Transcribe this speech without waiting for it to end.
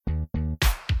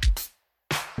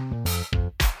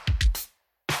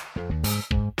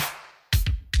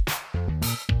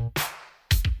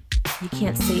You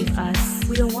can't save us.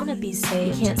 We don't want to be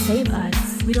saved. You can't save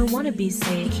us. We don't want to be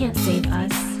saved. You can't save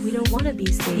us. We don't want to be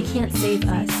saved. You can't save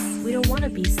us. We don't want to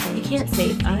be saved. You can't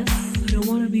save us. We don't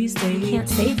want to be saved. You can't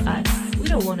save us. We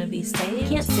don't want to be saved. You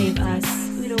can't save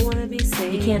us. We don't want to be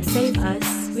saved. You can't save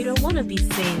us. We don't want to be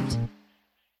saved.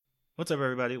 What's up,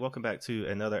 everybody? Welcome back to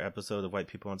another episode of White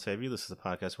People Won't Save You. This is a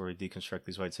podcast where we deconstruct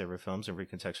these white savior films and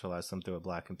recontextualize them through a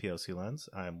black and POC lens.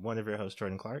 I'm one of your hosts,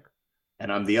 Jordan Clark.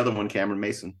 And I'm the other one, Cameron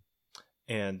Mason.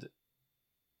 And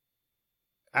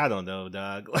I don't know,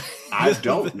 dog. I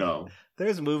don't know.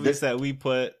 There's movies that we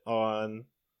put on.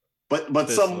 But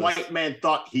some list. white man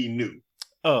thought he knew.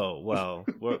 Oh, well,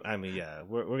 we're going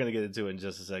to get into it in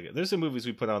just a second. There's some movies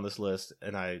we put on this list,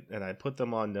 and I put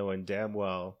them on knowing damn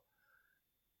well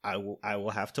I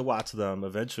will have to watch them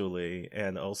eventually,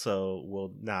 and also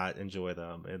will not enjoy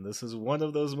them. And this is one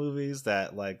of those movies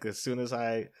that, like, as soon as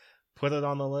I put it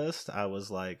on the list, I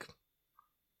was like,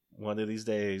 one of these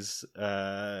days,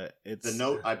 it's... The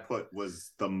note I put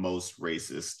was the most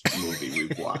racist movie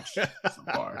we've watched so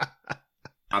far.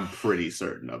 I'm pretty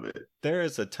certain of it. There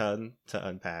is a ton to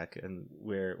unpack, and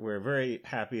we're very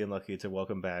happy and lucky to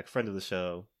welcome back friend of the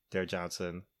show, Dare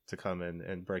Johnson, to come in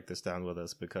and break this down with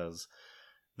us, because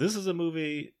this is a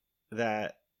movie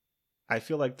that I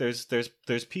feel like there's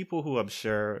people who I'm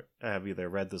sure have either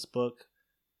read this book,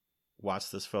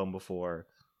 watched this film before,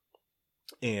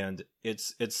 and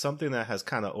it's something that has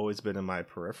kind of always been in my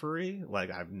periphery.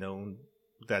 Like, I've known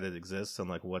that it exists and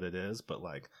like what it is, but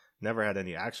like never had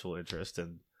any actual interest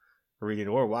in reading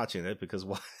or watching it, because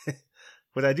why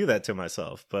would I do that to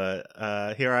myself? But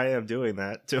here I am doing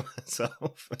that to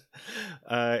myself.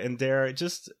 And Dare,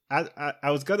 just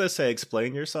I was gonna say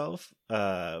explain yourself,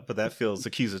 but that feels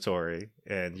accusatory,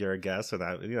 and you're a guest, and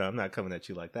I'm not coming at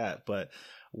you like that. But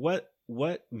what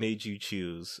made you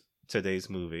choose today's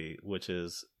movie, which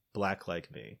is Black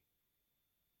Like Me?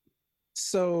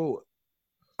 So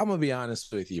I'm gonna be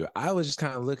honest with you. I was just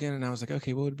kind of looking, and I was like,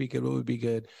 okay, what would be good? What would be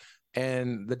good?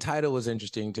 And the title was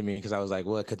interesting to me because I was like,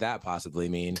 what could that possibly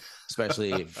mean?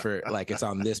 Especially for like, it's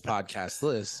on this podcast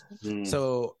list.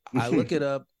 So I look it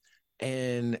up,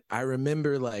 and I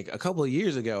remember like a couple of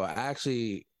years ago, I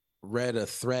actually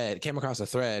came across a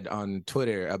thread on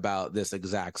Twitter about this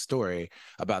exact story,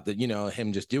 about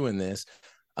him just doing this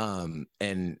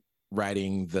and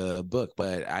writing the book.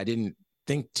 But I didn't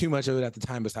think too much of it at the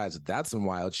time, besides that's some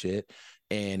wild shit.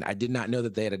 And I did not know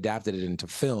that they had adapted it into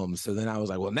film. So then I was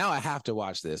like, well, now I have to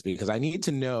watch this because I need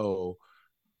to know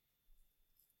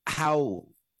how,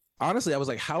 honestly, I was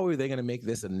like, how are they going to make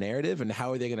this a narrative, and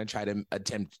how are they going to try to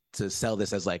attempt to sell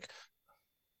this as like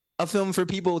a film for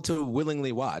people to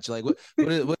willingly watch? Like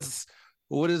what's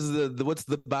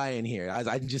the buy-in here?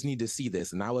 I just need to see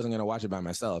this, and I wasn't going to watch it by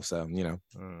myself. So,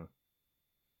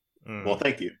 Well,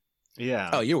 thank you. Yeah.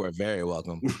 Oh, you were very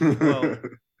welcome. Well,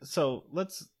 so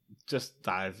let's just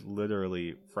dive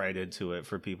literally right into it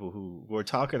for people who were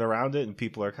talking around it, and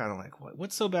people are kind of like,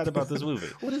 what's so bad about this movie?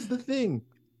 What is the thing?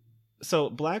 So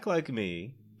Black Like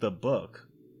Me, the book,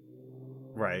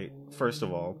 right, first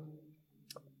of all,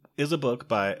 is a book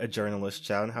by a journalist,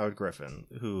 John Howard Griffin,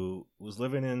 who was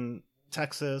living in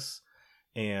Texas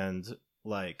and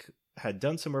like had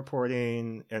done some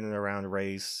reporting in and around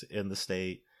race in the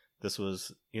state. This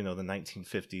was, the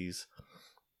 1950s.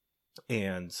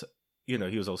 And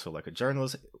he was also like a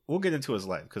journalist. We'll get into his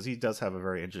life because he does have a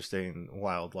very interesting,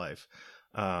 wild life.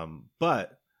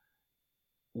 But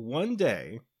one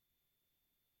day,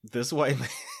 this white man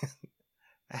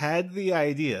had the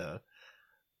idea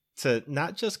to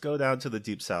not just go down to the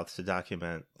Deep South to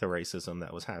document the racism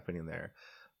that was happening there,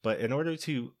 but in order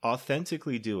to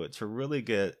authentically do it, to really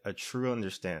get a true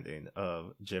understanding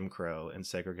of Jim Crow and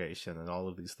segregation and all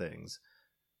of these things,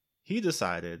 he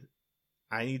decided,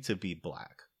 I need to be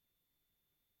black.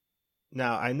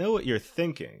 Now, I know what you're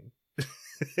thinking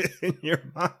in your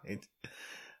mind.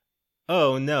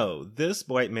 Oh, no, this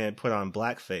white man put on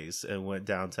blackface and went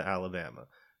down to Alabama.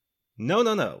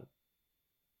 No.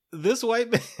 This white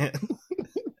man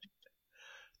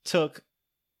took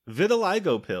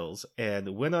vitiligo pills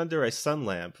and went under a sun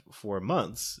lamp for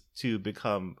months to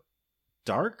become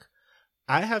dark.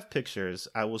 I have pictures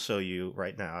I will show you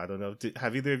right now. I don't know.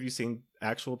 Have either of you seen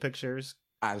actual pictures?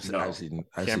 I've seen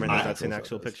Cameron has not seen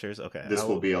actual pictures. Okay, This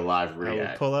will be a live I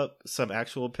react. will pull up some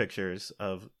actual pictures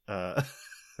of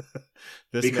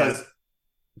this because man.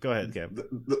 Go ahead, Cam.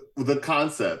 The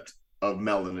concept of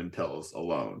melanin pills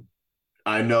alone,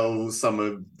 I know some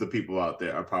of the people out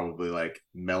there are probably like,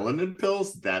 melanin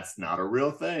pills? That's not a real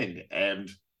thing. And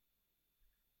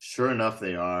sure enough,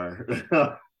 they are.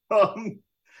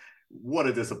 What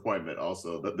a disappointment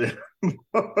also that they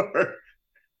are.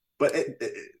 But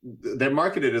they're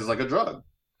marketed as like a drug.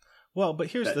 Well, but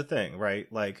here's the thing,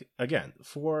 right? Like, again,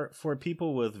 for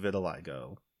people with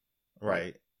vitiligo,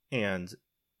 right? And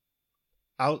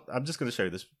I'm just going to show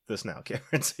you this now,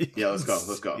 Cameron. So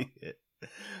let's go. It.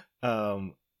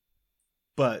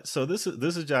 But so this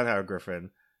is John Howard Griffin.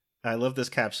 I love this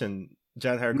caption: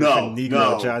 John Howard Griffin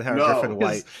Negro, John Howard Griffin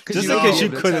white. Just in case you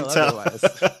couldn't tell,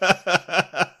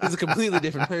 he's a completely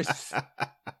different person.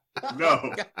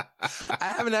 No, I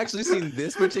haven't actually seen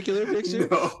this particular picture.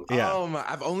 No. Yeah,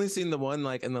 I've only seen the one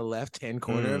like in the left-hand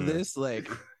corner of this. Like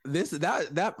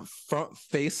that front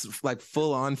face, like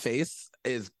full on face,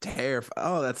 is terrifying.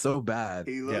 Oh, that's so bad.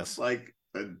 He looks like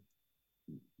a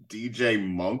DJ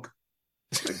Monk,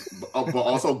 but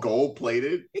also gold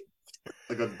plated,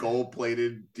 like a gold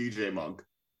plated DJ Monk.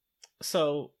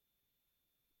 So,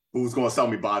 who's going to sell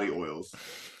me body oils?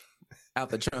 Out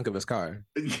the trunk of his car.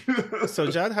 So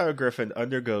John Howard Griffin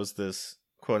undergoes this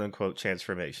quote unquote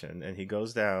transformation, and he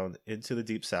goes down into the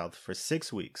deep south for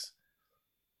 6 weeks,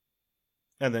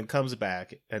 and then comes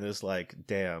back and is like,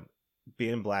 "Damn,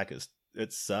 being black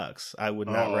it sucks. I would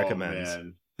not recommend."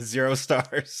 Man. 0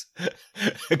 stars.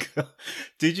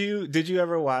 Did you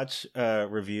ever watch a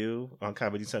review on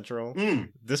Comedy Central?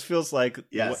 This feels like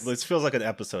this feels like an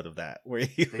episode of that where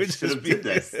he They should have did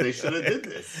this. They should have did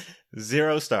this.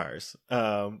 0 stars.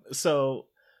 So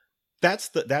that's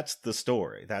the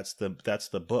story. That's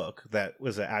the book. That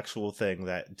was an actual thing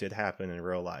that did happen in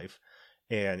real life.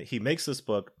 And he makes this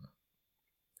book.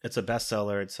 It's a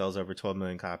bestseller. It sells over 12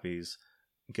 million copies.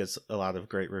 Gets a lot of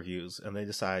great reviews, and they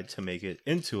decide to make it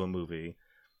into a movie.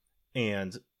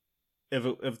 And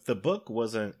if the book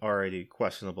wasn't already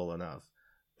questionable enough,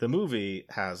 the movie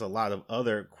has a lot of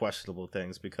other questionable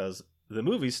things, because the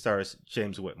movie stars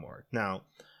James Whitmore. Now,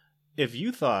 if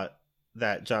you thought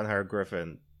that John Howard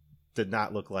Griffin did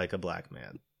not look like a black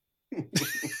man,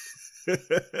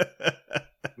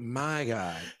 my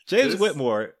God, James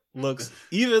Whitmore looks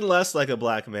even less like a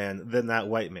black man than that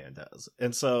white man does.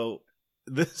 And so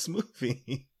this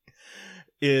movie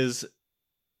is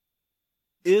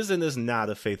and is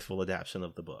not a faithful adaptation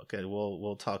of the book, and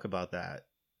we'll talk about that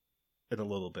in a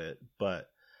little bit. But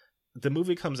the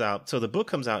movie comes out, so the book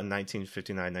comes out in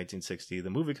 1959, 1960. The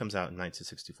movie comes out in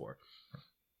 1964,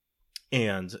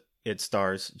 and it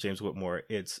stars James Whitmore.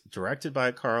 It's directed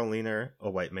by Carl Leiner,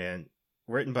 a white man,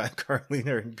 written by Carl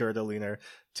Leiner and Gerda Leiner,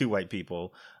 2 white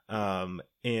people, and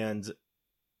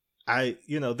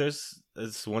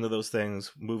it's one of those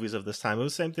things, movies of this time. It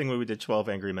was the same thing when we did 12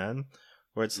 Angry Men,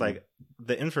 where it's like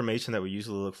the information that we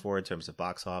usually look for in terms of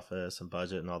box office and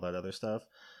budget and all that other stuff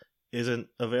isn't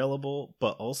available,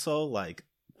 but also like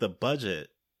the budget,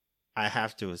 I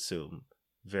have to assume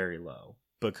very low,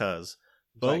 because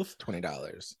both like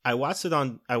 $20. I watched it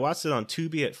on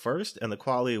Tubi at first, and the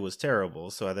quality was terrible.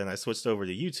 So then I switched over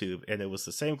to YouTube, and it was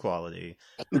the same quality.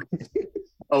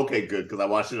 Okay, good, because I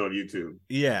watched it on YouTube.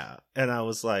 Yeah, and I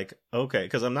was like, okay,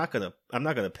 because I'm not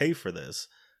gonna pay for this.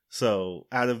 So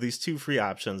out of these 2 free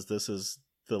options, this is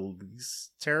the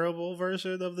least terrible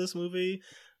version of this movie,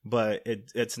 but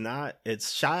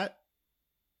it's shot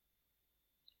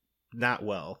not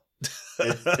well.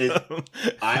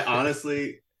 I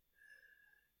honestly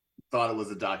thought it was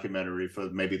a documentary for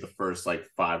maybe the first like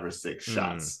 5 or 6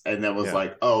 shots, and then was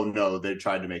like, oh no, they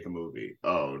tried to make a movie.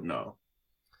 Oh no.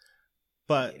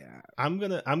 But I'm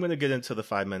gonna get into the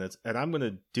 5 minutes, and I'm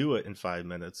gonna do it in 5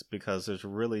 minutes, because there's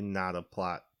really not a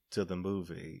plot to the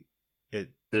movie.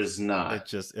 There's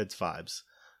not. It's vibes,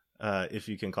 if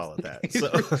you can call it that.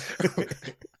 So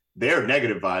they're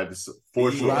negative vibes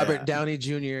for sure. Robert Downey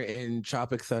Jr. in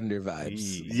Tropic Thunder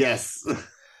vibes. Yes.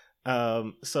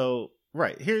 So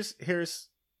right, here's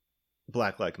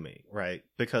Black Like Me, right?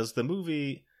 Because the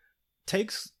movie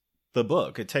takes the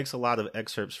book. It takes a lot of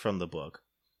excerpts from the book,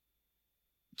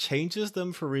 changes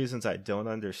them for reasons I don't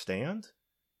understand,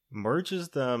 merges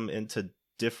them into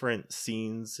different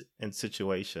scenes and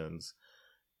situations,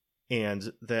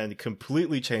 and then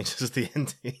completely changes the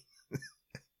ending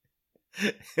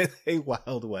in a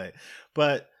wild way.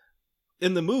 But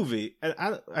in the movie, and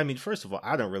I mean, first of all,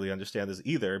 I don't really understand this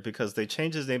either, because they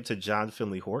changed his name to John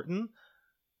Finley Horton,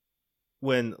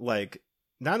 when, like,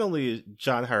 not only is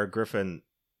John Howard Griffin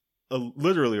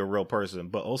literally a real person,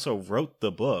 but also wrote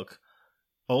the book,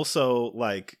 also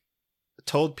like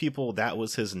told people that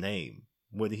was his name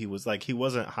when he was like, he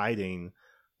wasn't hiding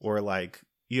or like,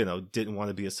 didn't want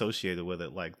to be associated with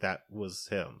it. Like, that was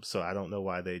him. So I don't know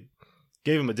why they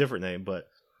gave him a different name, but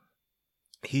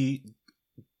he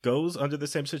goes under the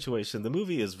same situation. The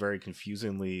movie is very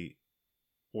confusingly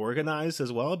organized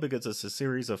as well, because it's a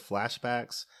series of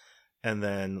flashbacks, and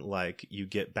then like you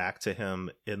get back to him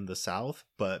in the South,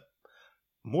 but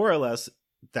more or less,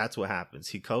 that's what happens.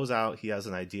 He goes out, he has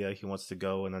an idea, he wants to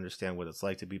go and understand what it's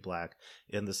like to be black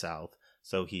in the South.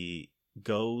 So he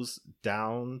goes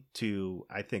down to,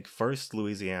 I think, first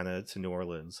Louisiana to New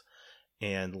Orleans,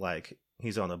 and like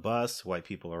he's on a bus, white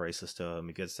people are racist to him.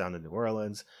 He gets down to New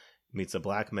Orleans, meets a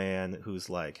black man who's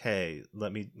like, hey,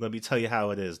 let me tell you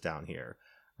how it is down here,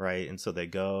 right? And so they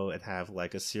go and have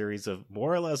like a series of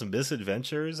more or less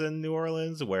misadventures in New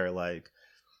Orleans, where like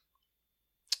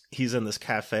he's in this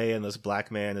cafe and this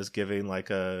black man is giving like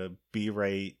a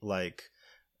B-rate like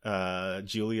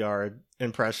Juilliard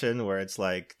impression, where it's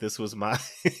like, this was my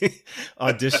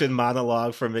audition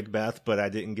monologue for Macbeth, but I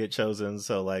didn't get chosen,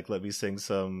 so like let me sing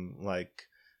some like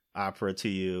opera to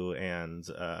you and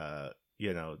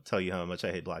tell you how much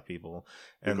I hate black people.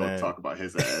 And then then talk about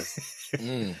his ass.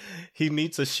 He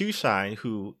meets a shoe shine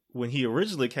who, when he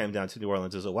originally came down to New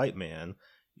Orleans as a white man,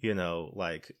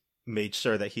 like made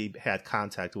sure that he had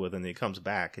contact with, and he comes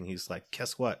back and he's like,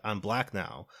 guess what, I'm black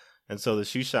now. And so the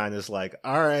shoe shine is like,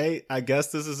 all right, I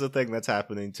guess this is a thing that's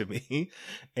happening to me.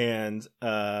 And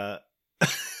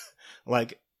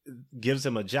like gives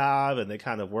him a job, and they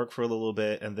kind of work for a little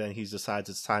bit, and then he decides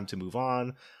it's time to move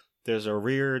on. There's a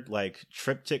weird like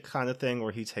triptych kind of thing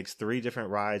where he takes 3 different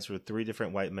rides with 3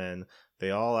 different white men.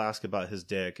 They all ask about his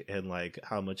dick and like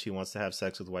how much he wants to have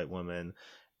sex with white women.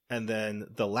 And then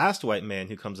the last white man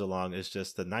who comes along is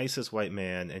just the nicest white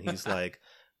man, and he's like,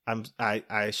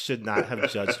 I should not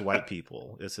have judged white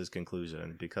people, is his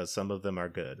conclusion, because some of them are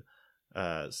good.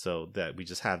 So that we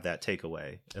just have that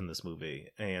takeaway in this movie.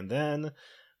 And then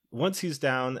once he's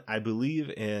down, I believe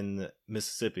in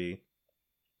Mississippi,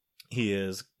 he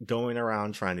is going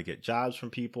around trying to get jobs from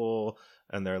people,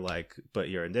 and they're like, but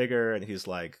you're a nigger. And he's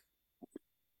like,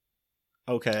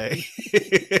 okay.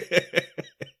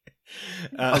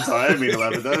 I'm sorry, I didn't mean to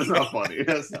laugh, but that is not funny.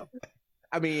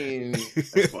 I mean,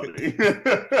 that's funny.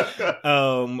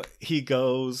 He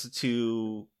goes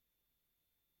to,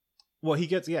 well, he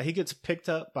gets picked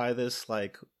up by this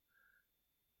like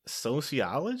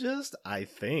sociologist, I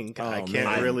think. Oh, I can't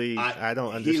man. really, I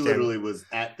don't understand. He literally was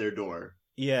at their door.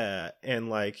 Yeah, and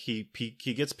like he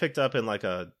gets picked up in like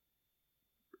a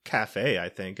cafe, I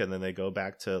think, and then they go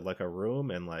back to like a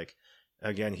room, and like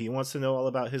again, he wants to know all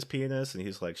about his penis, and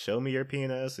he's like, show me your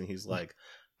penis, and he's like,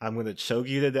 I'm gonna choke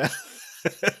you to death.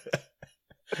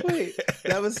 Wait,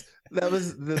 that was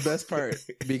the best part,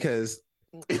 because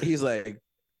he's like,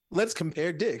 let's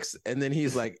compare dicks, and then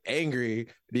he's like angry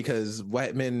because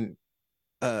white men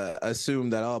assume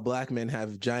that all black men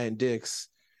have giant dicks,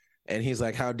 and he's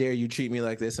like, how dare you treat me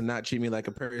like this and not treat me like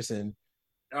a person?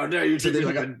 How dare you treat me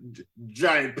like a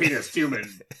giant penis human?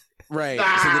 Right.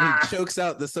 So then he chokes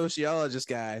out the sociologist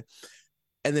guy.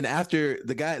 And then after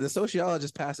the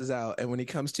sociologist passes out, and when he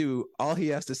comes to, all he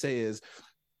has to say is,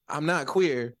 I'm not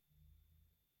queer.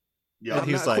 Yeah, I'm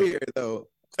he's not like, queer though.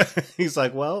 He's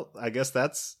like, well, I guess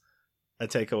that's a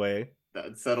takeaway.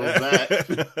 That settles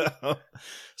that.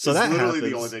 So it's that literally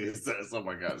happens. the only thing he says. Oh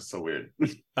my god, it's so weird.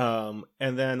 And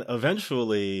then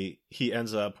eventually he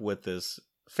ends up with this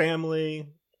family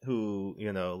who,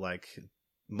 like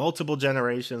multiple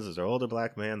generations. There's an older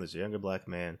black man, there's a younger black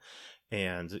man,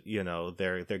 and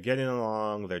they're getting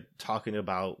along. They're talking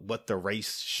about what the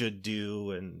race should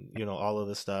do, and all of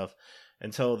this stuff,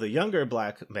 until the younger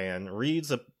black man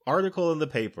reads an article in the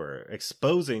paper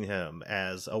exposing him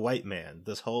as a white man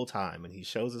this whole time, and he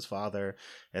shows his father,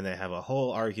 and they have a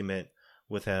whole argument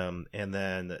with him. And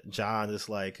then John is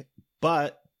like,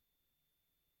 but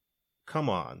come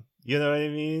on, you know what I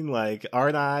mean? Like,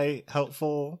 aren't I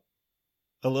helpful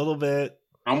a little bit?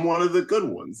 I'm one of the good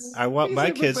ones. I want my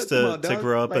kids to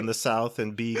grow up like, in the South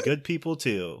and be good people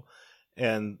too.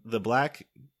 And the black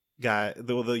guy,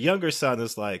 the younger son,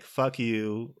 is like, fuck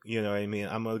you, you know what I mean?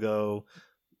 I'm gonna go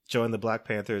join the Black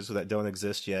Panthers that don't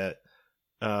exist yet.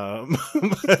 I'm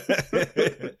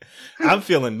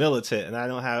feeling militant, and I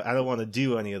don't want to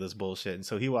do any of this bullshit. And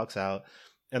so he walks out,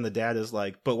 and the dad is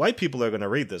like, but white people are gonna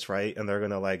read this, right? And they're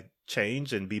gonna like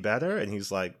change and be better. And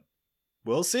he's like,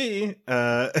 we'll see.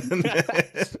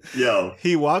 Yo,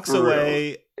 he walks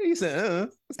away He said,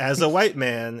 as a white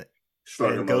man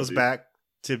Shrug and goes emoji. back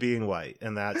to being white,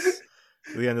 and that's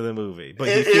the end of the movie. But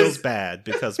It he feels is- bad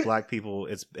because black people,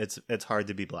 it's hard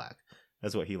to be black.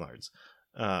 That's what he learns.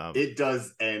 It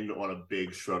does end on a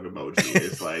big shrug emoji.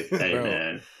 It's like, hey Bro.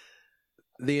 man.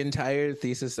 the entire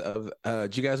thesis of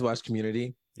did you guys watch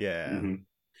Community? Yeah. Mhm.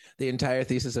 The entire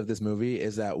thesis of this movie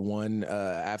is that one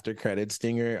after credit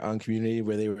stinger on Community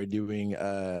where they were doing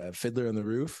Fiddler on the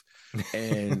Roof,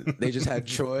 and they just had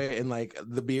Troy and like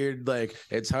the beard, like,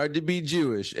 it's hard to be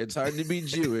Jewish, it's hard to be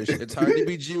Jewish, it's hard to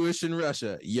be Jewish in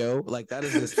Russia, yo, like that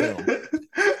is this film.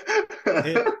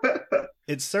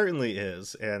 It certainly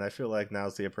is, and I feel like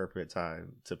now's the appropriate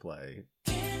time to play.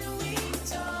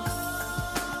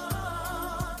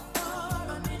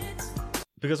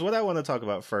 Because what I want to talk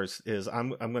about first is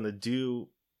I'm going to do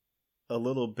a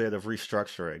little bit of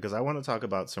restructuring, because I want to talk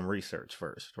about some research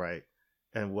first, right?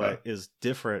 And what is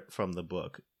different from the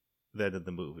book than in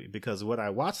the movie. Because when I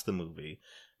watched the movie,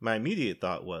 my immediate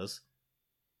thought was,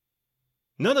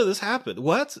 none of this happened.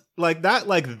 What? Like, not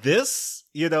like this,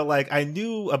 you know, like I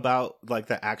knew about like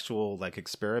the actual like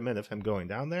experiment of him going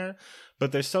down there,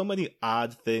 but there's so many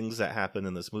odd things that happen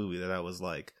in this movie that I was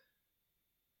like,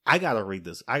 I gotta read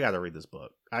this. I gotta read this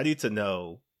book. I need to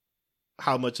know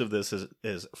how much of this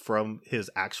is from his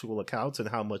actual accounts and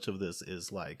how much of this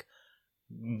is like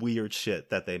weird shit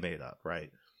that they made up,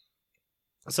 right?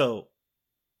 So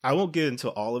I won't get into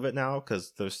all of it now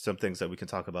because there's some things that we can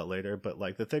talk about later, but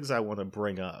like the things I want to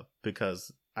bring up,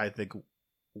 because I think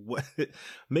what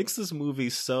makes this movie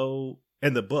so,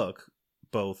 in the book,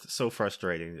 both so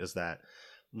frustrating is that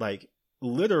like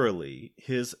literally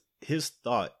his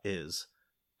thought is,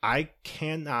 I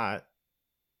cannot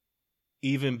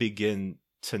even begin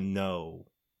to know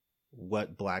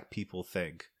what Black people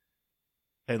think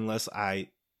unless I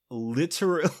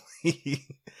literally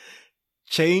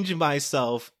change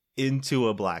myself into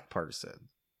a Black person,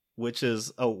 which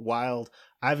is a wild.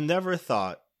 I've never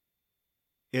thought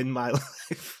in my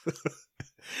life,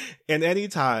 in any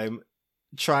time,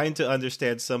 trying to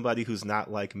understand somebody who's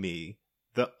not like me,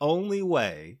 the only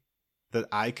way that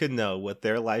I could know what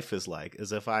their life is like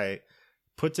is if I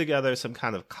put together some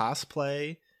kind of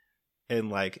cosplay and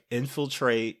like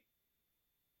infiltrate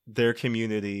their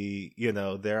community, you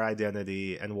know, their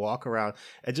identity, and walk around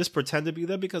and just pretend to be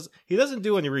them, because he doesn't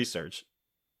do any research.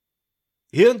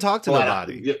 He didn't talk to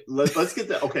nobody. Yeah, let's get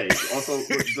that. Okay. Also,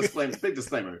 big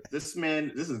disclaimer. This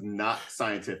is not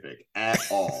scientific at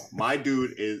all. My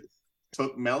dude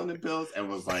took melanin pills and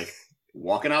was like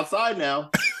walking outside now.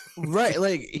 Right,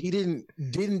 like he didn't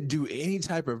do any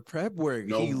type of prep work.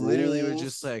 No he rules. Literally was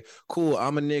just like, "Cool,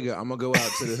 I'm a nigga. I'm gonna go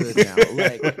out to the hood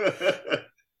now." Like,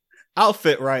 I'll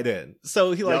fit right in.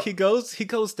 So he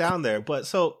goes down there. But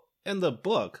so in the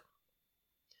book,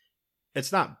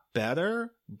 it's not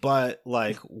better, but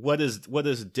like what is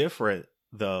different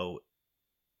though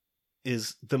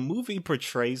is the movie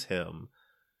portrays him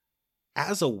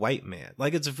as a white man.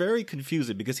 Like, it's very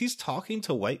confusing because he's talking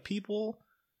to white people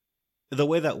the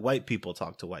way that white people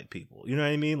talk to white people. You know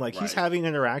what I mean? Like, he's having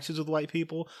interactions with white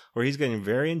people where he's getting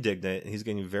very indignant and he's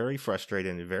getting very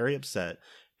frustrated and very upset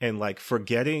and like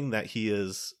forgetting that he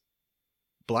is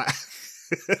Black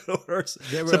or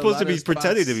supposed to be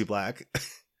pretending to be Black.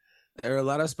 There are a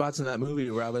lot of spots in that movie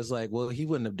where I was like, well, he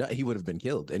would have been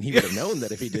killed, and he would have known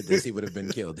that if he did this, he would have been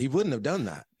killed. He wouldn't have done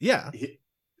that. Yeah.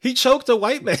 He choked a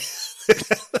white man.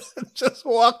 Just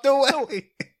walked away.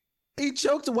 He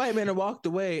choked a white man and walked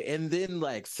away, and then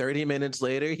like 30 minutes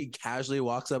later, he casually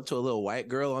walks up to a little white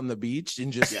girl on the beach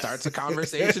and just starts a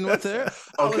conversation with her.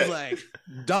 I was like,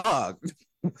 dog.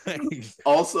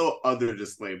 Also, other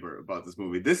disclaimer about this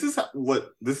movie. This is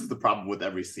the problem with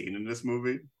every scene in this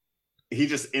movie. He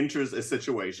just enters a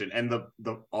situation, and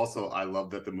also I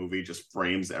love that the movie just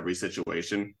frames every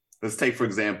situation. Let's take, for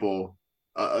example,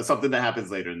 something that happens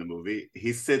later in the movie.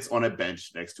 He sits on a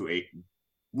bench next to a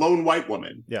lone white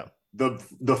woman. Yeah.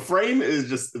 The frame is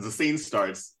just, the scene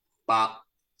starts, bop,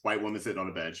 white woman sitting on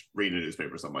a bench, reading a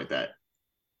newspaper, something like that.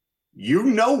 You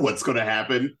know what's going to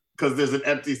happen because there's an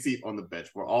empty seat on the bench.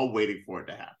 We're all waiting for it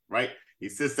to happen, right? He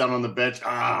sits down on the bench.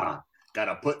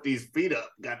 Gotta put these feet up.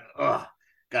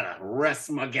 Gotta rest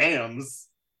my gams.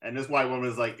 And this white woman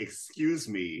is like, excuse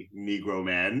me, Negro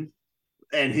man.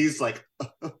 And he's like,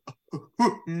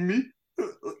 me?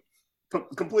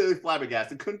 Completely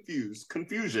flabbergasted, confused,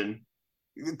 confusion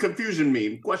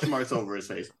meme, question marks over his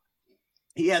face.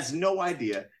 He has no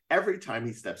idea every time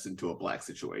he steps into a Black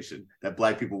situation that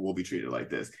Black people will be treated like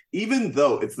this, even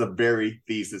though it's the very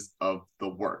thesis of the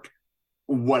work.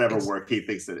 Whatever work he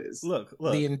thinks it is. Look.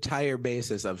 The entire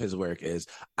basis of his work is,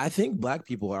 I think Black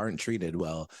people aren't treated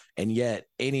well. And yet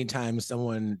anytime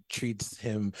someone treats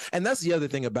him, and that's the other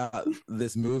thing about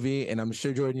this movie, and I'm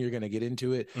sure, Jordan, you're going to get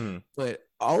into it, but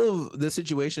all of the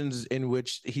situations in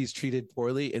which he's treated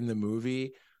poorly in the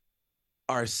movie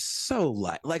are so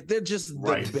like they're just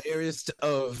the barest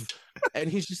of, and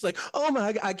he's just like, oh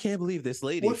my, I can't believe this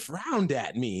lady frowned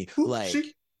at me. Like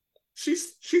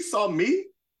she saw me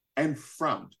and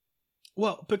frowned.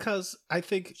 Well, because I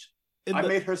think I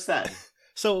made her sad.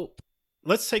 So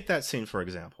let's take that scene for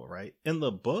example, right? In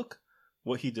the book,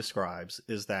 what he describes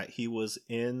is that he was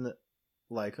in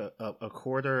like a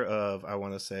quarter of, I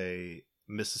want to say,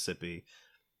 Mississippi,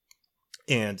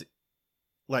 and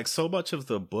like so much of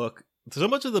the book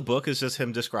is just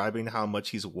him describing how much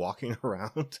he's walking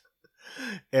around.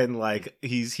 And like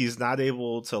he's not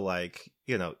able to like,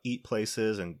 you know, eat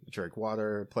places and drink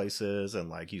water places and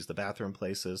like use the bathroom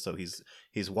places. So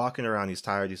he's walking around, he's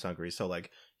tired, he's hungry. So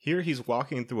like here he's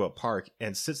walking through a park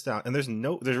and sits down, and there's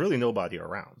really nobody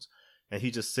around. And he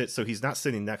just sits, so he's not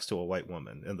sitting next to a white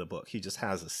woman in the book. He just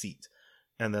has a seat.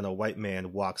 And then a white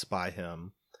man walks by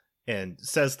him and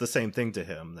says the same thing to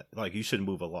him, like, you should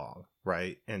move along,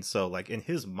 right? And so like in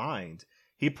his mind,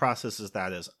 he processes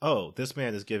that as, oh, this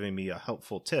man is giving me a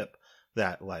helpful tip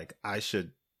that like I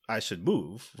should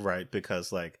move, right?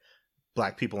 Because like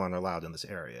black people aren't allowed in this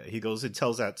area. He goes and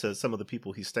tells that to some of the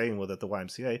people he's staying with at the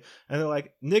YMCA, and they're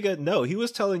like, nigga, no, he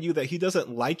was telling you that he doesn't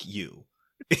like you.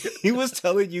 He was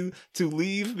telling you to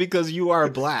leave because you are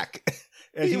black.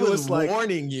 And he was like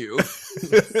warning you.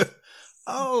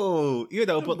 Oh, you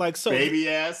know, but like, so baby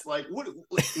ass, like what?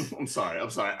 I'm sorry.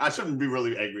 I shouldn't be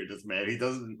really angry at this man. He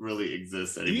doesn't really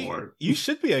exist anymore. You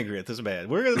should be angry at this man.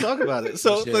 We're going to talk about it.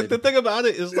 So like the thing about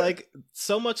it is like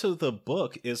so much of the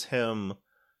book is him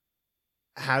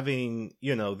having,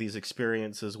 you know, these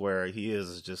experiences where he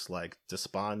is just like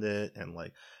despondent, and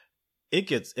like it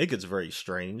gets very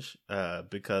strange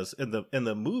because in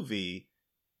the movie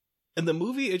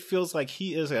it feels like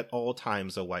he is at all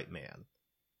times a white man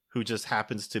who just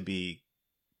happens to be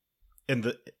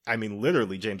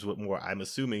literally James Whitmore, I'm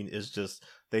assuming, is just,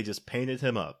 they just painted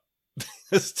him up.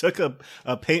 Just took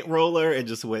a paint roller and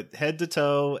just went head to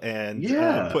toe and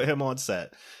put him on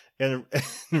set. And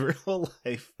in real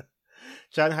life,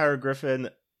 John Howard Griffin,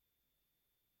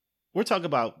 we'll talk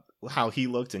about how he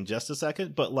looked in just a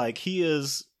second, but like he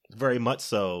is very much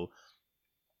so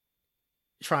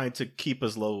trying to keep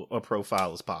as low a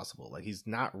profile as possible. Like he's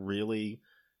not really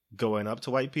going up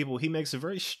to white people. He makes a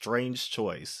very strange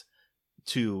choice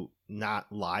to not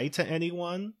lie to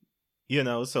anyone, you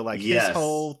know? So like his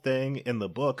whole thing in the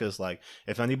book is like,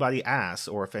 if anybody asks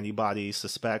or if anybody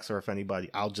suspects or if anybody,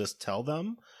 I'll just tell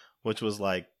them, which was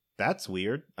like, that's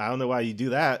weird. I don't know why you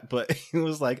do that, but he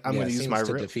was like, I'm going to use my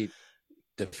real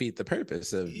defeat the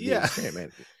purpose of the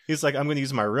experiment. He's like, I'm going to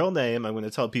use my real name. I'm going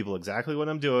to tell people exactly what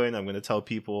I'm doing. I'm going to tell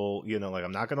people, you know, like,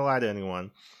 I'm not going to lie to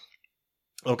anyone.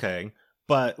 Okay.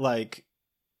 But like,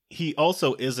 he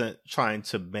also isn't trying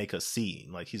to make a scene.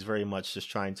 Like he's very much just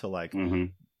trying to like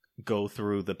go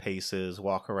through the paces,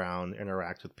 walk around,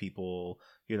 interact with people,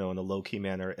 you know, in a low key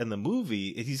manner. In the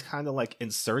movie, he's kind of like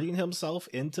inserting himself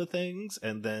into things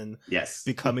and then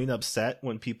becoming upset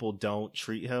when people don't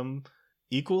treat him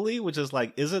equally, which is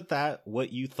like, isn't that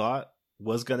what you thought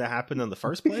was going to happen in the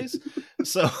first place?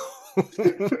 So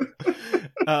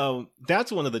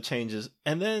that's one of the changes.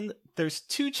 And then there's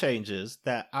two changes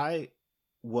that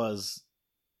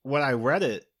when I read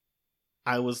it,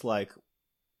 I was like,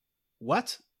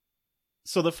 what?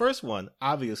 So the first one,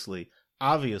 obviously,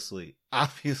 is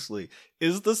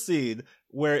the scene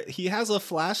where he has a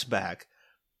flashback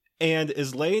and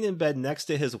is laying in bed next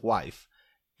to his wife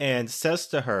and says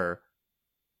to her,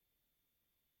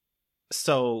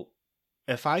 so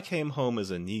if I came home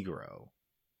as a Negro,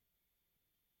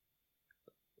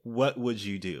 what would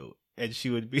you do? And she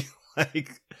would be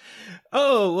like,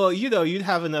 oh, well, you know, you'd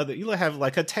have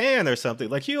like a tan or something.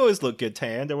 Like, you always look good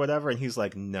tanned or whatever. And he's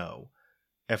like, no.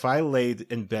 If I laid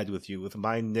in bed with you with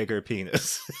my nigger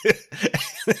penis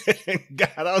and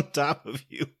got on top of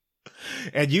you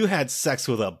and you had sex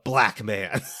with a black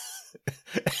man,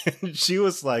 and she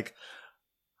was like,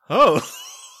 oh.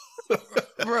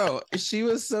 Bro, she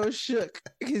was so shook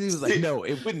because he was like, no,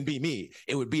 it wouldn't be me.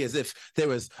 It would be as if there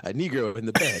was a Negro in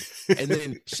the bed. And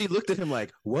then she looked at him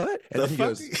like, what? And then he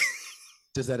goes,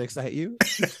 does that excite you?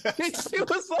 And she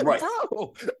was like,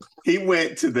 bro. He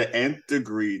went to the nth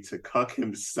degree to cuck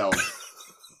himself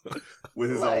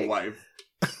with his own wife.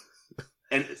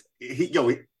 And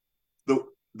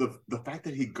the fact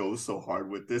that he goes so hard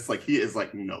with this, like he is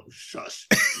like, no, shush,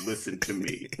 listen to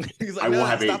me. He's like, I will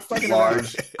have a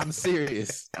large. I'm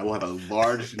serious. I will have a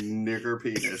large nigger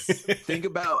penis. Think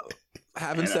about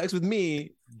having sex with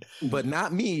me, but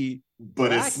not me. But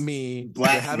black me,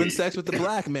 black having me. sex with the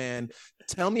black man.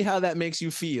 Tell me how that makes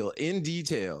you feel in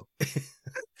detail.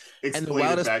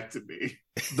 Explain it back to me.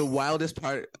 The wildest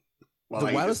part.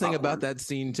 The wildest thing about that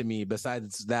scene to me,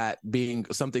 besides that being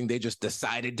something they just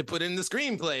decided to put in the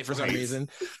screenplay for some reason,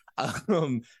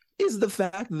 is the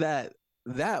fact that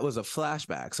that was a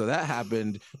flashback. So that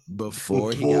happened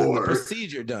before he got the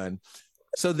procedure done.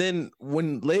 So then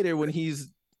when he's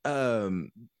hitchhiking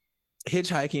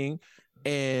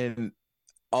and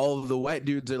all of the white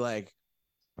dudes are like,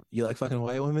 you like fucking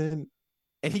white women?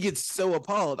 And he gets so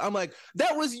appalled. I'm like,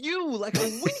 that was you like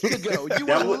a week ago. You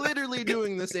were literally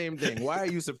doing the same thing. Why are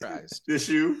you surprised? This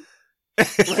you?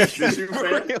 Like, this you,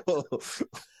 fan?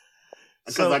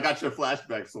 Because I got your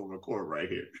flashbacks on record right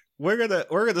here. We're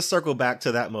gonna circle back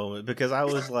to that moment because I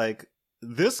was like,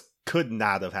 this could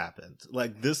not have happened.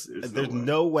 Like this, there's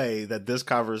no way that this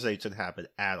conversation happened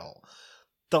at all.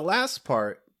 The last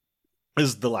part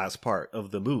is the last part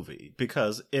of the movie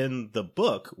because in the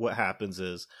book, what happens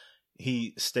is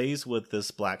he stays with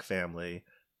this black family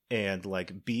and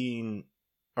like being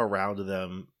around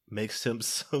them makes him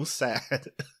so sad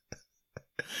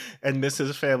and miss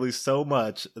his family so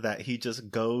much that he just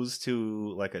goes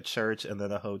to like a church and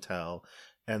then a hotel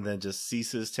and then just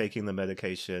ceases taking the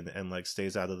medication and like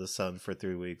stays out of the sun for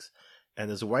 3 weeks and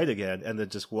is white again and then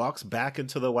just walks back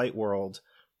into the white world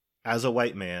as a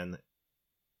white man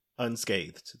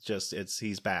unscathed. Just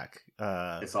he's back.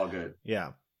 It's all good.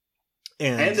 Yeah.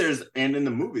 And in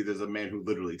the movie there's a man who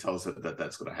literally tells her that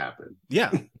that's going to happen. Yeah.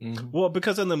 Well,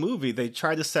 because in the movie they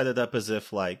try to set it up as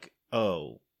if like,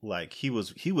 oh, like he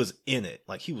was in it,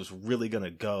 like he was really going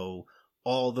to go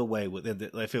all the way with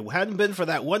it. If it hadn't been for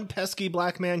that one pesky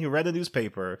black man who read a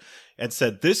newspaper and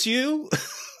said, "This you?"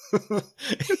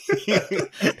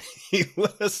 he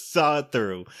would have saw it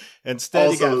through. Instead,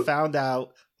 also, he got found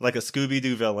out like a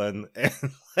Scooby-Doo villain. And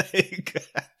like,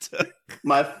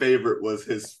 my favorite was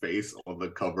his face on the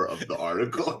cover of the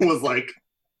article. It was like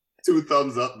 2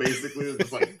 thumbs up, basically. It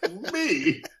was like,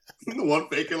 me, the one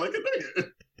faking like a nigga.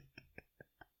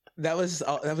 That was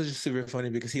just super funny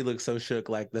because he looked so shook.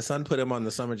 Like the Sun put him on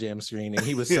the Summer Jam screen and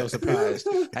he was so surprised.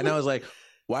 And I was like,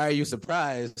 why are you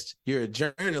surprised? You're a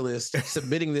journalist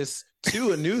submitting this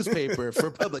to a newspaper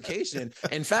for publication.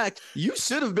 In fact, you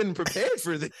should have been prepared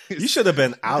for this. You should have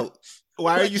been out.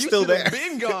 Why are you still there?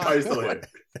 Been gone. Why are you still there?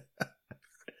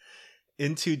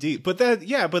 In too deep. But then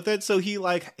so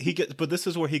but this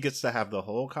is where he gets to have the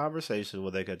whole conversation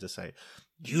where they get to say,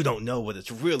 you don't know what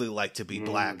it's really like to be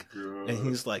black. And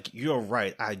he's like, you're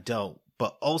right, I don't.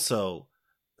 But also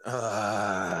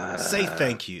say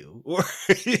thank you. Or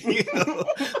you know,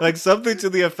 like something to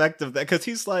the effect of that. Because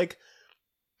he's like,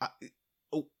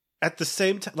 at the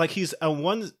same time, like he's in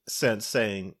one sense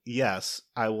saying, yes,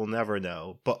 I will never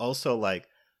know. But also like,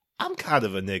 I'm kind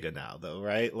of a nigga now, though,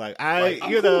 right? Like,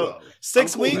 you know, cool,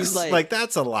 6 weeks, like,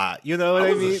 that's a lot. You know what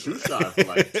I mean? A shoe shot for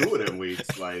like 2 of them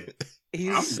weeks. Like,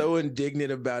 he's so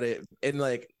indignant about it, and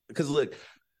like, because look,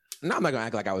 now I'm not gonna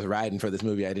act like I was riding for this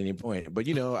movie at any point, but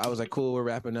you know, I was like, cool, we're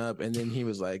wrapping up, and then he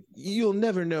was like, you'll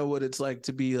never know what it's like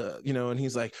to be, you know, and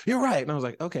he's like, you're right, and I was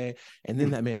like, okay, and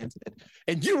then that man said,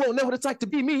 and you won't know what it's like to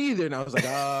be me either, and I was like,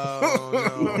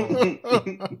 oh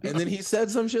no, and then he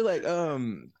said some shit like,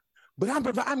 but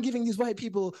I'm giving these white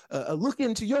people a look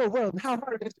into your world and how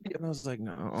hard it is to be. And I was like,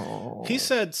 no. He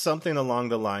said something along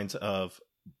the lines of,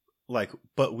 like,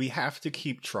 but we have to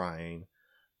keep trying.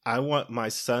 I want my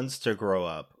sons to grow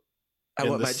up. I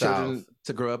want my children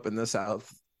to grow up in the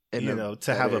South. You know,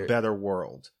 to have a better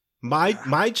world.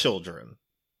 My children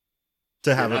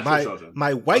to have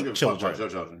my white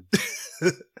children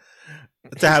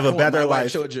to have a better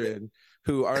life. Children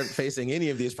who aren't facing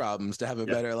any of these problems to have a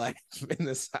better life in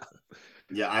the South.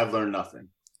 Yeah, I've learned nothing.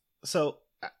 So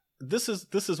this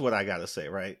is what I gotta say,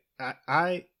 right?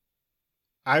 I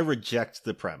reject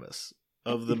the premise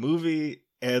of the movie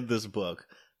and this book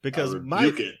because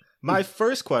my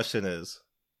first question is,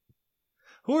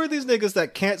 who are these niggas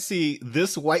that can't see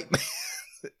this white man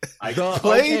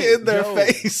playing in their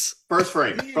face? First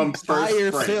frame from first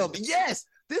frame. Film. Yes.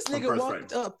 This nigga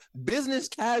walked up business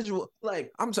casual,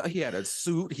 like I'm sorry. He had a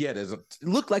suit. He had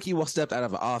looked like he stepped out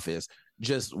of an office,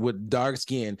 just with dark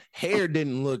skin. Hair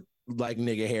didn't look like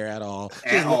nigga hair at all.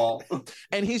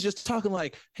 And he's just talking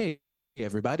like, "Hey,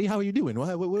 everybody, how are you doing?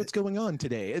 What's going on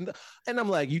today?" And I'm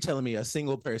like, you telling me a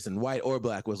single person, white or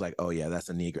black, was like, "Oh yeah, that's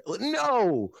a Negro."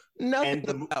 No, nothing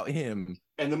about him.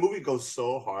 And the movie goes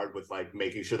so hard with like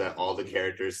making sure that all the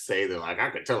characters say they're like,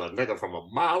 I could tell a nigga from a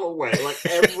mile away. Like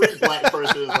every black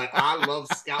person is like, I love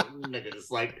scouting niggas.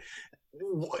 Like,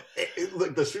 what?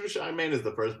 Look, the shoe shine man is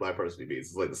the first black person he meets.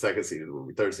 It's like the second scene of the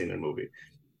movie, third scene in the movie.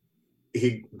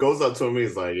 He goes up to him.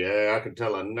 He's like, yeah, I can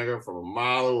tell a nigga from a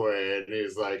mile away. And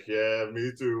he's like, yeah,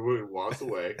 me too. And walks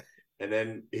away. And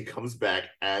then he comes back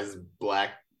as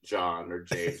Black John or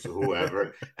James or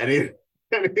whoever. and he's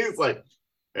like,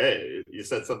 hey, you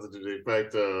said something to the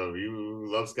effect of you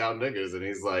love scout niggas. And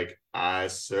he's like, I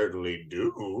certainly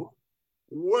do.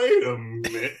 Wait a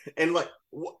minute. And like,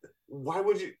 why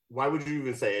would you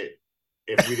even say it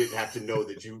if we didn't have to know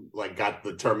that you like got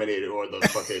the Terminator or the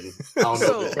fucking, I don't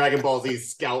know, the Dragon Ball Z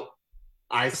scout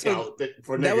I So Scout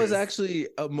for niggas. that was actually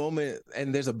a moment,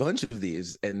 and there's a bunch of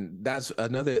these, and that's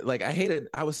another. Like,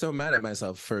 I was so mad at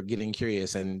myself for getting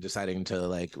curious and deciding to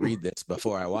like read this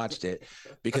before I watched it,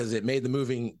 because it made the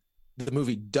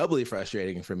movie doubly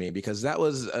frustrating for me, because that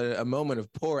was a moment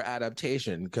of poor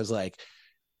adaptation. Because like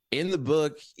in the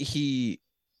book, he's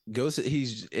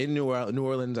in New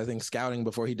Orleans, I think, scouting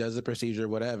before he does the procedure,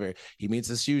 whatever. He meets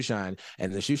the shoe shine,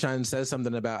 and the shoe shine says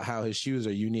something about how his shoes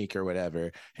are unique or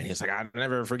whatever. And he's like, I'll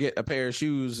never forget a pair of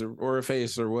shoes or a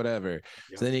face or whatever.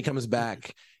 Yeah. So then he comes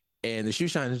back and the shoe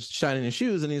shine is shining his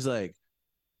shoes, and he's like,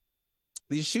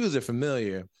 these shoes are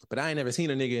familiar, but I ain't never seen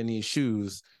a nigga in these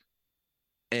shoes.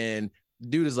 And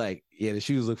dude is like, yeah, the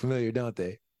shoes look familiar, don't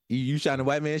they? You shine a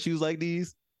white man shoes like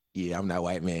these? Yeah, I'm not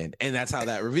white man. And that's how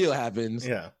that reveal happens.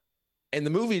 Yeah. And the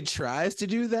movie tries to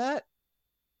do that,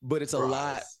 but it's a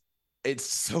lot. It's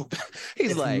so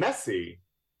he's like messy.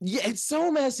 Yeah, it's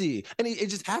so messy. And it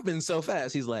just happens so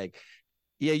fast. He's like,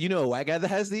 yeah, you know a white guy that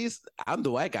has these? I'm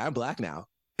the white guy. I'm black now.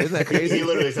 Isn't that crazy? He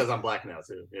literally says I'm black now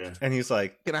too. Yeah. And he's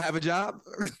like, can I have a job?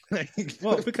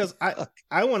 Well, because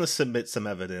I want to submit some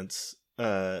evidence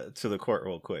to the court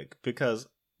real quick, because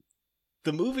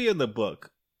the movie and the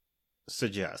book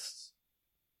suggests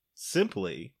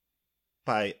simply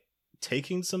by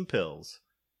taking some pills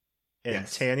and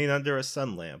tanning under a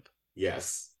sun lamp,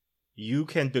 you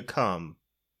can become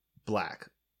black,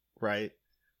 right?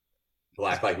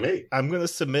 Black like me. I'm going to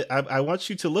submit. I want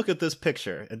you to look at this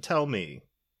picture and tell me,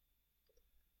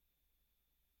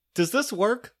 does this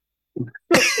work?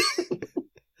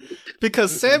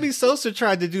 Because Sammy Sosa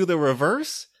tried to do the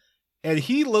reverse, and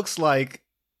he looks like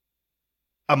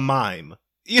a mime.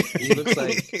 He looks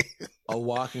like a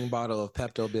walking bottle of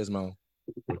Pepto-Bismol,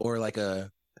 or like a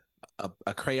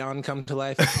crayon come to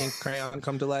life, a pink crayon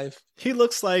come to life. He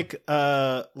looks like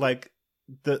the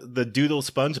Doodle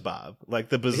SpongeBob, like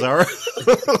the bizarre.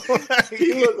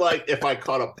 He looked like if I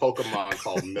caught a Pokemon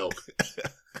called Milk.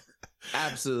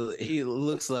 Absolutely. He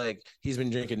looks like he's been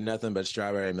drinking nothing but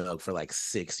strawberry milk for like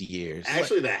 6 years.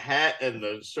 Actually, the hat and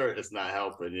the shirt is not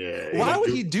helping. Yeah. Why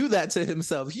would he do that to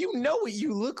himself? You know what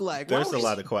you look like. There's a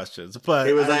lot of questions, but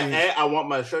he was hey, I want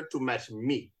my shirt to match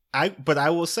me. But I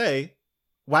will say,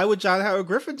 why would John Howard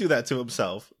Griffin do that to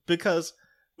himself? Because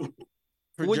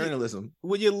for journalism.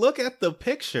 When you look at the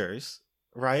pictures,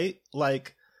 right?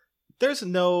 Like, there's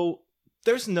no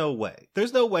way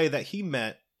that he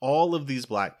met all of these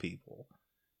black people,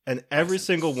 and every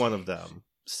single one of them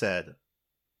said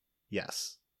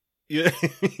yes. You know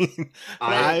what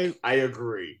I mean? I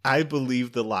agree. I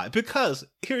believe the lie, because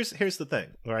here's the thing,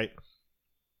 right?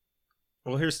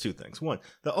 Well, here's two things. One,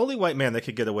 the only white man that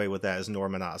could get away with that is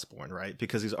Norman Osborn, right?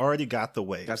 Because he's already got the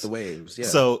waves. Got the waves, yeah.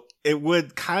 So it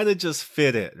would kind of just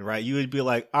fit in, right? You would be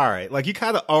like, all right, like you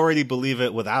kind of already believe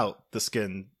it without the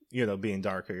skin, you know, being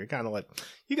darker. You're kind of like,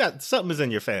 you got something is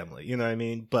in your family, you know what I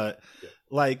mean? But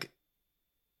like,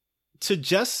 to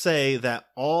just say that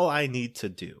all I need to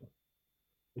do,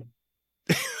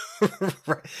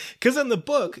 right? Because in the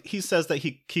book, he says that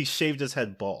he shaved his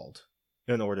head bald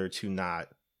in order to not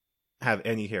have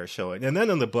any hair showing. And then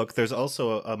in the book, there's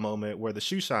also a moment where the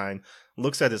shoe shine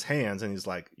looks at his hands and he's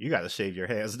like, you got to shave your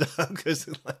hands, dog. Because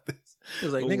like this.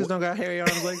 He's like, niggas don't got hairy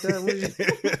arms like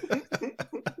that.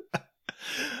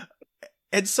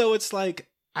 And so it's like,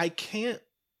 I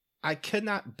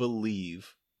cannot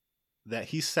believe that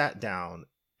he sat down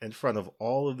in front of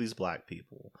all of these black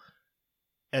people,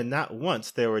 and not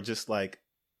once they were just like,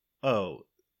 oh,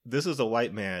 this is a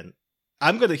white man,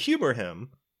 I'm going to humor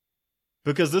him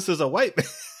because this is a white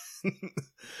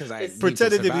man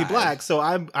pretending to be black. So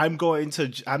I'm not going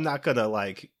to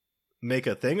like make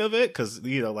a thing of it. Because,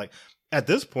 you know, like at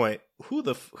this point, who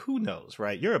knows,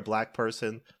 right? You're a black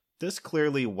person. This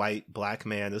clearly white black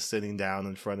man is sitting down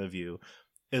in front of you.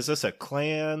 Is this a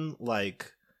Klan?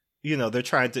 Like, you know, they're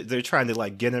trying to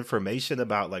like get information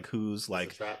about like who's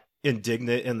like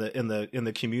indignant in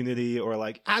the community, or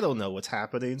like, I don't know what's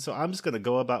happening. So I'm just going to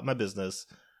go about my business.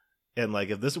 And like,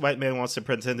 if this white man wants to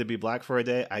pretend to be black for a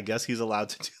day, I guess he's allowed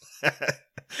to do that.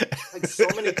 Like, so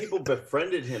many people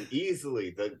befriended him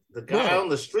easily. The guy on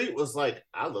the street was like,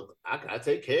 I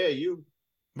take care of you.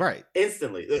 Right.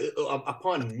 Instantly.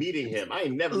 Upon meeting him. I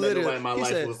ain't never met nobody in my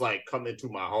life who was like, come into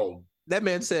my home. That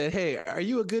man said, hey, are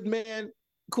you a good man?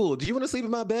 Cool. Do you want to sleep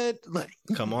in my bed? Like,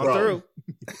 come on through.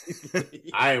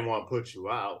 I didn't want to put you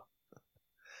out.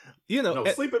 You know,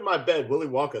 sleep in my bed, Willy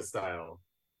Wonka style.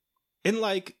 And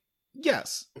like,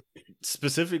 yes,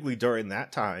 specifically during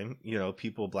that time, you know,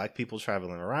 black people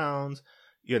traveling around,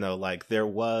 you know, like there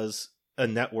was a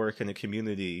network and a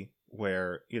community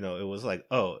where, you know, it was like,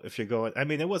 oh, if you're going, I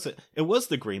mean, it was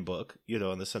the Green Book, you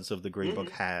know, in the sense of the Green Book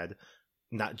had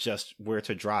not just where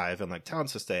to drive and like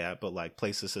towns to stay at, but like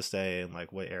places to stay and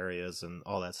like what areas and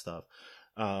all that stuff.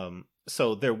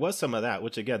 So there was some of that,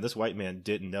 which again, this white man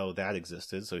didn't know that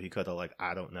existed, so he could have like,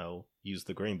 I don't know, used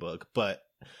the Green Book. But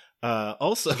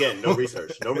also, again, no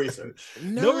research. no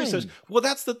research. Well,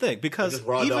 that's the thing, because just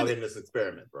raw dog in this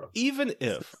experiment, bro. Even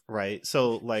if, right?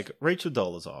 So like Rachel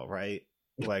Dolezal, right?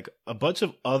 Like a bunch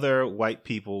of other white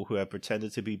people who have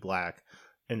pretended to be black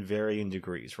in varying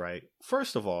degrees, right?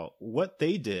 First of all, what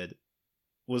they did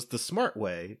was the smart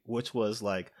way, which was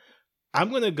like,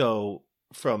 I'm gonna go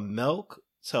from milk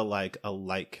to like a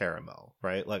light caramel,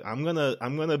 right? Like I'm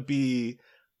gonna be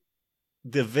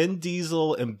the Vin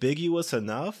Diesel ambiguous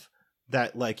enough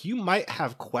that like you might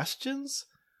have questions,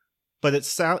 but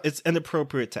it's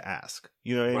inappropriate to ask.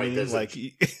 You know what I mean? There's like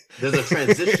there's a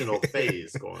transitional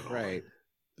phase going on. Right.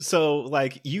 So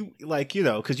like you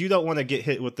know, because you don't want to get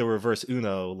hit with the reverse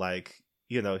Uno, like,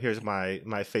 you know, here's my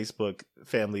Facebook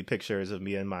family pictures of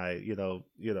me and my, you know,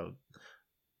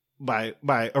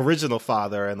 my original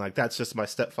father, and like that's just my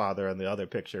stepfather and the other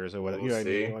pictures or whatever. You know what I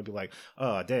mean? You want to be like,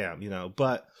 oh damn, you know,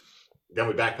 but then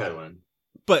we backpedaling.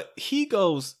 But he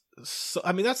goes, so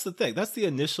I mean, that's the thing. That's the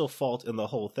initial fault in the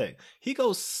whole thing. He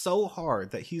goes so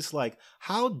hard that he's like,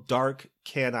 how dark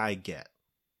can I get?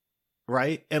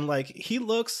 Right? And like he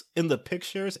looks in the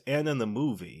pictures and in the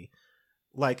movie,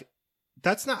 like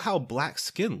that's not how black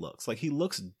skin looks. Like he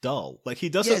looks dull. Like he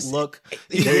doesn't look.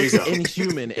 He looks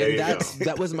inhuman, and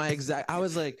that was my exact. I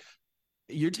was like,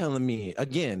 you're telling me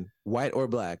again, white or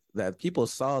black, that people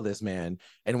saw this man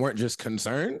and weren't just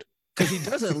concerned, because he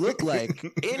doesn't look like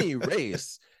any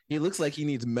race. He looks like he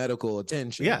needs medical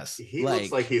attention. Yes, he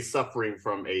looks like he's suffering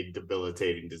from a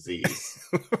debilitating disease.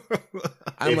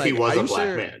 I'm if like, he was a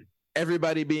black man.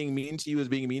 Everybody being mean to you is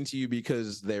being mean to you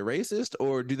because they're racist,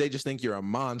 or do they just think you're a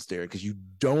monster because you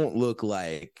don't look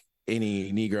like any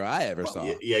Negro I ever saw?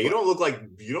 Yeah, you don't look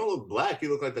black. You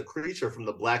look like the creature from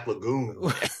the Black Lagoon.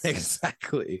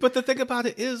 Exactly. But the thing about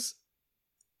it is,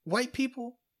 white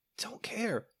people don't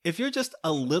care. If you're just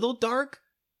a little dark,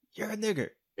 you're a nigger.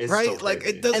 It's right? So like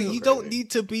it doesn't. You don't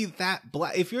need to be that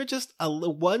black. If you're just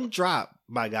one drop,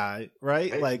 my guy,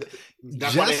 right? Like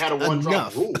that's why they had a one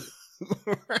drop rule.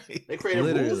 Right. They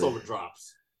created rules over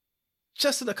drops.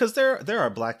 Just because there are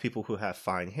black people who have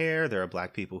fine hair, there are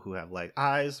black people who have like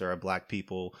eyes, there are black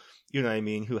people, you know what I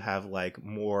mean, who have like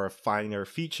more finer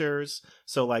features.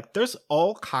 So like there's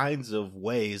all kinds of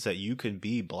ways that you can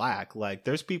be black. Like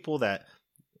there's people that,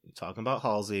 talking about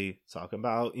Halsey, talking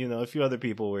about, you know, a few other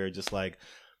people where you're just like,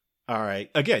 all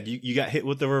right, again, you got hit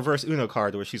with the reverse Uno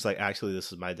card where she's like, actually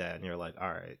this is my dad, and you're like,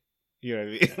 all right. You know what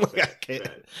I mean?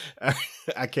 Like,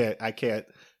 I can't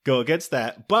go against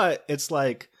that. But it's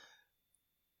like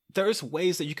there's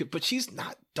ways that you could. But she's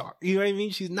not dark. You know what I mean?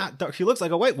 She's not dark. She looks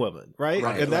like a white woman, right?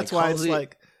 And that's why Halsey, it's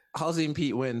like Halsey and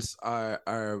Pete Wentz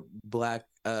are black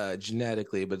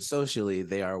genetically, but socially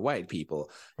they are white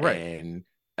people, right?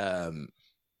 And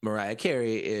Mariah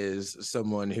Carey is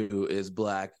someone who is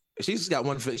black. She's got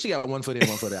one foot. She got 1 foot in,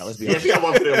 1 foot out. Let's be honest. Yeah, she got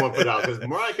 1 foot in, 1 foot out. Because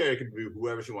Mariah Carey can be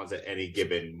whoever she wants at any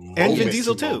given moment. And Vin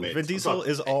Diesel too. Vin Diesel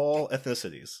is all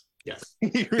ethnicities. Yes,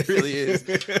 he really is.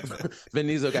 Vin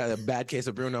Diesel got a bad case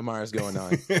of Bruno Mars going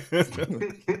on.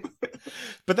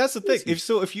 But that's the thing.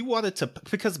 If you wanted to,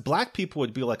 because black people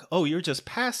would be like, "Oh, you're just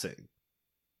passing."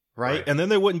 Right? And then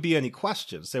there wouldn't be any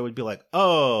questions. They would be like,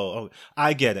 oh,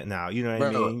 I get it now. You know what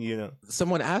I mean? You know,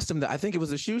 someone asked him that. I think it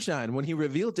was a shoe shine when he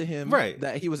revealed to him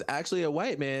that he was actually a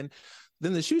white man.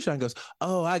 Then the shoe shine goes,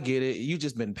 oh, I get it. You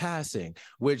just been passing,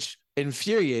 which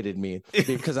infuriated me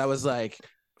because I was like,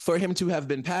 for him to have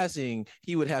been passing,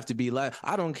 he would have to be like,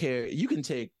 I don't care. You can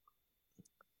take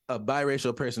a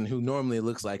biracial person who normally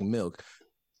looks like milk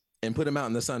and put him out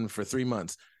in the sun for 3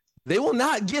 months. They will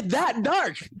not get that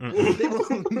dark. They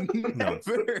will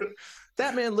never.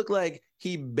 That man looked like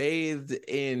he bathed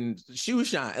in shoe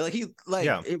shine. Like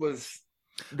it was.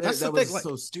 That was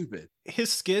so stupid.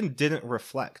 His skin didn't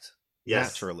reflect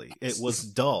naturally. It was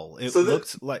dull. It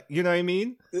looked like, you know what I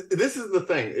mean? This is the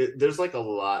thing. There's like a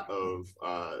lot of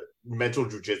mental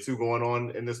jujitsu going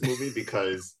on in this movie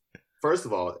because, first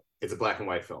of all, it's a black and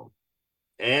white film,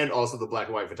 and also the black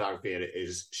and white photography in it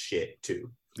is shit too.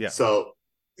 Yeah. So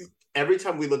every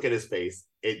time we look at his face,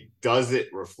 it doesn't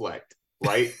reflect,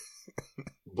 right?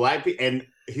 Black people, and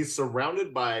he's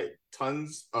surrounded by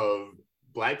tons of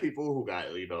black people who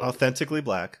got, you know, authentically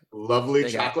black, lovely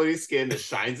chocolatey skin that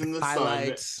shines in the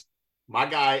highlights. sun. My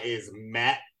guy is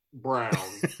matte brown.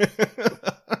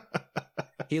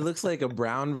 He looks like a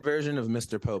brown version of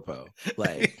Mr. Popo.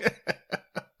 Like,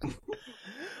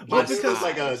 my dude looks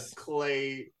like a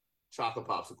clay chocolate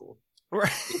popsicle.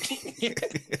 Right.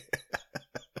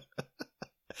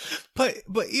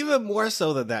 But even more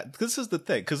so than that, this is the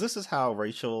thing, because this is how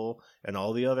Rachel and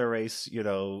all the other race,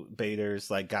 baiters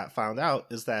like got found out,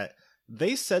 is that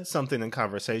they said something in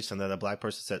conversation that a black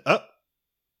person said,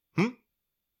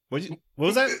 what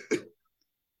was that?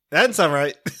 That didn't sound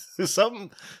right.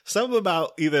 something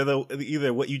about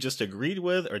either what you just agreed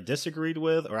with or disagreed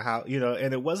with, or how,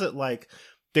 and it wasn't like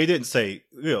they didn't say,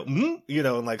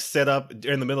 and like set up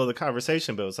in the middle of the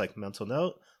conversation, but it was like, mental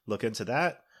note, look into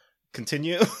that,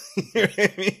 continue. You know what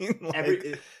I mean?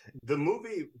 Like, the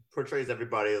movie portrays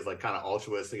everybody as like kind of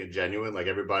altruistic and genuine. Like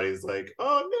everybody's like,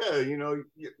 oh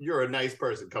yeah, you're a nice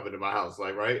person coming to my house,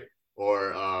 like, right?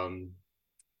 Or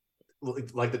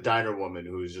like the diner woman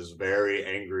who's just very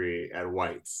angry at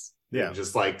whites. Yeah. And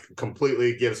just like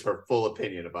completely gives her full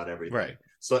opinion about everything. Right.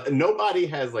 So nobody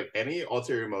has like any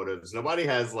ulterior motives. Nobody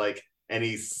has like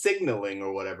any signaling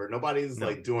or whatever. Nobody's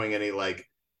like doing any like,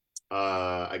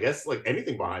 I guess like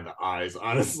anything behind the eyes.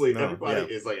 Honestly, everybody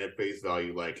is like at face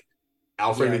value. Like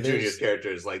Alfred Jr.'s character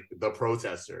is like the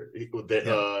protester.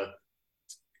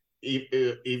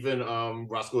 Even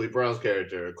Roscoe Lee Brown's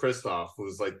character, Kristoff,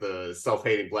 who's like the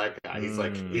self-hating black guy. He's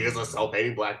like, he is a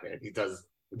self-hating black man.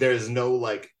 There's no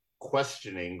like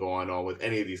questioning going on with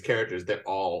any of these characters. They're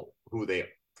all who they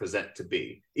present to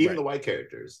be. Even the white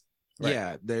characters. Right.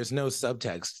 Yeah, there's no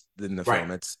subtext in the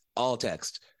film. It's all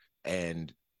text.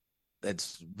 And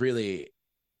it's weird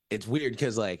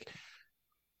because like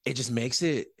it just makes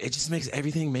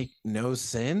everything make no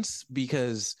sense,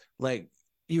 because like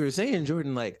you were saying,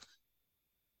 Jordan, like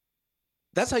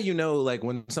that's how you know like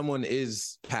when someone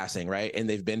is passing, right? And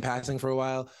they've been passing for a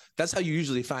while. That's how you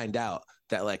usually find out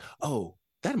that like, oh,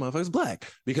 that motherfucker's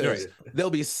black, because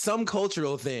there'll be some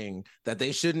cultural thing that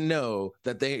they shouldn't know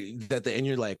that and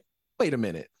you're like, wait a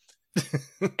minute.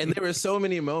 And there were so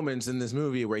many moments in this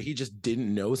movie where he just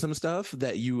didn't know some stuff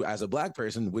that you as a black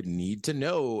person would need to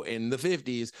know in the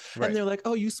 50s. And they're like,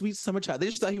 oh, you sweet summer child. They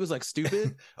just thought he was like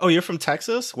stupid. Oh, you're from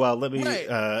Texas? Well, let me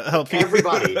help you.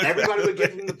 Everybody would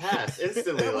give him the pass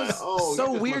instantly. Like, oh,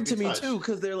 so weird to me too,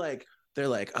 because they're like,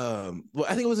 well,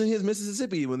 I think it was in his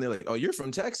Mississippi when they're like, oh, you're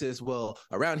from Texas. Well,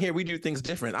 around here we do things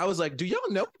different. I was like, do y'all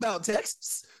know about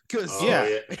Texas? Because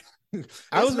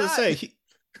I was gonna say,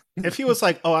 if he was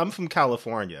like, oh, I'm from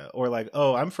California, or like,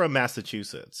 oh, I'm from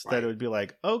Massachusetts, then it would be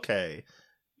like, okay,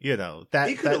 that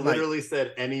he could have literally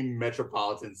said any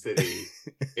metropolitan city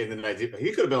in the 19.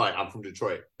 He could have been like, I'm from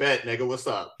Detroit. Bet, nigga, what's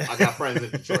up? I got friends in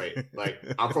Detroit. Like,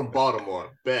 I'm from Baltimore.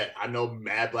 Bet, I know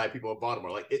mad black people in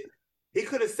Baltimore. Like, he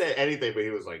could have said anything, but he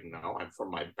was like, no, I'm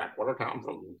from my backwater town. I'm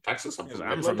from Texas.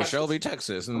 I'm from Shelby,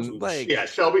 Texas. And like, yeah,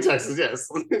 Shelby, Texas. Yes,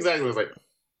 exactly. It was like,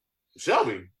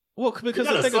 Shelby. Well, because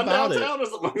the thing about it,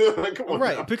 like, come on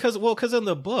right? now. Because in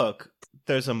the book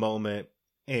there's a moment,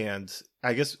 and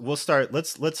I guess let's start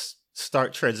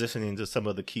transitioning to some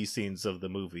of the key scenes of the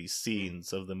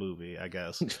movie. I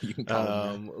guess,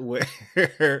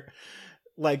 where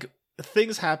like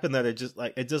things happen that are just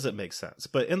like, it doesn't make sense.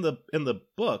 But in the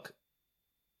book,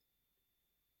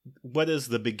 what is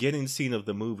the beginning scene of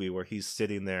the movie where he's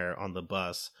sitting there on the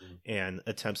bus and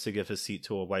attempts to give his seat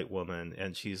to a white woman,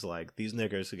 and she's like, these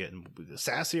niggers are getting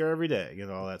sassier every day,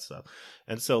 all that stuff.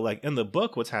 And so like in the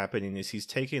book, what's happening is he's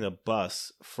taking a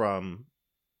bus from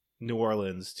New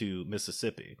Orleans to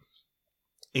Mississippi,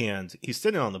 and he's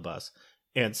sitting on the bus,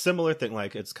 and similar thing,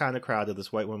 like it's kind of crowded.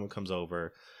 This white woman comes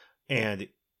over, and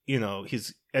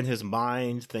he's in his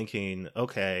mind thinking,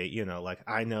 okay, like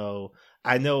I know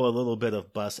a little bit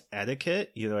of bus etiquette,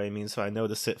 you know what I mean? So I know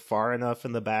to sit far enough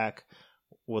in the back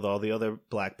with all the other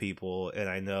black people, and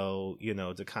I know,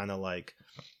 to kind of like,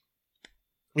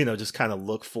 just kind of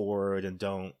look forward and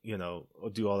don't,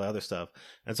 do all the other stuff.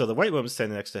 And so the white woman's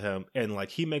standing next to him, and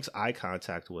like he makes eye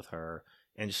contact with her,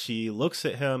 and she looks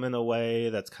at him in a way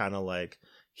that's kind of like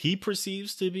he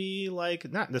perceives to be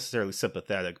like not necessarily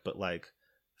sympathetic, but like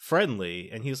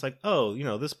friendly. And he's like, oh,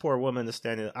 this poor woman is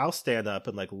standing, I'll stand up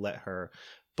and like let her.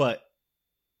 But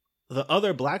the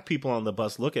other black people on the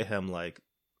bus look at him like,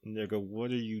 nigga, what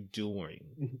are you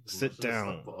doing? Sit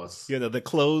down. The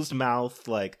closed mouth,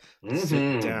 like,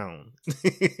 sit down.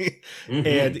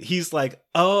 And he's like,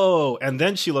 oh, and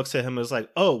then she looks at him and is like,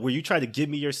 oh, were you trying to give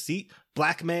me your seat,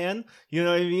 black man? You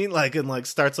know what I mean? Like, and like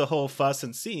starts a whole fuss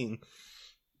and scene.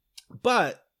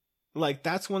 But like,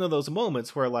 that's one of those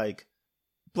moments where like,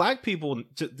 black people,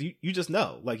 you just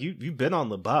know, like you've been on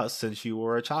the bus since you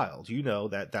were a child.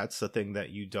 That that's the thing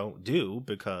that you don't do,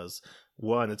 because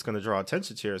one, it's going to draw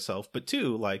attention to yourself, but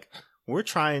two, like we're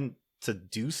trying to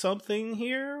do something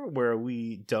here where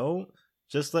we don't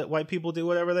just let white people do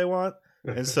whatever they want.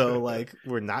 And so like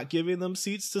we're not giving them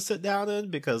seats to sit down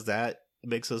in because that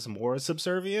makes us more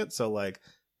subservient. So like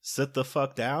sit the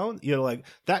fuck down. You know, like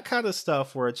that kind of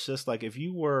stuff where it's just like if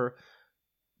you were,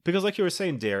 because like you were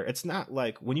saying, Dare, it's not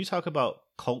like when you talk about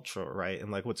culture, right?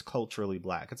 And like what's culturally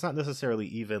black, it's not necessarily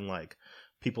even like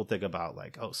people think about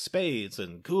like, oh, spades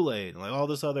and Kool-Aid and like all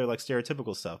this other like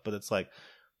stereotypical stuff. But it's like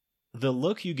the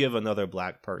look you give another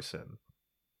black person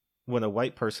when a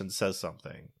white person says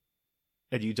something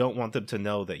and you don't want them to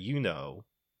know that you know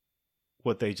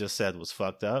what they just said was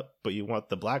fucked up, but you want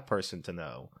the black person to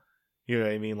know. You know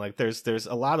what I mean? Like there's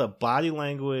a lot of body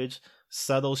language,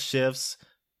 subtle shifts,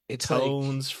 It's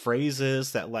tones, like,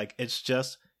 phrases that like it's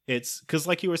because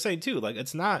like you were saying too, like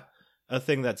it's not a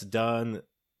thing that's done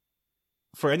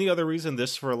for any other reason.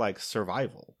 This for like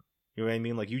survival. You know what I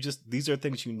mean? Like these are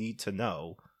things you need to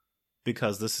know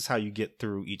because this is how you get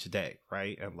through each day,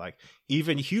 right? And like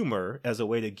even humor as a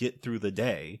way to get through the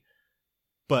day,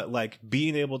 but like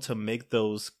being able to make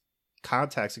those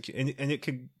contacts, and it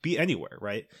can be anywhere,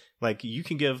 right? Like you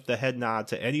can give the head nod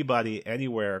to anybody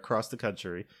anywhere across the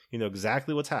country, you know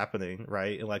exactly what's happening,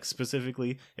 right? And like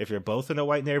specifically if you're both in a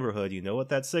white neighborhood, you know what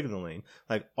that's signaling.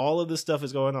 Like all of this stuff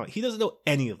is going on. He doesn't know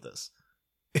any of this.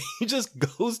 He just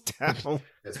goes down.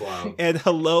 It's wild. And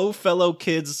hello fellow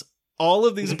kids, all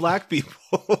of these black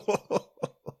people.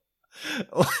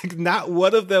 Like not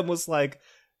one of them was like,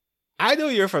 I know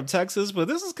you're from Texas, but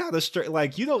this is kind of straight.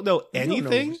 Like, you don't know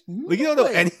anything. Like, you don't know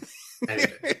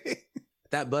anything.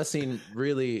 That bus scene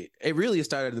really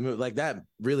started the movie. Like, that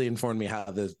really informed me how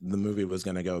the movie was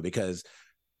going to go, because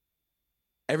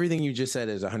everything you just said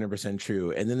is 100%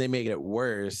 true. And then they make it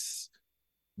worse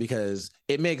because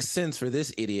it makes sense for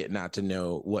this idiot not to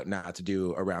know what not to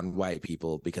do around white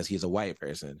people because he's a white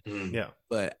person. Yeah.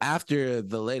 But after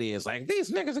the lady is like,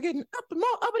 these niggas are getting up and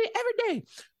more uppity every day,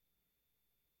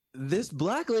 this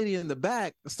black lady in the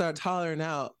back starts hollering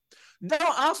out, don't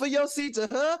offer your seat to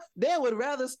her. They would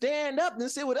rather stand up than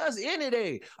sit with us any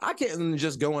day. I can't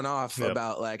just going off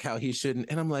about like how he shouldn't.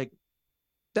 And I'm like,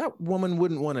 that woman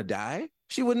wouldn't want to die.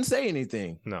 She wouldn't say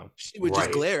anything. No. She would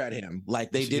just glare at him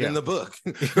like they did in the book.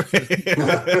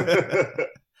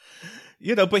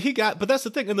 You know, but that's the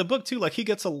thing in the book too. Like he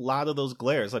gets a lot of those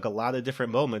glares, like a lot of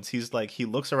different moments. He's like, he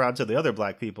looks around to the other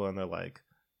black people and they're like,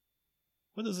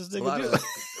 what does this nigga do?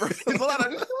 There's a lot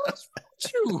of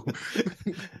you.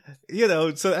 You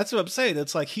know, so that's what I'm saying.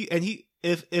 It's like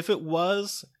if it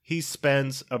was he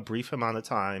spends a brief amount of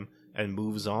time and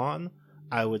moves on,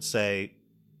 I would say,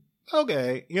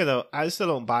 okay, you know, I still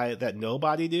don't buy it that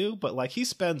nobody do, but like he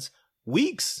spends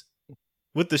weeks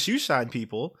with the shoe shine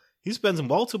people. He spends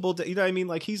multiple days, you know what I mean?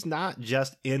 Like he's not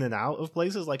just in and out of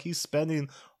places, like he's spending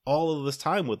all of this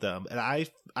time with them. And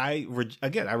I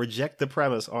reject the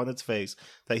premise on its face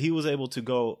that he was able to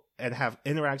go and have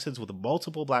interactions with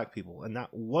multiple black people and not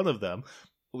one of them.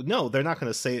 No, they're not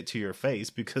going to say it to your face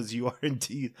because you are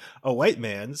indeed a white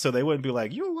man. So they wouldn't be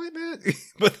like, "You a white man?"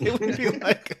 But they would be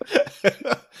like,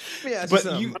 yeah, but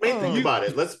think about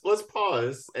it. Let's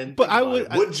pause and. But I would.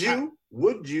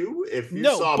 Would you if you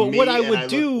no, saw but me what I and would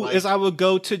do is I would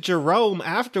go to Jerome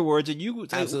afterwards, and you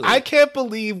would say, Absolutely. I can't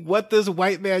believe what this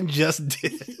white man just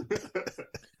did.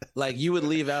 Like you would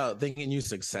leave out thinking you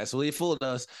successfully fooled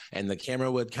us, and the camera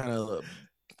would kind of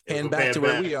pan back to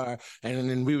where we are, and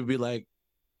then we would be like,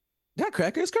 that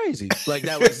cracker is crazy. Like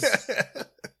that was.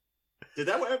 Did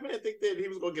that white man think that he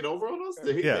was going to get over on us?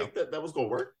 Did he think that was going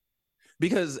to work?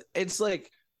 Because it's like,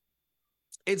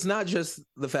 it's not just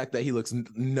the fact that he looks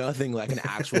nothing like an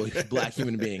actual black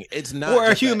human being. It's not, or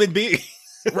a human being,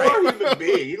 right? Or a human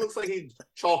being. He looks like he's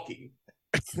chalky.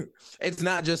 It's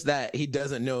not just that he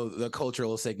doesn't know the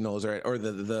cultural signals or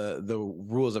the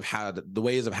rules of the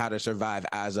ways of how to survive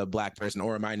as a black person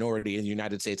or a minority in the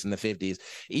United States in the 50s.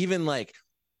 Even like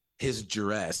his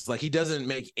dress, like he doesn't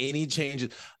make any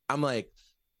changes. I'm like,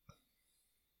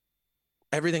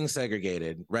 everything's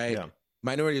segregated, right? Yeah.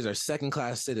 Minorities are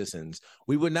second-class citizens.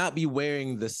 We would not be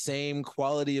wearing the same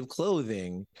quality of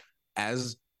clothing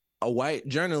as a white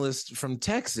journalist from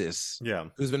Texas,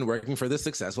 who's been working for this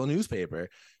successful newspaper.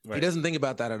 Right. He doesn't think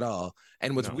about that at all.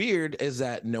 And what's weird is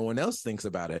that no one else thinks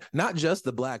about it. Not just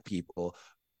the black people.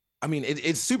 I mean,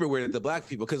 it's super weird that the black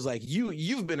people, because like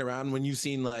you've been around when you've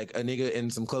seen like a nigga in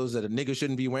some clothes that a nigga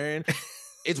shouldn't be wearing.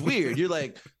 It's weird. You're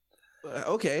like,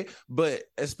 okay, but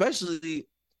especially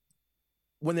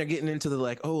when they're getting into the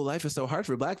like, oh, life is so hard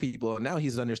for black people. And now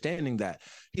he's understanding that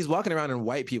he's walking around in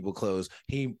white people clothes.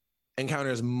 He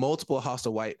encounters multiple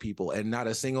hostile white people and not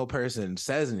a single person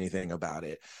says anything about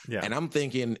it. Yeah. And I'm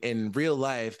thinking in real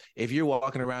life, if you're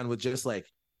walking around with just like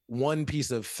one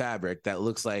piece of fabric that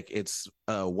looks like it's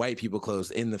white people clothes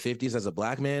in the 50s as a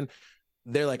black man,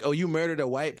 they're like, oh, you murdered a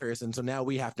white person, so now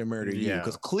we have to murder you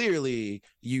because clearly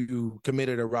you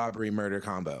committed a robbery murder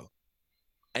combo.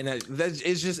 And it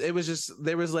was just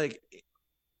there was like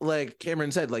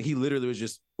Cameron said, like he literally was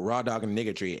just raw dogging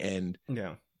niggatry, and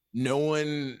no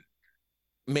one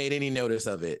made any notice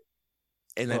of it,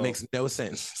 and that makes no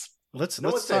sense. Let's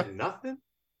said nothing.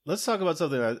 Let's talk about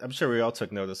something I'm sure we all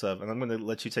took notice of, and I'm going to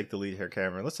let you take the lead here,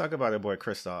 Cameron. Let's talk about our boy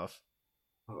Kristoff.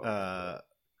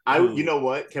 You know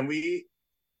what? Can we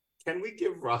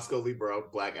give Roscoe Lee Brown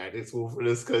black acting school for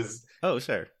this? Because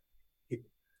sure,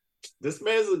 this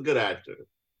man's a good actor.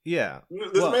 Yeah,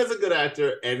 this man's a good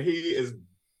actor, and he is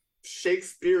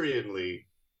Shakespeareanly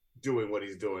doing what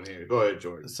he's doing here. Go ahead,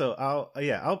 Jordan. So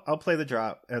I'll play the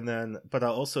drop, but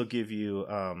I'll also give you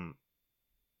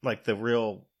like the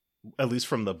real, at least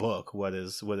from the book, what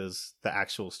is the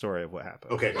actual story of what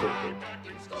happened. Okay, cool.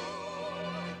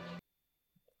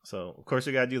 So of course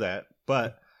you gotta do that.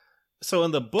 But so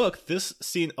in the book, this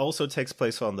scene also takes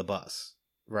place on the bus,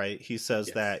 right? He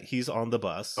says that he's on the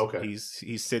bus. Okay.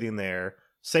 He's sitting there.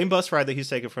 Same bus ride that he's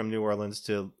taken from New Orleans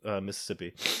to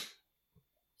Mississippi.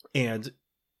 And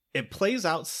it plays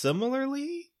out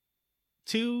similarly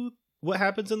to what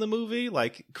happens in the movie.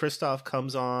 Like Kristoff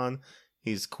comes on,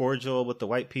 he's cordial with the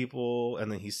white people,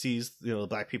 and then he sees, the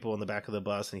black people in the back of the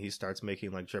bus, and he starts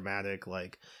making like dramatic,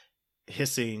 like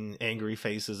hissing, angry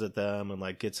faces at them, and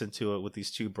like gets into it with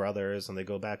these two brothers, and they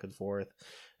go back and forth,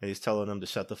 and he's telling them to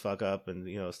shut the fuck up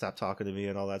and stop talking to me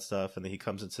and all that stuff. And then he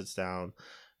comes and sits down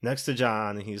next to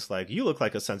John, and he's like, you look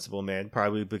like a sensible man,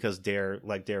 probably because Dare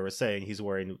was saying, he's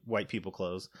wearing white people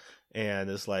clothes,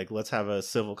 and it's like, let's have a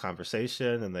civil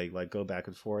conversation. And they like go back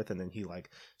and forth, and then he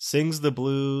like sings the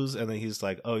blues, and then he's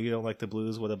like, oh, you don't like the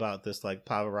blues, what about this like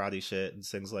Pavarotti shit, and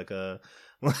sings like a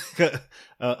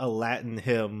Latin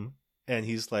hymn, and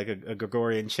he's like a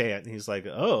Gregorian chant, and he's like,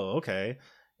 oh, okay.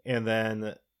 And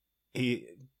then he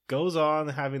goes on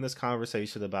having this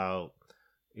conversation about,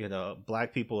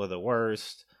 black people are the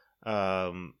worst.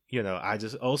 I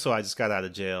just got out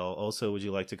of jail. Also, would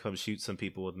you like to come shoot some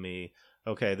people with me?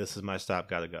 Okay, this is my stop.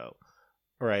 Gotta go.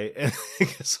 Right. And he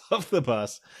gets off the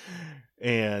bus,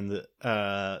 and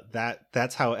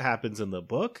that's how it happens in the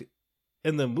book.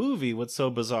 In the movie, what's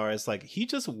so bizarre is like he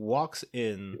just walks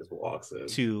in.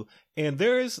 And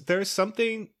there is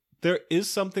something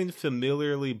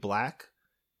familiarly black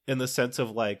in the sense of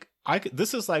like,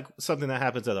 this is like something that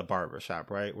happens at a barber shop,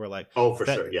 right? Where like,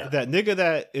 sure, yeah, that nigga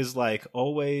that is like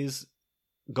always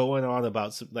going on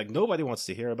about, like, nobody wants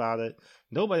to hear about it,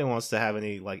 nobody wants to have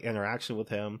any like interaction with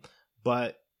him,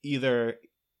 but either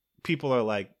people are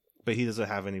like, but he doesn't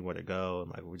have anywhere to go,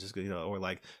 and like we're just or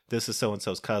like this is so and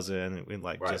so's cousin, and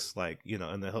like just like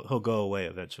and then he'll go away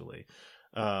eventually.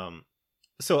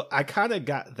 So I kind of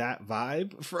got that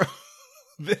vibe from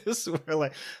this, where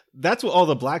like that's what all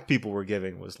the black people were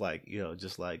giving, was like,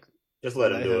 just let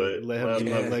him do it, let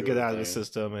him get out of the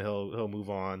system, and he'll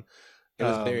move on. It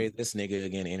was very this nigga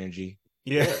again energy.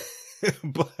 Yeah.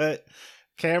 But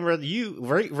Cameron, you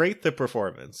rate the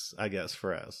performance, I guess,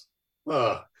 for us.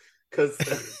 Because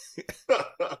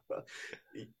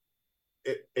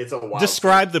it's a wild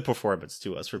describe thing. The performance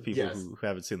to us for people who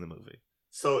haven't seen the movie.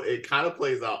 So it kind of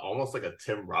plays out almost like a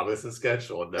Tim Robinson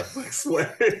sketch on Netflix,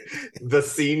 where the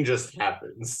scene just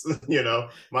happens.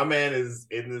 My man is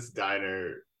in this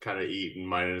diner, kind of eating,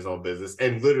 minding his own business,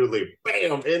 and literally,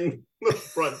 bam, in the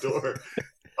front door.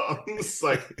 It's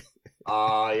like,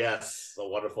 yes, a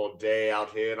wonderful day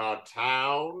out here in our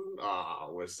town.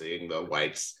 We're seeing the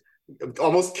whites,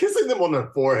 almost kissing them on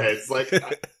their foreheads. Like,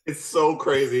 it's so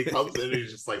crazy. He comes in and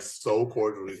he's just like so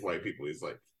cordial with these white people. He's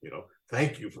like,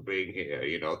 thank you for being here.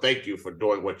 Thank you for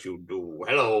doing what you do.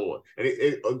 Hello. And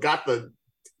it got the,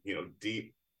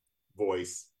 deep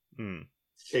voice,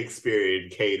 Shakespearean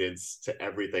cadence to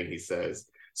everything he says.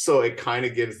 So it kind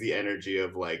of gives the energy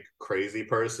of like crazy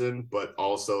person, but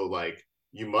also like,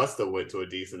 you must have went to a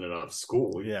decent enough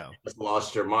school. Yeah. You just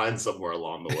lost your mind somewhere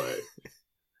along the way.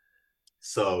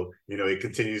 So, he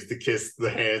continues to kiss the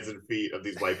hands and feet of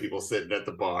these white people sitting at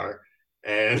the bar,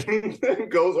 and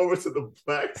goes over to the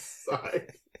black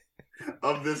side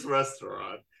of this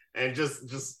restaurant and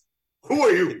just who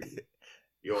are you?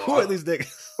 Who are these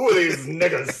niggas? Who are these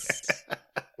niggas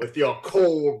with your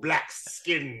cold black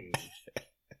skin?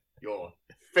 Your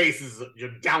faces,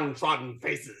 your downtrodden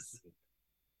faces.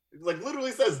 Like,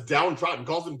 literally says downtrodden,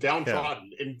 calls them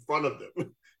downtrodden in front of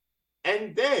them.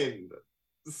 And then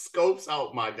scopes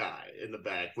out my guy in the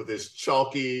back with his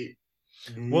chalky.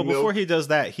 Well, before he does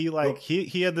that, he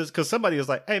had this, because somebody was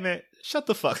like, "Hey man, shut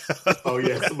the fuck up." Oh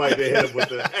yeah, somebody did hit him with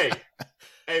the hey,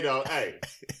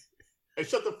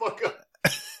 shut the fuck up.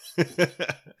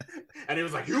 And he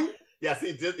was like, "You Yes,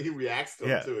 he did. He reacts to him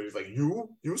Yeah. too. He's like,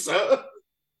 "You sir."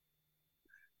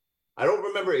 I don't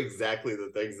remember exactly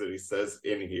the things that he says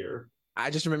in here. I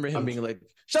just remember him being like,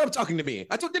 "Shut up talking to me.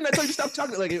 Didn't I tell you to stop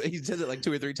talking?" Like he says it like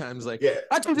 2 or 3 times. Like, Yeah,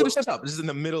 I told you to shut up. This is in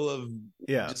the middle of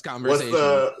just conversation.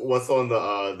 What's on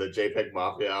the JPEG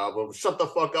Mafia album? Shut the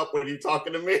fuck up when you're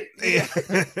talking to me. Yeah.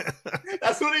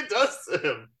 That's what he does to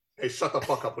him. Hey, shut the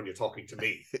fuck up when you're talking to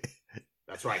me.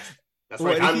 That's right. That's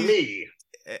right. Well, I'm me.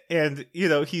 And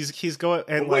he's going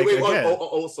and wait, again.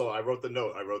 also I wrote the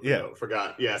note. Note.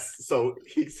 Forgot. Yes. So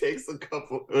he takes a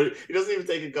couple. He doesn't even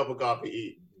take a cup of coffee.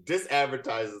 He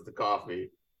disadvertises the coffee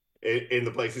in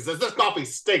the place. He says, "This coffee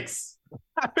stinks."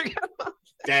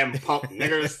 Damn punk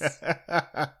niggers.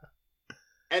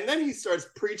 And then he starts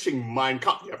preaching Mein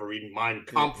Kampf. You ever read Mein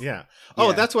Kampf? Yeah.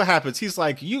 Oh, that's what happens. He's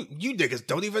like, you niggas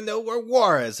don't even know where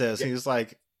Juarez is. Yeah. And he's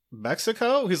like,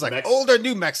 Mexico? He's like, old or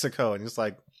New Mexico? And he's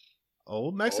like,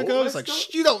 Old Mexico? Old He's Mexico?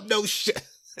 like, you don't know shit.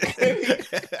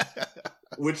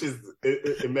 Which is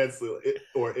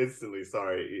instantly,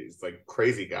 sorry, it's like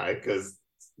crazy guy, because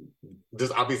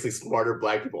there's obviously smarter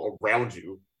black people around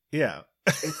you. Yeah.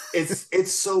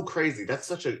 It's so crazy. That's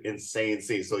such an insane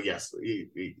scene. So yes,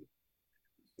 he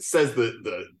says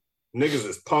the niggas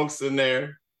is punks in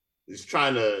there. He's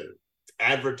trying to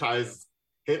advertise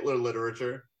Hitler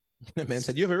literature. The man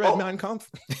said, "You ever read Mein Kampf?"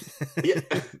 Yeah,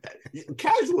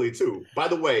 casually too. By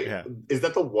the way, is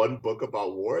that the one book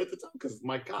about war at the time? Because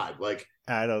my God, like,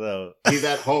 I don't know. He's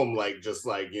at home, like, just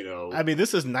like, you know. I mean, this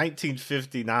is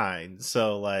 1959,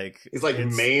 so like he's like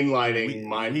mainlining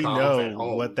Mein Kampf at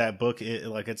home. What that book is.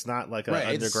 Like, it's not like an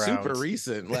underground. It's super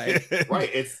recent. Like,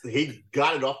 right. He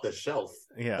got it off the shelf.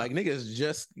 Yeah, like niggas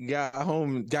just got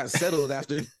home, got settled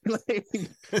after. Like,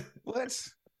 what?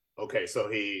 Okay, so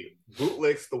he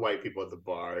bootlicks the white people at the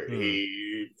bar.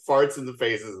 He farts in the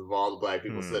faces of all the black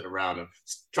people sitting around him.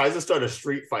 Tries to start a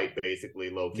street fight, basically,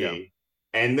 low key. Yeah.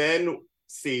 And then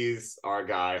sees our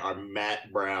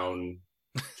Matt Brown,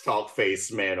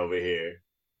 chalk-faced man over here.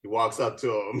 He walks up to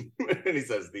him and he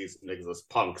says, "These niggas are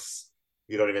punks.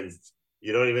 You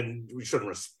shouldn't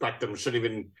respect them. Shouldn't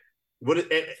even."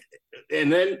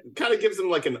 And then kind of gives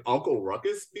him like an Uncle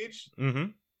Ruckus speech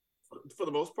for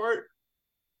the most part.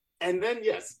 And then,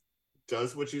 yes,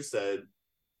 does what you said.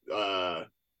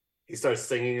 He starts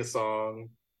singing a song,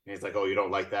 and he's like, "Oh, you don't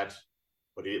like that?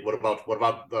 What about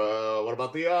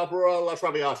the opera La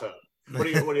Traviata? What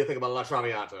do you think about La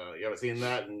Traviata? You ever seen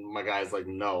that?" And my guy's like,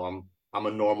 "No, I'm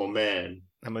a normal man.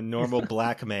 I'm a normal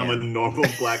black man. I'm a normal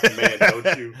black man.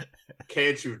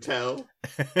 Can't you tell?"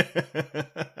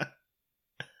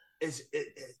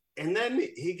 And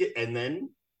then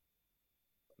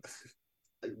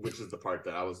which is the part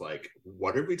that I was like,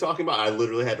 what are we talking about? I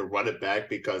literally had to run it back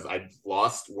because I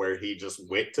lost where he just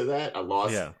went to that. I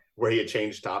lost where he had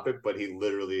changed topic, but he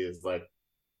literally is like,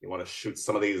 "You want to shoot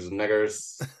some of these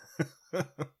niggers?" I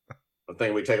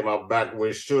think we take them out back.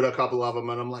 We shoot a couple of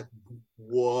them, and I'm like,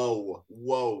 whoa.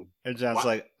 And John's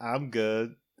like, "I'm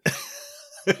good."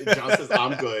 John says,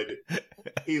 "I'm good."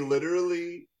 He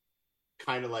literally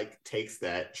kind of like takes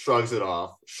that, shrugs it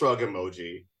off, shrug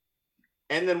emoji,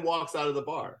 and then walks out of the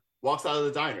bar, walks out of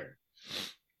the diner.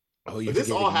 Oh,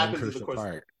 this all happens in the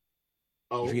course.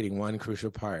 You're forgetting one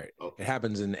crucial part. Oh. It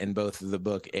happens in both the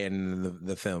book and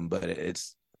the film, but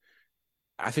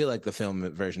I feel like the film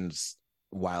version's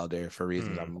wilder for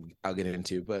reasons I'll get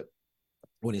into. But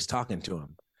when he's talking to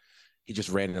him, he just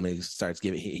randomly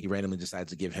he randomly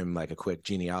decides to give him like a quick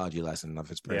genealogy lesson of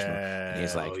his personal. Yeah. And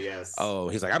he's like,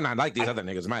 he's like, "I'm not like these other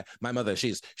niggas. My mother,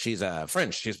 she's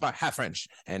French. She's half French,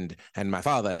 and my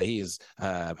father, he's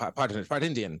part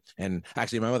Indian, and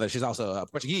actually my mother, she's also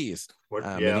Portuguese."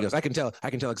 And he goes, I can tell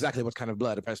exactly what kind of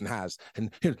blood a person has,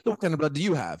 and what kind of blood do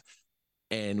you have?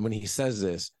 And when he says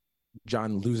this,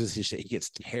 John loses his shit. He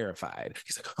gets terrified.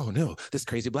 He's like, "Oh no, this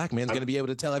crazy black man's gonna be able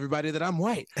to tell everybody that I'm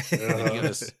white." And he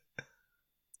goes,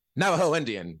 "Navajo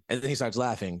Indian," and then he starts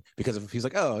laughing because he's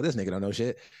like, "Oh, this nigga don't know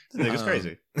shit. This nigga's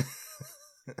crazy."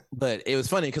 But it was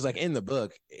funny because like in the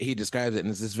book he describes it, and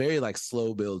it's this very like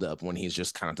slow build up when he's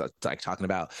just kind of like talking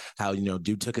about how, you know,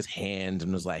 dude took his hand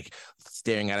and was like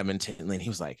staring at him intently, and he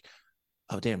was like,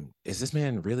 "Oh damn, is this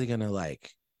man really gonna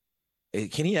like?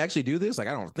 Can he actually do this? Like,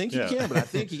 I don't think he can, but I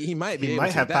think he might be. He able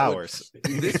might to. have powers.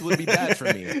 This would be bad for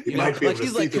me. He might be able to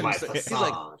he's see like through my he's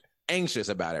like anxious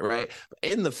about it, right?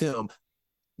 In the film,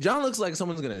 John looks like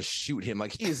someone's gonna shoot him.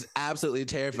 Like, he is absolutely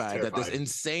terrified that this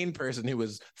insane person who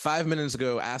was 5 minutes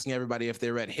ago asking everybody if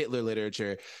they read Hitler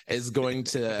literature is going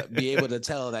to be able to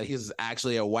tell that he's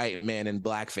actually a white man in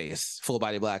blackface, full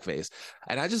body blackface.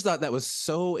 And I just thought that was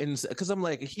so because I'm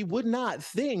like, he would not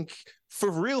think for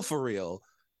real,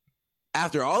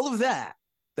 after all of that,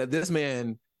 that this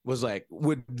man was like,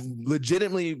 would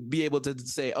legitimately be able to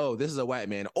say, oh, this is a white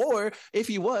man, or if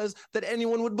he was, that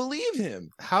anyone would believe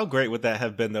him. How great would that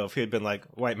have been though if he had been like,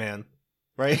 white man,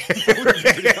 right?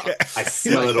 I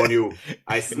smell it on you.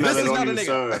 I smell This it is on not a you,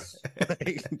 nigga. sir.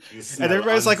 Like, You smell And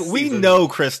everybody's like, we unseasoned. know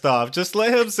Christoph. Just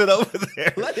let him sit over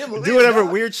there. Let him do live, whatever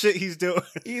dog. weird shit he's doing.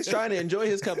 he's trying to enjoy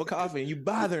his cup of coffee, and you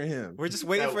bother him. We're just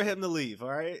waiting for him to leave, all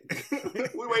right?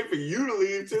 We wait for you to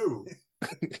leave too.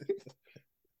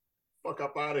 Fuck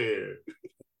up out of here.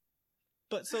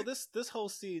 But so this whole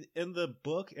scene in the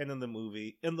book and in the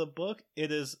movie, in the book,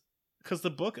 it is because the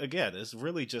book again is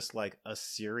really just like a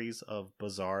series of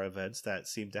bizarre events that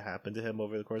seem to happen to him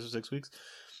over the course of 6 weeks.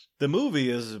 The movie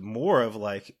is more of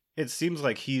like, it seems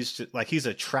like he's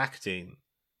attracting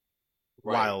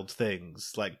wild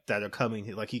things like that are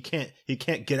coming. Like he can't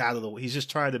get out of the way. He's just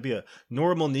trying to be a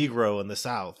normal Negro in the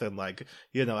South and like,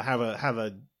 you know, have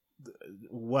a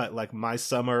what, like My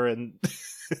Summer and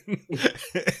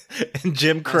and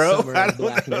Jim Crow. Summer I and don't know.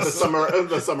 Blackness.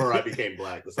 The summer I became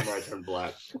black. The summer I turned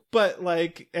black. But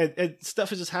like, and stuff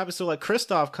has just happened. So like,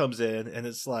 Christoph comes in, and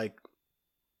it's like,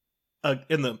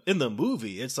 in the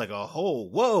movie, it's like a whole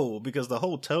whoa, because the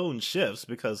whole tone shifts.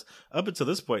 Because up until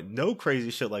this point, no crazy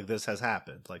shit like this has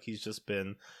happened. Like he's just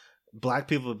been. Black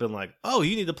people have been like, oh,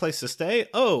 you need a place to stay.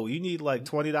 Oh, you need like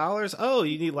 $20. Oh,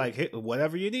 you need like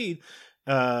whatever you need.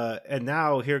 And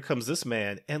now here comes this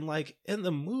man, and like in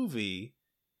the movie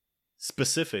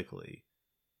specifically,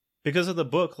 because of the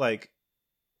book, like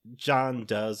John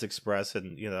does express,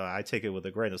 and you know, I take it with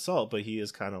a grain of salt, but he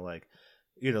is kind of like,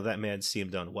 you know, that man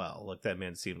seemed unwell. Like that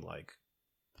man seemed like,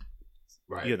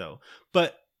 Right. you know,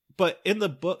 but in the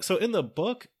book, so in the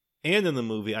book and in the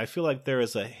movie, I feel like there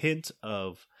is a hint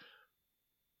of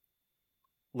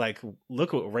like,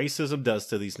 look what racism does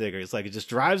to these niggers. Like it just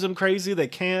drives them crazy. They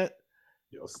can't.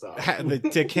 Yo, stop. They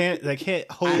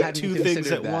can't hold hadn't two things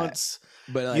considered at that. once.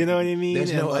 But like, You know what I mean? There's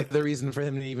And, no like- other reason for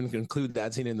him to even conclude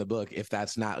that scene in the book if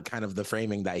that's not kind of the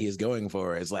framing that he's going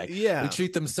for. It's like, Yeah. we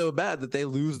treat them so bad that they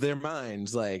lose their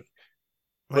minds. Like,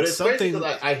 But it's crazy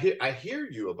because I hear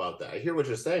you about that. I hear what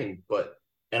you're saying,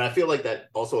 and I feel like that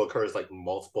also occurs like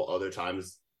multiple other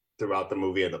times throughout the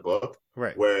movie and the book,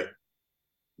 right. where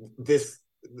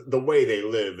the way they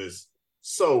live is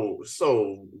so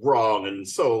wrong, and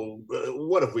so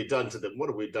what have we done to them? What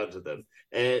have we done to them?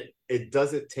 And it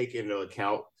doesn't take into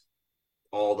account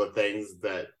all the things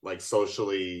that like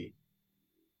socially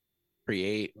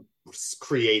create.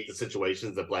 create the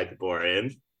situations that Black people are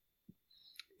in.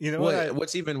 You know what?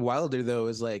 What's even wilder though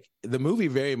is like the movie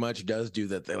very much does do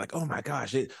that. They're like, oh my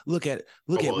gosh, look at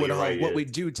what we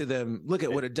do to them. Look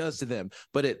at what it does to them.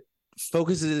 But it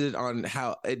focuses it on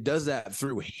how it does that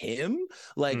through him.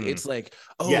 Like it's like,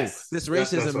 oh, Yes. this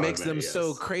That's racism what I makes meant, them yes.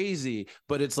 so crazy.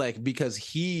 But it's like because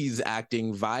he's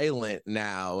acting violent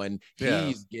now and Yeah.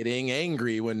 he's getting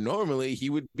angry when normally he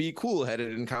would be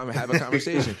cool-headed and have a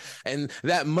conversation. And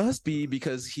that must be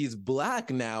because he's black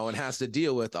now and has to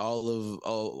deal with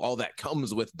all that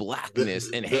comes with blackness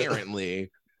inherently.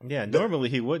 Yeah, normally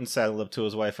he wouldn't saddle up to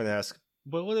his wife and ask,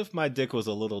 but what if my dick was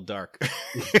a little dark?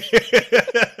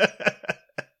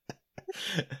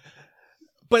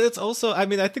 But it's also, I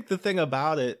mean, I think the thing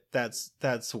about it that's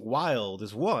wild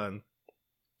is, one,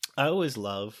 I always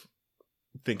love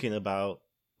thinking about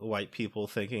white people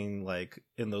thinking like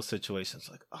in those situations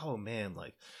like, oh man,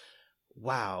 like,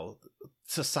 wow,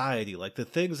 society, like the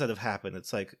things that have happened,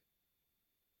 it's like,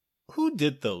 who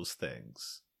did those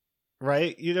things?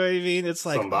 Right? You know what I mean? It's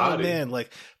like, Somebody. oh man,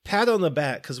 like pat on the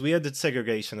back because we ended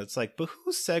segregation. It's like, but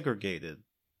who segregated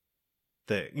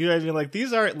things? You know what I mean? Like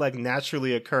these aren't like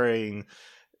naturally occurring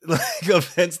like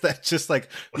events that just like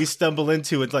we stumble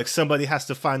into and like somebody has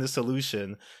to find a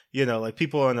solution. You know, like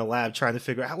people are in a lab trying to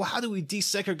figure out, well, how do we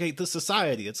desegregate the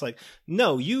society? It's like,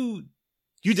 no, you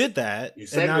did that, You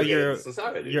and now segregated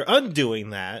society. you're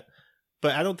undoing that.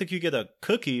 But I don't think you get a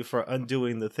cookie for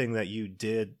undoing the thing that you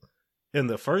did in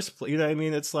the first place. You know what I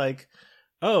mean? It's like,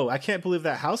 oh, I can't believe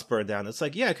that house burned down. It's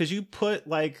like, yeah, because you put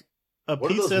like a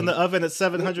What are pizza those- in the oven at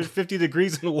 750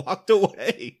 degrees and walked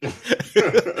away.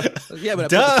 Yeah, but I put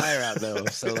Duh. the fire out though.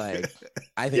 So like,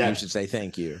 I think Yeah. you should say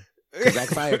thank you. 'Cause that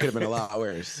fire could have been a lot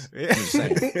worse. I'm just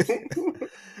saying.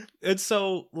 And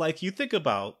so, like, you think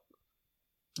about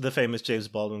the famous James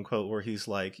Baldwin quote where he's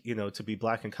like, you know, to be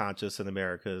black and conscious in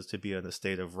America is to be in a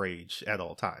state of rage at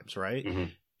all times, right?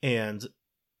 Mhm. And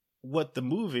what the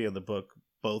movie and the book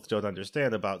both don't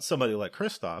understand about somebody like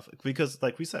Christoph, because,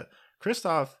 like we said,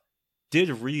 Christoph did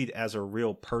read as a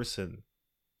real person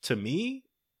to me,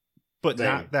 but Same.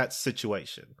 not that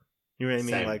situation. You know what I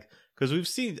mean? Same. Like, because we've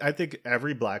seen, I think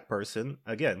every black person,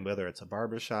 again, whether it's a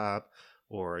barbershop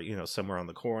or somewhere on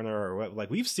the corner, or what. Like,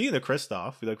 we've seen a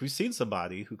Kristoff, like we've seen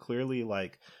somebody who clearly,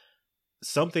 like,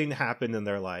 something happened in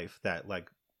their life that, like,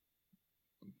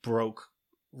 broke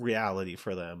reality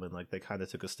for them, and, like, they kind of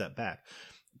took a step back.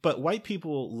 But white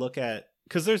people look at,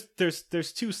 because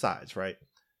there's two sides, right?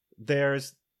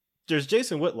 There's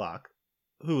Jason Whitlock,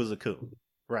 who is a coon,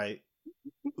 right?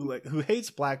 Who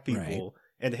hates black people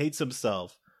and hates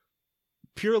himself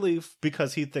purely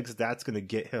because he thinks that's going to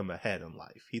get him ahead in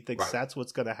life. He thinks that's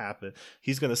what's going to happen.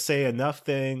 He's going to say enough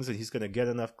things and he's going to get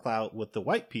enough clout with the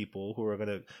white people who are going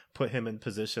to put him in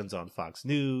positions on Fox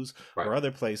News or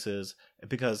other places,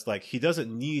 because, like, he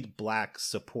doesn't need black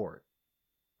support.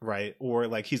 Right. Or,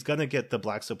 like, he's going to get the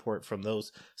black support from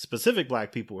those specific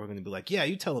black people who are going to be like, yeah,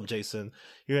 you tell him, Jason.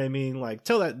 You know what I mean? Like,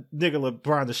 tell that nigga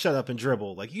LeBron to shut up and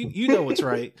dribble. Like, you know what's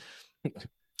right.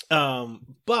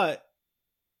 But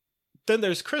then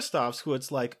there's Kristoff's, who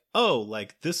it's like, oh,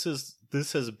 like, this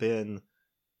has been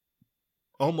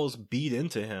almost beat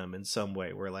into him in some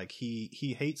way, where, like,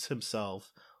 he hates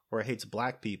himself or hates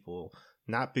black people,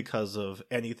 not because of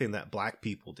anything that black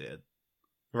people did.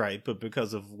 Right, but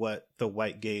because of what the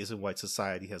white gaze and white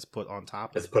society has put on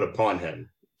top of him. Put upon him.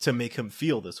 To make him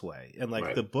feel this way. And,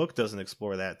 like, the book doesn't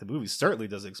explore that. The movie certainly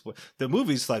doesn't explore. The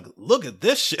movie's like, look at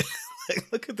this shit.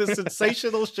 Like, look at this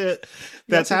sensational shit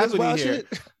that's happening here.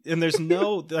 And there's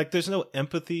no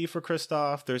empathy for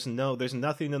Kristoff. There's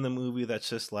nothing in the movie that's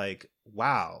just like,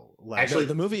 wow. Like, actually,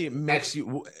 the movie makes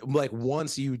you, like,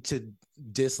 wants you to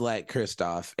dislike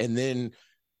Kristoff, and then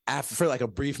for like a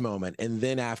brief moment, and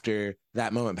then after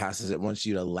that moment passes, it wants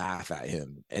you to laugh at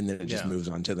him, and then it just moves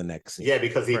on to the next scene. Yeah,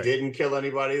 because he didn't kill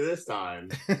anybody this time.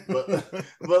 But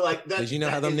like that, because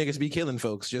how them niggas be killing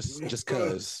folks just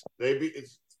cause they be.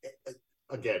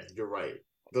 Again, you're right.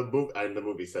 The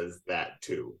movie says that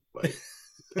too, like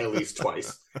at least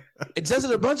twice. It says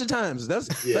it a bunch of times.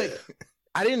 That's like,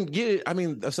 I didn't get it. I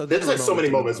mean, so there's like so many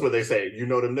moments where they say, "You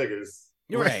know them niggas."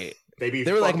 You're right.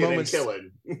 There were like moments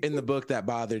in the book that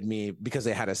bothered me because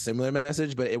they had a similar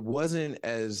message, but it wasn't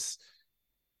as,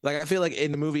 like, I feel like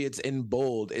in the movie it's in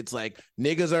bold. It's like,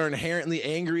 niggas are inherently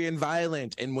angry and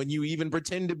violent, and when you even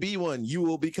pretend to be one, you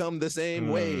will become the same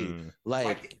way.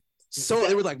 Like, so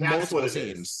there were like multiple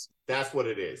scenes. That's what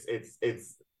it is.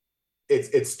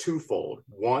 It's twofold.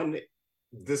 One,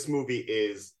 this movie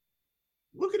is,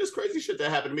 look at this crazy shit that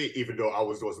happened to me, even though I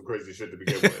was doing some crazy shit to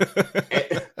begin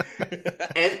with.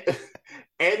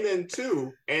 and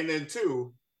then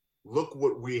two, look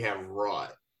what we have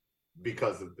wrought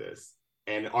because of this.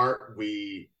 And aren't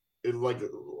we, like,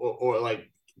 or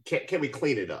like, can we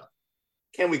clean it up?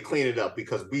 Can we clean it up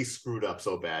because we screwed up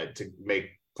so bad to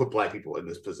put black people in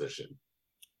this position?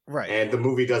 Right. And the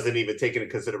movie doesn't even take into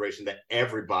consideration that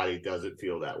everybody doesn't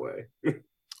feel that way.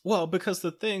 Well, because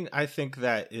the thing I think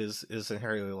that is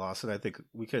inherently lost, and I think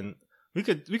we could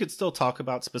still talk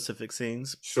about specific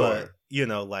scenes, sure,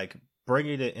 but, like,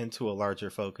 bringing it into a larger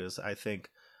focus, I think,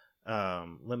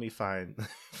 let me find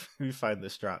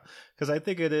this drop, because I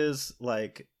think it is,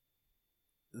 like,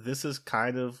 this is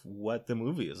kind of what the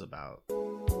movie is about.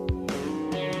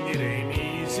 It ain't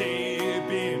easy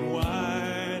being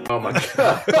white. Oh my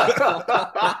god.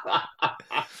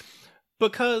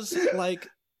 Because, like,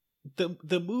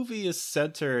 the movie is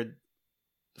centered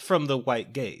from the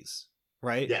white gaze,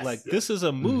 right? Yes, like, this is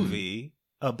a movie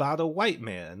about a white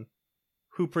man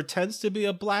who pretends to be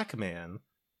a black man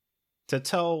to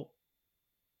tell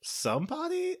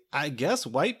somebody, I guess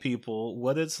white people,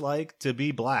 what it's like to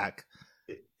be black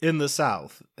in the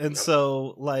South. And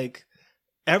so, like,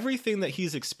 everything that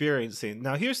he's experiencing.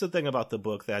 Now, here's the thing about the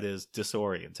book that is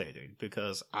disorientating,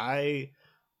 because I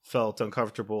felt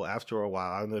uncomfortable after a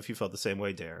while. I don't know if you felt the same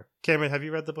way, Dare. Cameron, have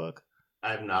you read the book?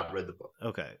 I have not read the book.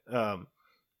 Okay.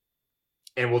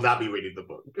 And will not be reading the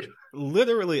book.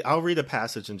 Literally, I'll read a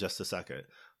passage in just a second.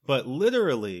 But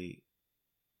literally,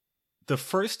 the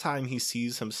first time he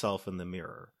sees himself in the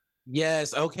mirror.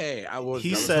 Yes, okay. I was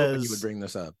hoping you would bring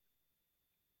this up.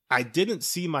 I didn't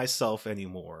see myself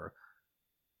anymore.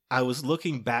 I was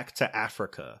looking back to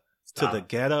Africa, to the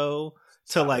ghetto,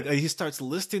 to, like, he starts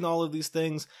listing all of these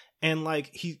things, and, like,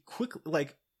 he quickly,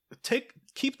 like,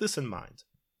 keep this in mind.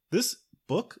 This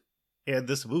book and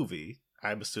this movie,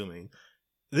 I'm assuming,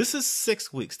 this is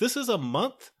 6 weeks. This is a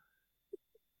month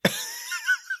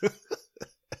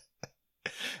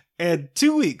and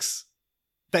 2 weeks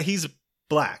that he's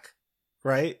black,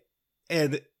 right?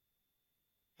 And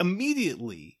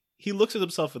immediately he looks at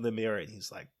himself in the mirror and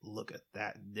he's like, look at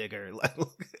that nigger. Like,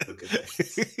 look at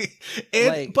that.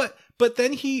 And, like, but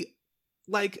then he,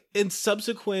 like, in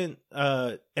subsequent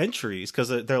entries, because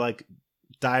they're like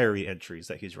diary entries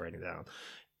that he's writing down,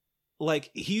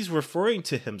 like, he's referring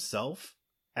to himself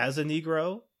as a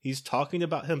Negro. He's talking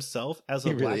about himself as a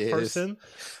He black really is. person.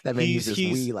 That man He's- uses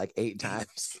he's- we like 8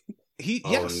 times.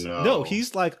 Yes, no. no,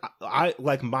 he's like, I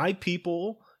like my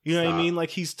people. You know what I Stop. mean? Like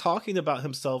he's talking about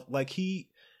himself like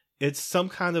it's some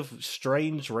kind of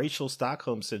strange racial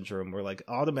Stockholm syndrome where like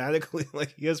automatically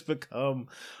like he has become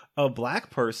a black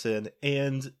person.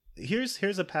 And here's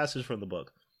a passage from the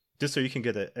book, just so you can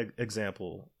get an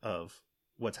example of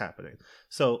what's happening.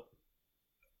 So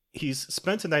he's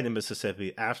spent a night in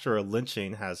Mississippi after a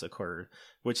lynching has occurred,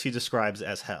 which he describes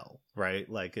as hell, right?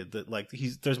 Like,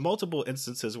 there's multiple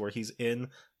instances where he's in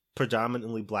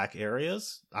predominantly black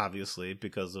areas, obviously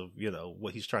because of, you know,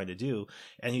 what he's trying to do,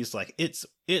 and he's like, it's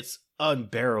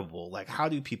unbearable. Like, how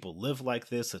do people live like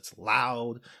this? It's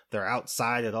loud. They're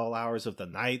outside at all hours of the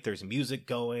night. There's music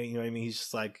going. You know what I mean? He's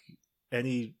just like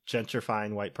any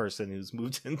gentrifying white person who's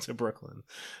moved into Brooklyn.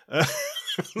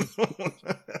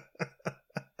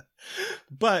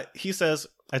 But he says,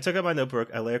 I took out my notebook,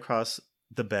 I lay across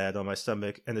the bed on my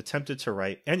stomach and attempted to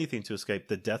write anything to escape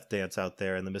the death dance out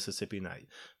there in the Mississippi night.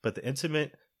 But the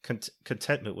intimate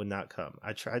contentment would not come.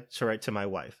 I tried to write to my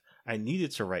wife. I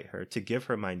needed to write her to give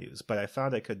her my news, but I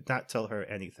found I could not tell her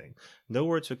anything. No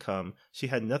words would come. She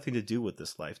had nothing to do with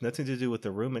this life, nothing to do with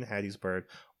the room in Hattiesburg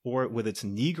or with its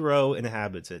Negro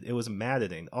inhabitant. It was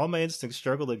maddening. All my instincts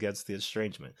struggled against the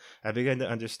estrangement. I began to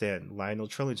understand Lionel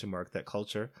Trilling's remark that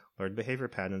culture, learned behavior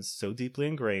patterns so deeply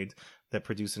ingrained that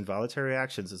produce involuntary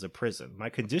actions is a prison. My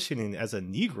conditioning as a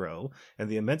Negro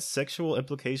and the immense sexual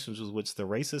implications with which the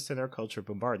racists in our culture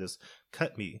bombard us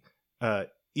cut me,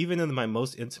 even in my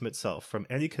most intimate self, from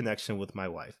any connection with my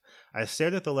wife. I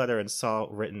stared at the letter and saw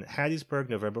written, Hattiesburg,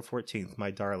 November 14th,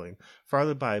 my darling,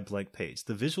 followed by a blank page.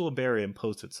 The visual barrier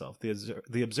imposed itself.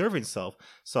 The observing self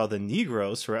saw the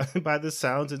Negro surrounded by the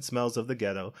sounds and smells of the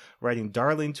ghetto, writing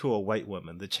darling to a white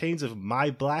woman. The chains of my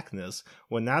blackness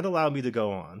would not allow me to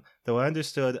go on. Though I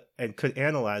understood and could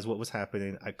analyze what was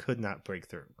happening, I could not break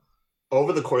through.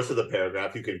 Over the course of the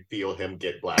paragraph, you can feel him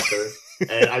get blacker,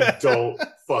 and I don't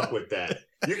fuck with that.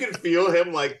 You can feel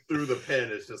him like through the pen.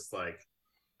 It's just like,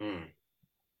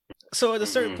 So at a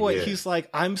certain point, yeah. he's like,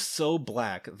 I'm so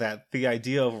black that the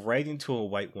idea of writing to a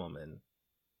white woman,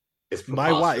 it's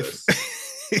my wife,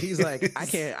 He's like, I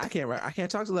can't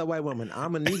talk to that white woman.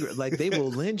 I'm a Negro. Like, they will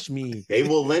lynch me They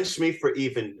will lynch me for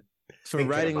even for thinking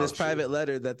writing this about private you.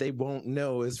 letter that they won't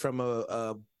know is from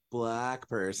a black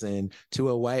person to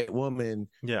a white woman.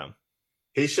 Yeah.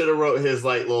 He should have wrote his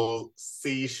like little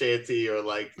sea shanty or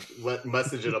like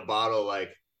message in a bottle, like,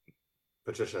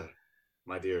 Patricia,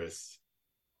 my dearest,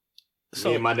 So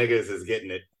me and my niggas is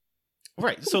getting it.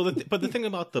 right. So, but the thing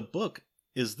about the book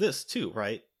is this too,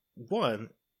 right? One,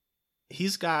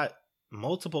 he's got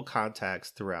multiple contacts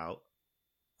throughout,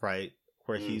 right?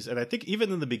 Where he's, and I think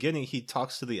even in the beginning, he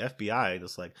talks to the FBI and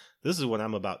it's like, this is what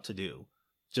I'm about to do.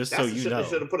 Just That's so the you shit know. they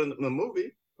should have put in the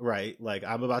movie. Right, like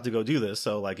I'm about to go do this,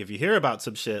 so like if you hear about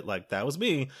some shit, like that was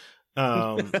me.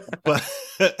 But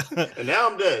And now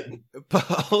I'm dead.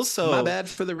 but also My bad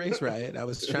for the race riot. I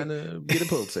was trying to get a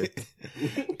Pulitzer.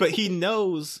 but he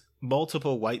knows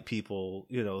multiple white people,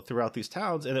 you know, throughout these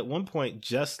towns, and at one point,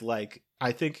 just like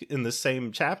I think in the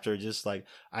same chapter, just like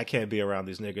I can't be around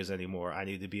these niggers anymore. I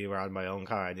need to be around my own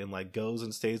kind, and like goes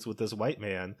and stays with this white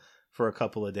man for a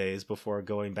couple of days before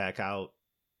going back out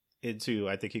into,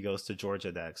 I think he goes to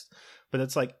Georgia next. But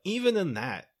it's like, even in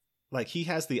that, like he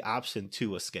has the option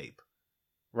to escape,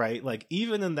 right? Like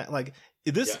even in that, like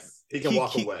this, Yes, he can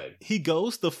walk away. He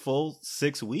goes the full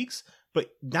 6 weeks, but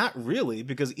not really,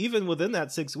 because even within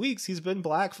that 6 weeks, he's been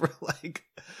black for like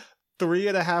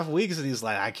 3.5 weeks, and he's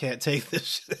like, I can't take this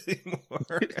shit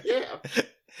anymore. Yeah.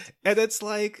 And it's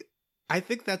like, I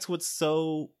think that's what's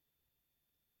so,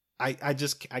 I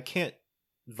can't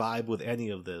vibe with any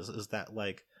of this, is that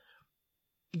like,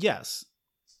 yes,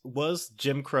 was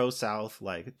Jim Crow South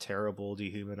like terrible,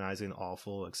 dehumanizing,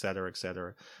 awful, etc.,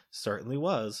 etc.? Certainly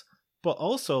was. But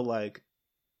also, like,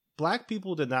 black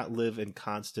people did not live in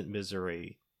constant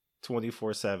misery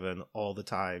 24/7 all the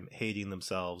time, hating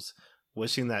themselves,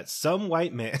 wishing that some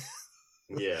white man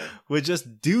Yeah. would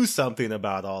just do something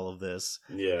about all of this.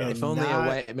 Yeah. And If only not- a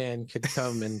white man could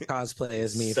come and cosplay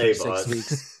as me Save for 6 us.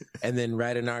 weeks and then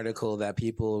write an article that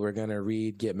people were going to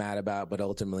read, get mad about, but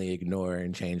ultimately ignore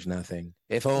and change nothing.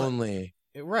 If only.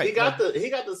 Right. He got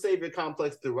the savior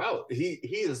complex throughout. He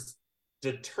is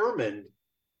determined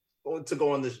to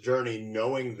go on this journey,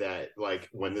 knowing that like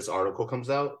when this article comes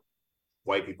out,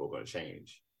 white people are going to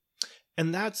change.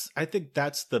 And I think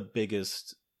that's the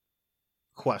biggest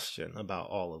question about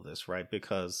all of this, right?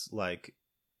 Because like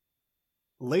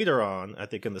later on, I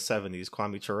think in the 70s,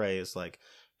 Kwame Ture is like,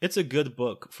 it's a good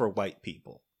book for white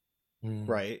people,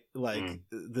 right? Like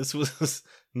this was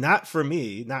not for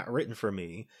me, not written for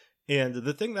me. And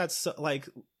the thing that's like,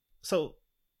 so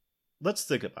let's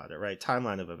think about it, right?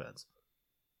 Timeline of events.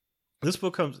 This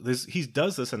book he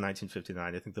does this in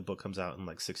 1959. I think the book comes out in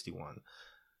like 61.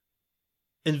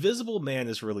 Invisible Man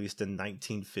is released in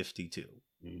 1952,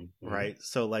 right?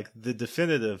 So like the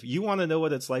definitive, you want to know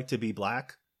what it's like to be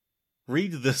black?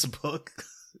 Read this book.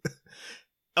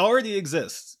 Already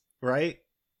exists, right?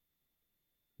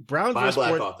 Brown by a vs. black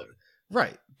Board, author.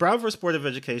 right. Brown vs. Board of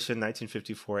Education,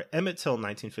 1954. Emmett Till,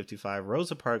 1955.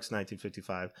 Rosa Parks,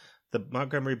 1955. The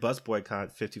Montgomery Bus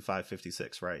Boycott,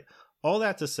 55-56, right? All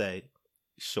that to say,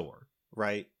 sure,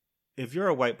 right? If you're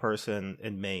a white person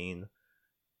in Maine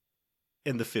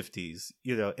in the 50s,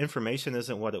 you know, information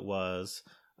isn't what it was.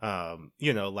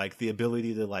 You know, like the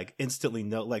ability to like instantly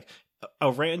know, like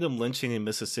a random lynching in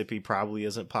Mississippi probably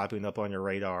isn't popping up on your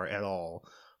radar at all.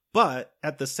 But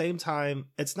at the same time,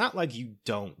 it's not like you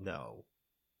don't know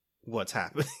what's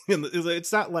happening.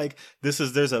 It's not like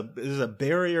there's a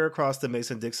barrier across the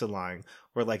Mason-Dixon line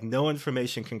where like no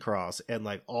information can cross, and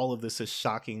like all of this is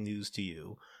shocking news to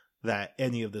you that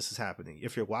any of this is happening.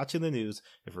 If you're watching the news,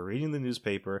 if you're reading the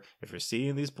newspaper, if you're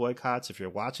seeing these boycotts, if you're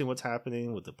watching what's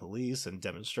happening with the police and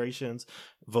demonstrations,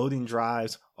 voting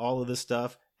drives, all of this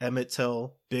stuff, Emmett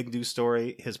Till, big news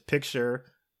story, his picture,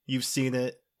 you've seen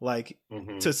it. Like,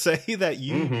 to say that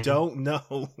you don't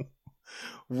know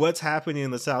what's happening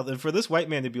in the South, and for this white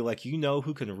man to be like, you know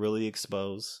who can really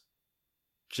expose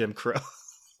Jim Crow?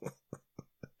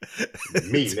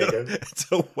 Me, nigga.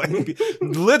 To white people.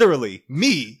 Literally,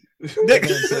 me. Nigga.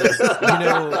 You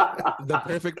know, the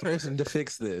perfect person to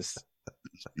fix this.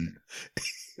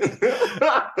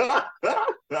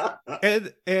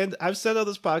 And I've said on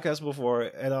this podcast before,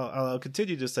 and I'll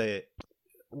continue to say it.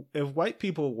 If white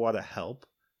people want to help,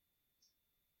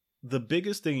 the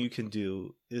biggest thing you can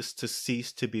do is to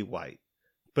cease to be white.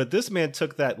 But this man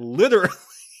took that literally.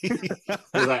 He's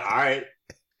like, all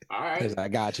right. I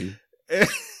got you.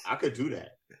 I could do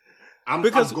that. I'm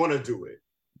going to do it.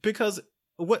 Because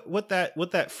what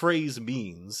that phrase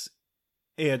means,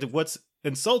 and what's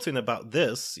insulting about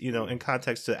this, you know, in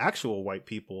context to actual white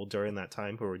people during that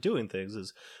time who were doing things,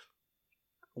 is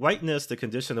whiteness, the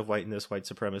condition of whiteness, white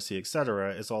supremacy,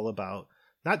 etc., is all about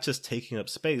not just taking up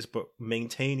space, but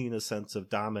maintaining a sense of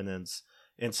dominance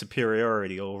and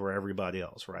superiority over everybody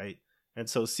else, right? And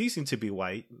so ceasing to be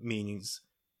white means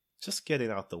just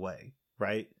getting out the way,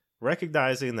 right?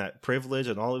 Recognizing that privilege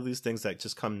and all of these things that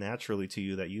just come naturally to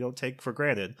you that you don't take for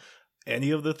granted. Any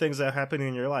of the things that happen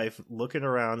in your life, looking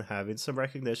around, having some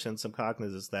recognition, some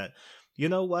cognizance that, you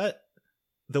know what?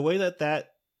 The way that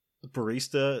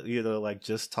barista, you know, like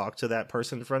just talked to that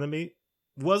person in front of me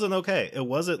wasn't okay. It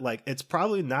wasn't like, it's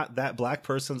probably not that black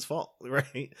person's fault,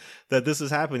 right? That this is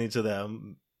happening to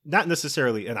them. Not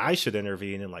necessarily, and I should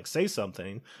intervene and like say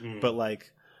something, but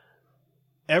like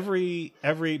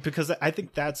because I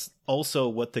think that's also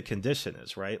what the condition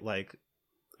is, right? Like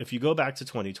if you go back to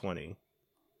 2020,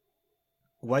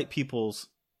 white people's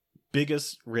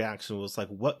biggest reaction was like,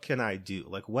 what can I do?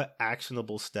 Like, what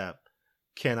actionable step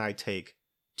can I take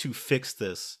to fix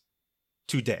this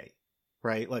today?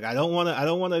 Right? Like, I don't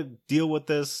want to deal with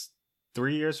this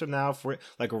 3 years from now.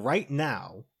 Like right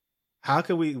now, how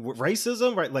can we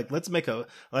racism? Right? Like, let's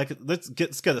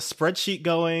get a spreadsheet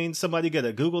going. Somebody get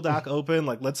a Google Doc open.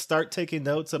 Like, let's start taking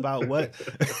notes about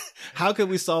how can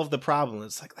we solve the problem?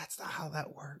 It's like, that's not how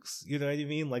that works. You know what I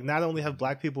mean? Like, not only have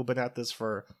black people been at this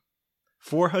for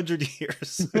 400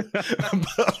 years,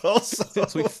 but also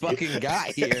since we fucking got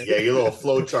here. Yeah, your little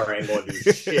flowchart ain't gonna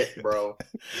do shit, bro.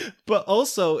 But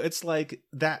also, it's like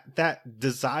that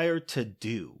desire to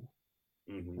do,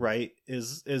 right,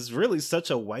 is really such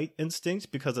a white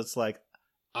instinct, because it's like,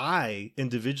 I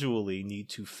individually need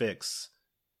to fix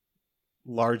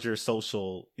larger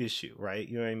social issue, right?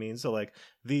 You know what I mean? So like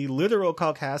the literal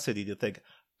caucasity to think,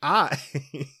 I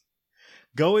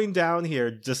going down here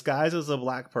disguised as a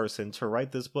black person to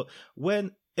write this book,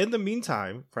 when in the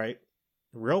meantime, right,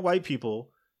 real white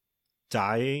people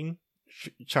dying,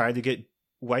 trying to get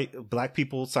black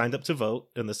people signed up to vote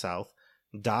in the South,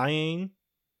 dying,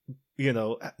 you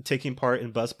know, taking part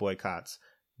in bus boycotts,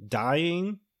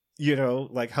 dying, you know,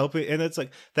 like helping. And it's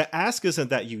like, the ask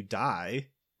isn't that you die,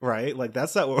 right? Like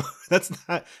that's not,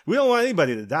 we don't want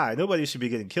anybody to die. Nobody should be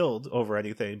getting killed over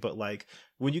anything. But like,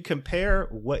 when you compare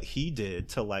what he did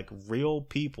to like real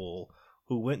people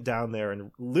who went down there and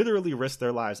literally risked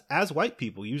their lives as white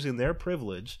people, using their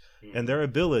privilege and their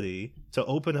ability to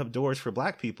open up doors for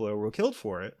black people who were killed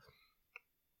for it.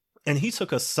 And he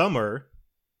took a summer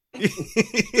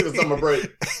Took a summer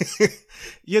break.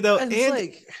 You know, And and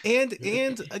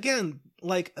it's and again,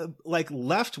 like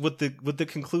left with the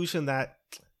conclusion that,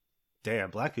 damn,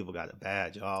 black people got it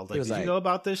bad, y'all. Like, was did you like- know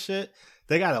about this shit?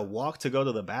 They gotta walk to go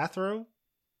to the bathroom.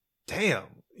 Damn,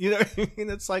 you know what I mean?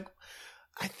 It's like,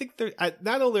 I think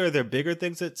not only are there bigger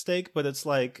things at stake, but it's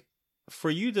like for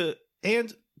you to,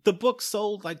 and the book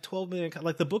sold like 12 million.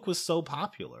 Like, the book was so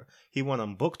popular. He went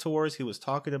on book tours. He was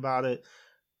talking about it,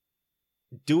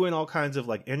 doing all kinds of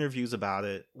like interviews about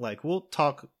it. Like, we'll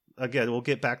talk again. We'll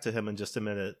get back to him in just a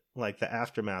minute, like the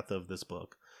aftermath of this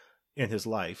book in his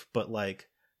life. But like,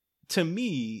 to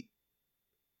me,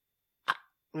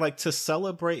 like, to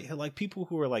celebrate like people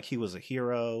who are like, he was a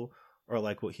hero, or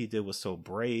like what he did was so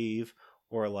brave,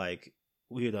 or like,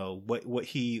 you know, what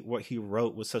he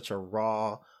wrote was such a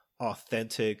raw,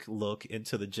 authentic look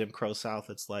into the Jim Crow South.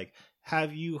 It's like,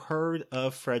 have you heard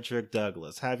of Frederick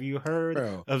Douglass? Have you heard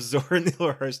of Zora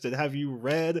Neale Hurston? Have you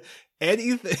read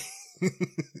anything?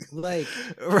 Like,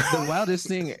 the wildest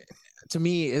thing to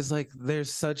me is like,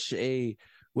 there's such a,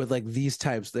 with like these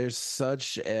types, there's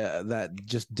such that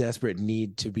just desperate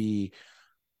need to be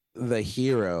the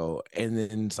hero, and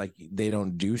then it's like they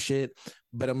don't do shit.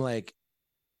 But I'm like,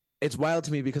 it's wild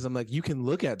to me because I'm like, you can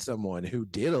look at someone who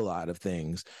did a lot of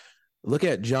things. Look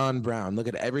at John Brown. Look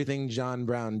at everything John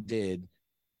Brown did.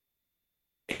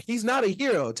 He's not a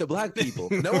hero to black people.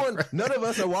 None of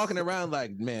us are walking around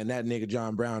like, man, that nigga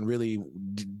John Brown really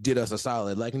did us a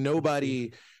solid. Like,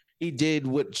 nobody, he did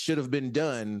what should have been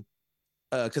done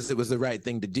because it was the right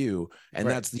thing to do. And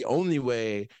Right. that's the only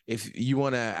way, if you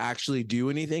want to actually do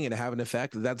anything and have an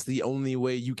effect, that's the only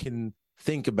way you can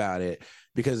think about it.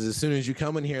 Because as soon as you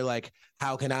come in here like,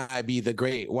 how can I be the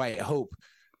great white hope?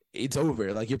 It's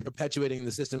over. Like, you're perpetuating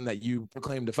the system that you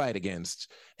proclaim to fight against.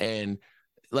 And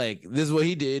like, this is what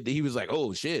he did. He was like,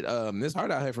 oh shit, this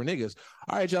hard out here for niggas.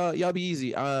 All right, y'all be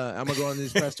easy. I'm gonna go on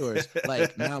these press tours.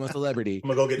 Like, now I'm a celebrity. I'm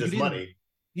gonna go get this You money.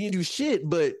 You didn't do shit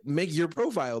but make your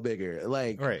profile bigger.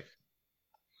 Like, Right.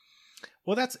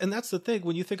 Well, that's the thing.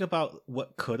 When you think about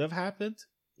what could have happened,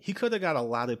 he could have got a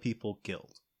lot of people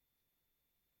killed.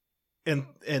 And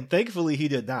thankfully he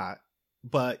did not.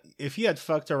 But if he had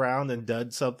fucked around and done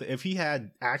something, if he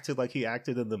had acted like he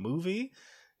acted in the movie,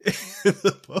 in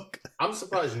the book. I'm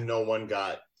surprised no one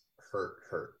got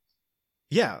hurt.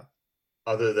 Yeah.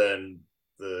 Other than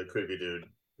the creepy dude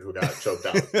who got choked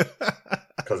out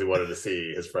because he wanted to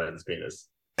see his friend's penis.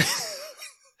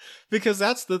 Because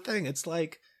that's the thing. It's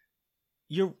like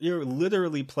you're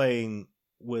literally playing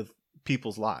with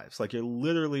people's lives. Like, you're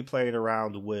literally playing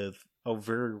around with a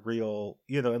very real,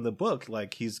 you know, in the book,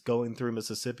 like, he's going through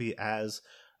Mississippi as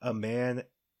a man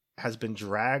has been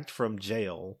dragged from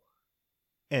jail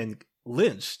and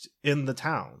lynched in the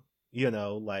town, you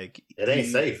know, like, It ain't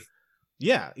safe.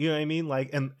 Yeah, you know what I mean? Like,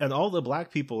 and all the black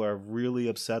people are really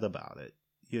upset about it,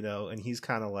 you know, and he's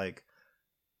kind of like,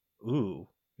 ooh,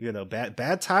 you know,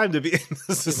 bad time to be in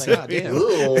Mississippi. Like,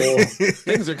 Ooh.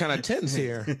 things are kind of tense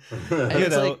here. And You it's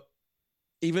know, like,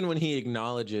 even when he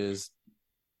acknowledges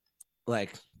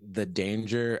like the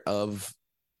danger of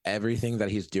everything that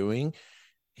he's doing,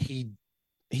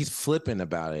 he's flippant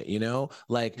about it, you know?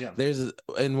 Like, Yeah. there's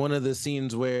in one of the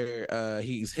scenes where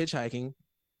he's hitchhiking,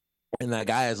 and that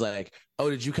guy is like, oh,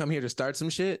 did you come here to start some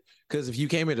shit? Because if you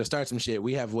came here to start some shit,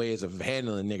 we have ways of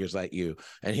handling niggas like you.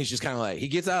 And he's just kind of like, he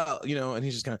gets out, you know, and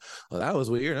he's just kind of, well, that was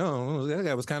weird. Oh, that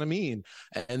guy was kind of mean.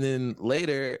 And then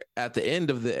later at the end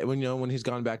of the, when he's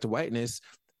gone back to whiteness,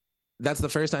 that's the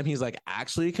first time he's like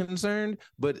actually concerned.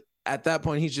 But at that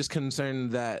point, he's just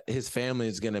concerned that his family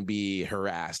is going to be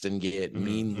harassed and get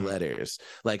mean letters.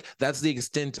 Like, that's the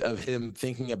extent of him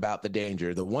thinking about the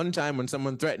danger. The one time when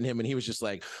someone threatened him and he was just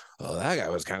like, oh, that guy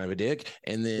was kind of a dick.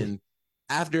 And then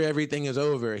after everything is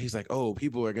over, he's like, oh,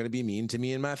 people are going to be mean to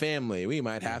me and my family. We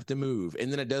might have to move.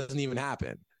 And then it doesn't even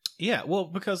happen. yeah, well,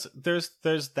 because there's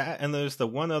that, and there's the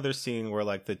one other scene where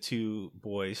like the two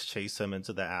boys chase him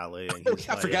into the alley. And he's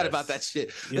I like, forgot about that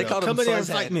shit. you They know, called him come in here and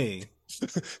Fuzzhead. fight me.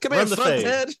 Come Run here, the fade.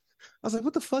 Fuzzhead. I was like,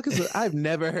 what the fuck is it? I've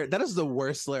never heard. That is the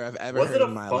worst slur I've ever Was heard it a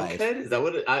in my funk life. head? Is that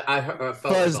what I felt?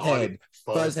 Like Fuzzhead.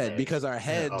 the Fuzzhead, because our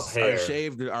heads Oh, are hair.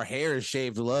 shaved, our hair is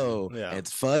shaved low. Yeah.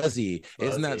 It's fuzzy.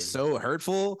 Isn't that Fuzzy. so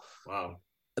hurtful? Wow.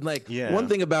 And like, Yeah. one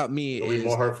thing about me It'll be is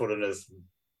more hurtful than this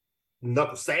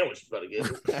knuckle sandwich you better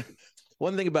get.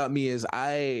 one thing about me is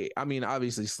I mean,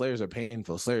 obviously slurs are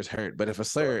painful, slurs hurt, but if a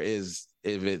slur is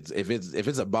if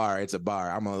it's a bar, it's a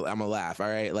bar. I'm a laugh. All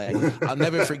right. Like, I'll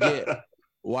never forget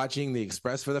watching the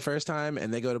Express for the first time,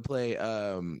 and they go to play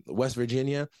West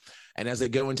Virginia. And as they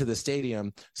go into the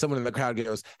stadium, someone in the crowd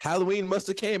goes, "Halloween must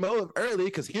have came early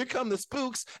because here come the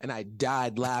spooks." And I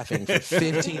died laughing for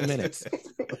 15 minutes.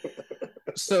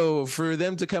 So for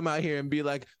them to come out here and be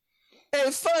like, "Hey,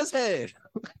 Fuzzhead."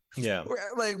 Yeah.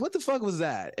 Like, what the fuck was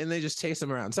that? And they just chase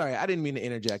him around. Sorry, I didn't mean to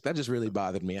interject. That just really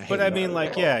bothered me. But I mean,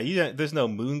 like, there's no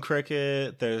moon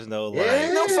cricket. There's no,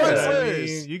 like, no fun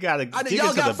words. You gotta get y'all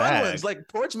into got the fun bag. ones, like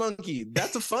Porch Monkey.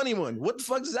 That's a funny one. What the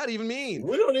fuck does that even mean?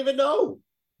 We don't even know.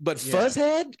 But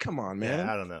Fuzzhead? Come on, man.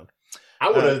 Yeah, I don't know.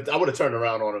 I would have turned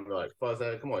around on him and be like,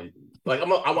 Fuzzhead, come on. Like,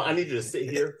 I need you to sit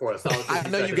here for a solid 50 I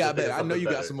know you got better. I know you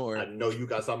better. got some more. I know you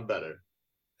got something better.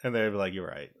 And they'd be like, "You're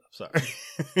right. I'm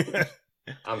sorry."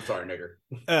 I'm sorry,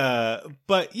 nigger.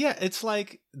 But yeah, it's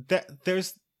like that.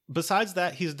 There's besides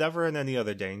that, he's never in any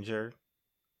other danger.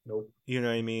 Nope. You know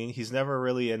what I mean? He's never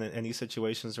really in any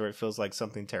situations where it feels like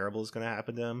something terrible is going to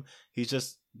happen to him. He's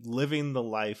just living the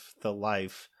life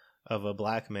of a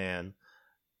black man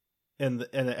in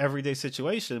an everyday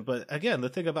situation. But again, the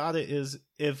thing about it is,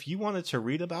 if you wanted to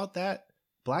read about that,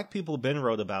 black people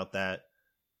wrote about that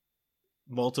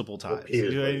multiple times.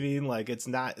 You know what I mean? Like, it's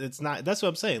not, that's what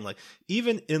I'm saying. Like,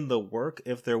 even in the work,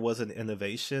 if there was an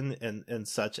innovation and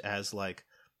such as, like,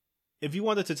 if you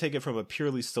wanted to take it from a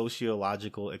purely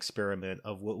sociological experiment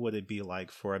of what would it be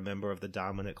like for a member of the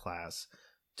dominant class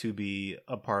to be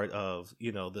a part of,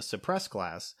 you know, the suppressed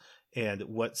class and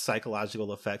what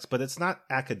psychological effects, but it's not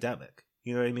academic.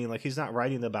 You know what I mean? Like, he's not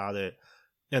writing about it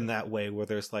in that way where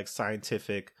there's like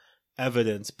scientific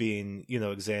evidence being, you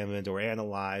know, examined or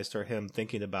analyzed, or him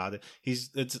thinking about it.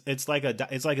 It's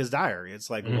like his diary. It's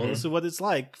like, well, this is what it's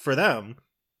like for them,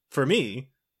 for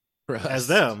me, For us. as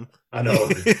them. I know.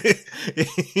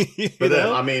 For them,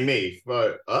 know? I mean me.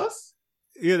 For us?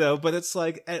 You know, but it's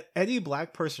like any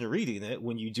black person reading it,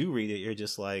 when you do read it, you're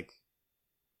just like,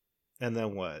 and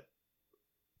then what?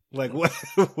 Like,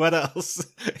 what else?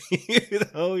 You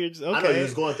know, you're just, okay. I know you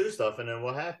was going through stuff, and then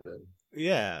what happened?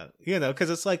 Yeah, you know, because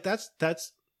it's like that's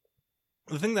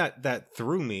the thing that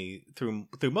threw me through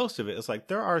most of it. Is like,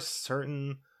 there are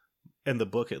certain, in the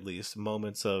book at least,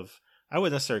 moments of, I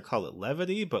wouldn't necessarily call it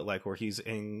levity, but like where he's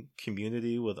in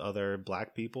community with other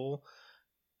black people,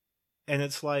 and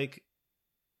it's like,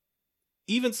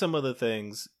 even some of the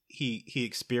things he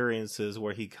experiences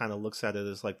where he kind of looks at it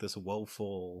as like this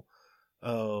woeful,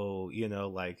 oh, you know,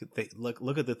 like, they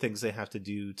look at the things they have to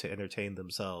do to entertain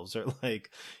themselves, or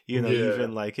like, you know,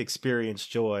 even like experience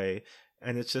joy.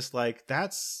 And it's just like,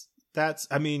 that's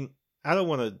I mean, I don't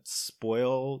want to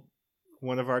spoil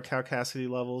one of our Caucasity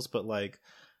levels, but like,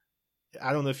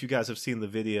 I don't know if you guys have seen the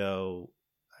video,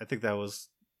 I think that was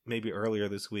maybe earlier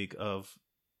this week, of,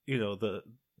 you know,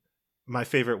 my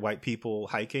favorite white people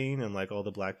hiking, and like all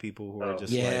the black people who are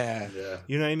just like,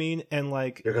 you know what I mean? And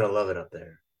like, you're gonna love it up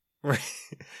there. Right.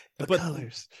 The but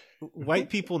colors. White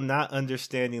people not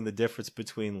understanding the difference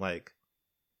between, like,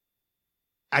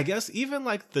 I guess even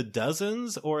like the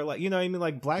dozens, or like, you know what I mean?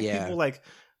 Like, black people, like,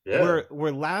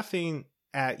 we're laughing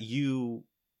at you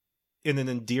in an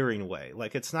endearing way.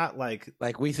 Like, it's not like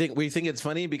we think it's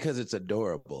funny because it's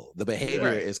adorable. The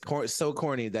behavior is so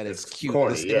corny that it's cute.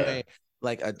 Corny, the same way,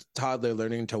 like a toddler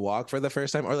learning to walk for the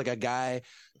first time, or like a guy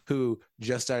who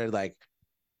just started like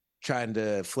trying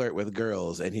to flirt with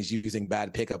girls and he's using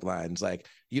bad pickup lines. Like,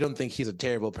 you don't think he's a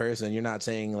terrible person. You're not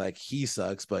saying like he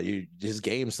sucks, but his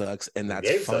game sucks, and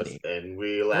that's funny. And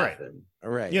we laughing.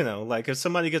 Right. You know, like, if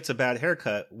somebody gets a bad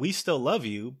haircut, we still love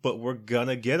you, but we're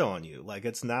gonna get on you. Like,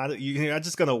 it's not, you're not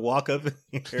just gonna walk up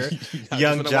here,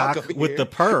 young jock with the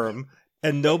perm,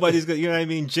 and nobody's gonna, you know what I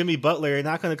mean? Jimmy Butler, you're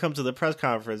not gonna come to the press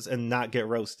conference and not get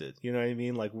roasted. You know what I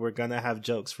mean? Like, we're gonna have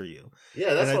jokes for you.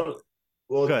 Yeah, that's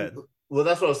go ahead. Well,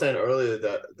 that's what I was saying earlier,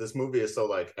 that this movie is so,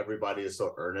 like, everybody is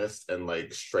so earnest and,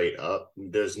 like, straight up.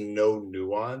 There's no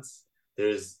nuance.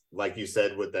 There's, like you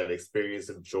said, with that experience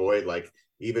of joy, like,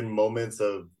 even moments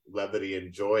of levity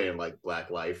and joy in, like,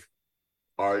 Black life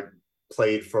are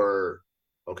played for,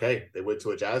 okay, they went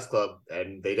to a jazz club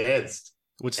and they danced.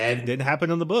 Which didn't happen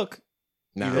in the book.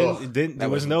 No, there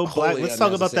was no black. Let's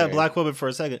talk about that black woman for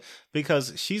a second,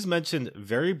 because she's mentioned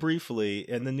very briefly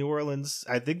in the New Orleans.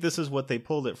 I think this is what they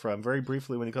pulled it from, very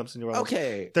briefly, when he comes to New Orleans.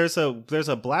 Okay, there's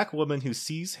a black woman who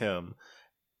sees him,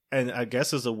 and I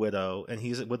guess is a widow, and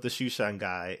he's with the shoeshine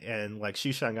guy, and like,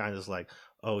 shoeshine guy is like,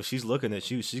 oh, she's looking at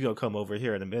you, she's gonna come over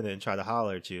here in a minute and try to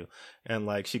holler at you. And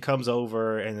like, she comes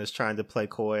over and is trying to play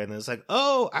coy, and it's like,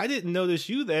 oh, I didn't notice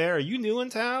you there, are you new in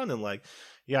town? And like,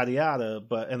 yada yada.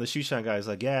 And the shoeshine guy is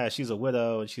like, yeah, she's a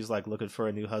widow and she's like looking for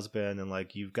a new husband, and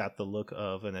like, you've got the look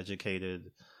of an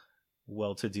educated,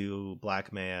 well-to-do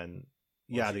black man,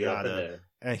 yada yada.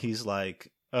 and he's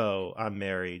like, "Oh, I'm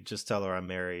married. Just tell her I'm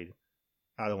married.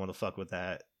 I don't want to fuck with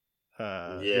that." You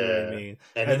know what I mean?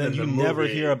 And then you never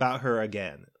hear about her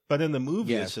again. But in the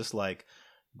movie, it's just like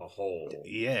a whole.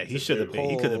 Yeah, he should have been.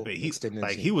 He could have been.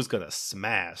 He was gonna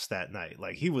smash that night.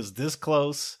 Like he was this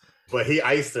close. But he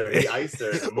iced her. He iced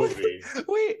her in the movie.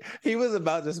 Wait, he was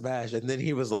about to smash, and then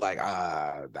he was like,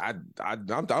 I'm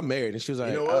married, and she was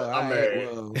like, you know what? I'm married.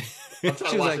 Well. I'm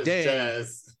trying she was like, dang.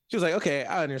 Jazz. She was like, okay,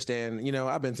 I understand. You know,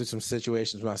 I've been through some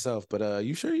situations myself, but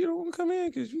you sure you don't want to come in?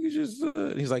 Because you just.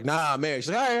 He's like, nah, I'm married.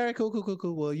 She's like, all right,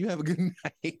 cool. Well, you have a good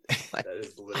night. Like, that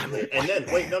is literally. And then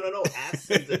wait, no. Asks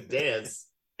him to dance.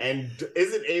 And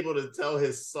isn't able to tell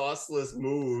his sauceless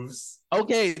moves.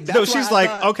 Okay, no, she's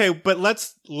like, okay, but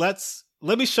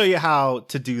let me show you how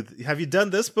to do. Have you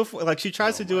done this before? Like she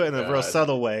tries to do it in a real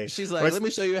subtle way. She's like, let me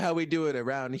show you how we do it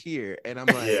around here. And I'm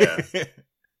like, yeah.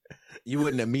 You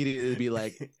wouldn't immediately be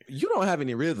like, you don't have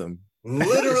any rhythm.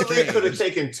 Literally could have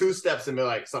taken 2 steps and be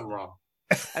like, something wrong.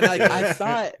 And like I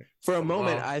thought for a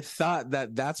moment, I thought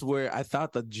that's where I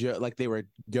thought the joke, like they were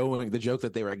going, the joke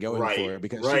that they were going for,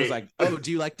 because she was like, "Oh,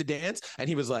 do you like to dance?" And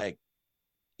he was like,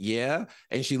 "Yeah."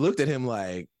 And she looked at him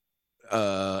like,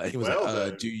 and he was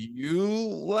like, "Do you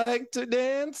like to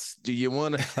dance? Do you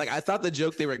want to?" Like I thought the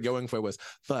joke they were going for was,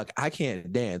 "Fuck, I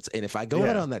can't dance, and if I go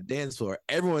out on that dance floor,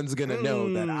 everyone's gonna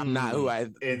know that I'm not who I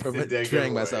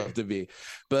portraying myself to be."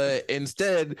 But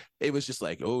instead, it was just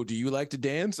like, "Oh, do you like to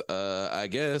dance? I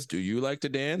guess. Do you like to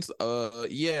dance?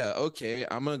 Yeah, okay.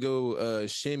 I'm gonna go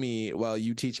shimmy while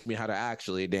you teach me how to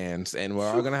actually dance, and we're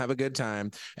all gonna have a good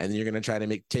time, and then you're gonna try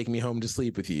to take me home to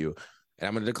sleep with you." And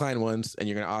I'm going to decline once, and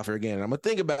you're going to offer again. And I'm going to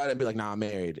think about it and be like, nah, I'm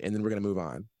married. And then we're going to move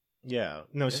on. Yeah.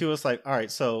 No, she was like, all right,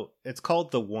 so it's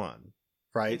called The One,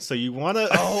 right? So you want to...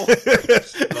 Oh,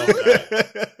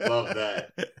 love that.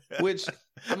 Which,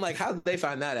 I'm like, how did they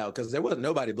find that out? Because there wasn't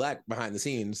nobody black behind the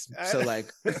scenes. So, like,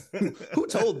 who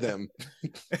told them?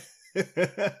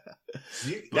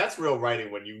 That's real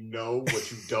writing when you know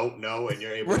what you don't know and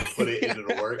you're able to put it into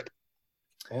the work.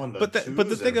 But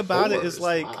the thing about it is,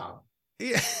 like... Wow.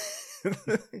 Yeah.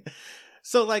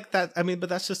 So like that, I mean, but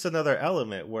that's just another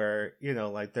element where, you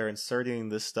know, like they're inserting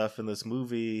this stuff in this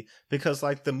movie because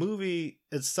like the movie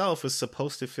itself is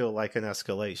supposed to feel like an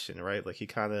escalation, right? Like he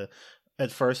kind of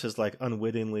at first is like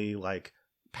unwittingly like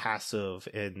passive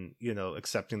in, you know,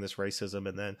 accepting this racism,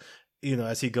 and then, you know,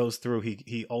 as he goes through,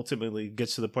 he ultimately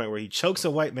gets to the point where he chokes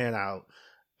a white man out,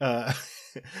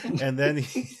 and then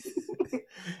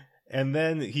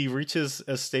he reaches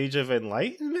a stage of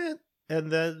enlightenment and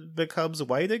then becomes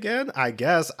white again, I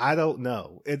guess. I don't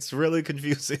know. It's really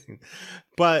confusing.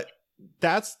 But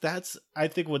that's I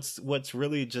think what's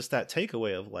really just that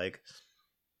takeaway of like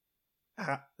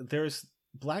there's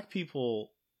black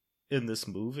people in this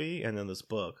movie and in this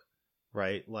book,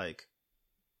 right? Like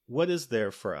what is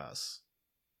there for us?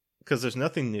 Because there's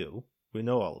nothing new. We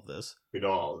know all of this.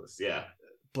 Yeah.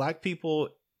 Black people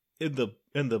in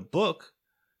the book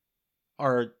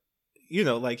are, you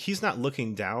know, like he's not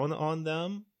looking down on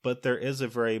them, but there is a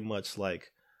very much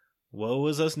like, woe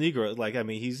is us Negro. Like, I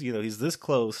mean, he's, you know, he's this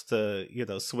close to, you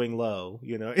know, swing low,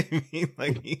 you know what I mean?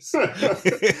 Like he's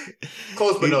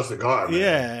close but no cigar, man.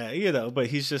 Yeah, you know, but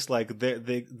he's just like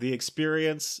the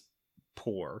experience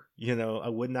poor, you know. I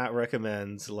would not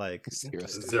recommend, like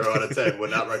 0 out of 10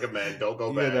 would not recommend. Don't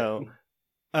go back. You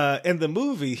know, in the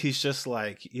movie, he's just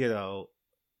like, you know,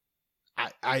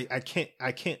 I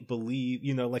can't believe,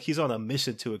 you know, like he's on a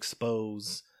mission to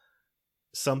expose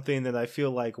something that I feel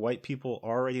like white people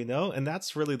already know, and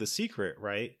that's really the secret,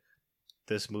 right?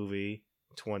 This movie,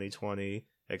 2020,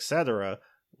 etc.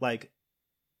 Like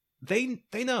they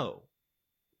know,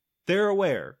 they're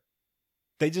aware,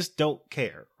 they just don't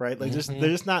care, right? Like they're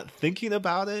just not thinking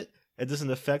about it. It doesn't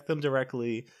affect them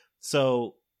directly,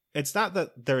 so it's not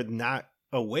that they're not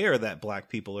aware that black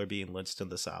people are being lynched in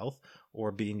the South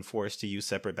or being forced to use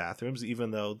separate bathrooms,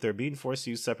 even though they're being forced to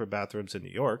use separate bathrooms in New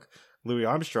York. Louis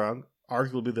Armstrong,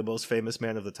 arguably the most famous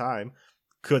man of the time,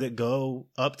 couldn't go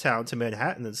uptown to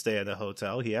Manhattan and stay in a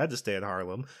hotel. He had to stay in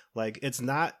Harlem. Like, it's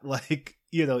not like,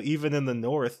 you know, even in the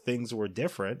North, things were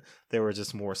different. They were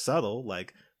just more subtle.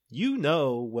 Like, you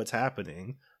know what's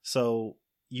happening, so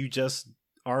you just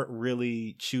aren't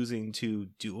really choosing to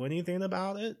do anything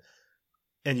about it,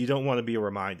 and you don't want to be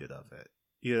reminded of it,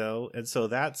 you know? And so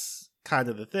that's kind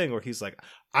of the thing where he's like,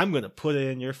 I'm going to put it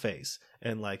in your face,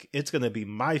 and like, it's going to be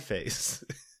my face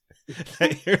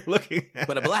that you're looking at.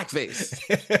 But a black face.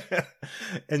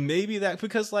 And maybe that,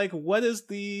 because like, what is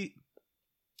the,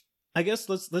 I guess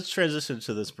let's transition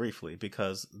to this briefly,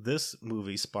 because this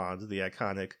movie spawned the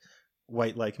iconic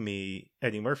White Like Me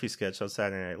Eddie Murphy sketch on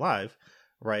Saturday Night Live,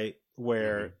 right?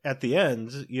 Where at the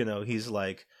end, you know, he's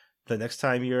like, the next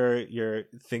time you're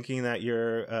thinking that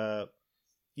you're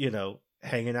you know,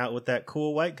 hanging out with that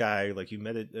cool white guy, like you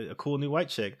met a cool new white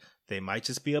chick, they might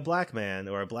just be a black man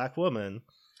or a black woman.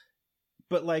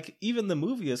 But like even the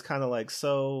movie is kind of like,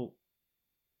 so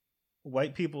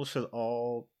white people should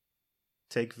all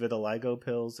take vitiligo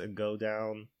pills and go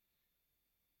down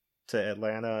to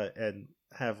Atlanta and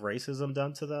have racism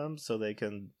done to them so they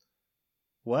can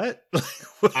what?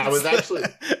 I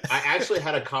actually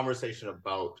had a conversation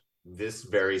about this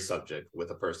very subject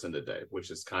with a person today, which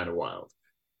is kind of wild.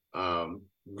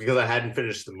 Because I hadn't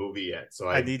finished the movie yet, so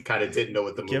I kind of didn't know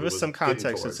what the movie was. Give us some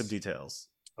context and some details.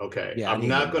 Okay, yeah, I'm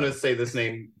not going to say this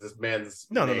man's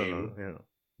name. No.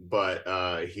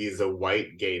 But he's a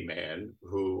white gay man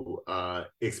who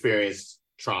experienced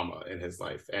trauma in his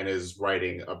life and is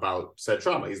writing about said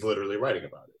trauma. He's literally writing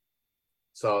about it.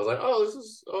 So I was like,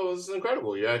 this is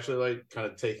incredible. You're actually like kind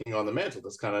of taking on the mantle.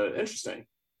 That's kind of interesting.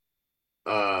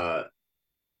 The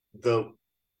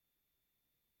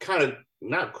kind of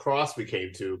not cross we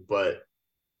came to, but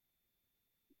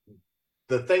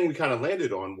the thing we kind of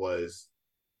landed on was,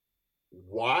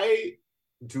 why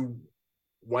do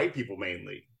white people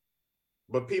mainly,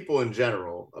 but people in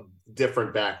general of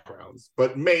different backgrounds,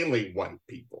 but mainly white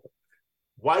people,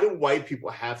 why do white people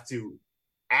have to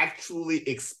actually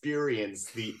experience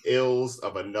the ills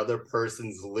of another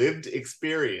person's lived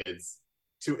experience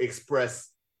to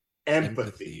express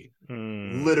empathy?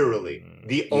 Literally,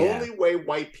 the only way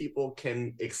white people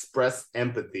can express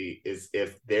empathy is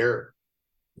if they're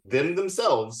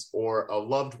themselves or a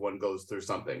loved one goes through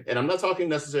something. And I'm not talking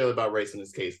necessarily about race in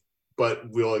this case, but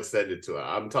we'll extend it to it.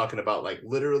 I'm talking about like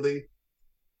literally,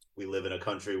 we live in a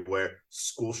country where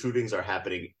school shootings are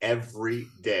happening every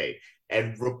day,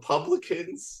 and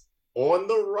Republicans on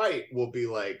the right will be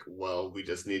like, well, we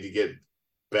just need to get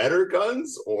better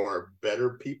guns or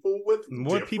better people with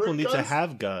more people need to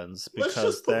have guns, because let's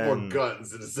just put more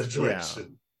guns in the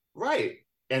situation. Right.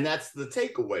 And that's the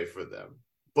takeaway for them.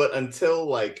 But until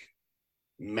like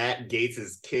Matt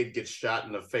Gaetz's kid gets shot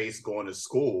in the face going to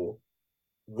school,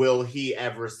 will he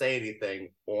ever say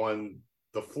anything on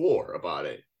the floor about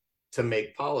it to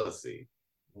make policy?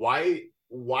 Why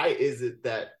is it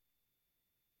that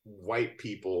white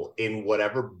people in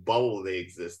whatever bubble they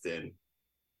exist in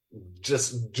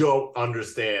just don't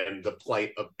understand the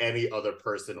plight of any other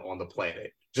person on the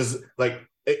planet? Just like,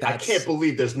 I can't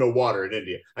believe there's no water in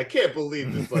India. I can't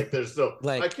believe there's no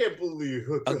like, I can't believe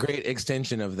a great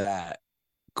extension of that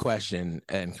question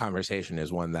and conversation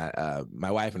is one that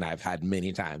my wife and I have had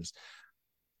many times.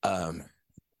 And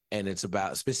it's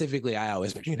about, specifically, I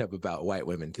always bring it up about white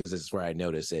women because it's where I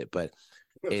notice it, but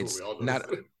it's not,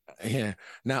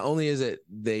 not only is it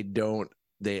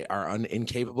they are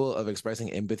incapable of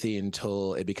expressing empathy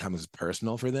until it becomes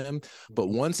personal for them. But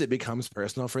once it becomes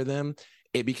personal for them,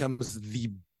 it becomes the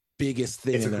biggest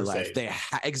thing in their life.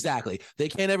 Exactly. They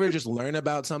can't ever just learn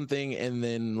about something and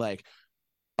then like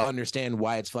understand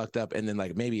why it's fucked up and then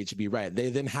like maybe it should be right. They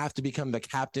then have to become the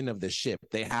captain of the ship.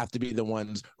 They have to be the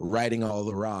ones righting all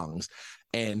the wrongs.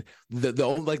 And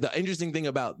the interesting thing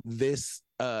about this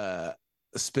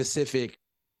specific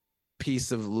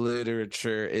piece of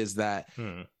literature is that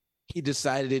he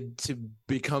decided to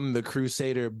become the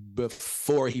crusader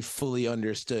before he fully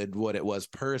understood what it was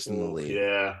personally.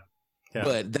 Yeah.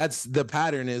 But that's the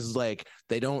pattern, is like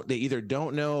they either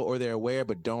don't know or they're aware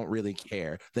but don't really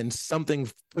care. Then something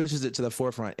pushes it to the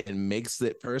forefront and makes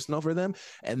it personal for them,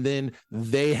 and then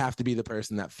they have to be the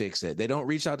person that fix it. They don't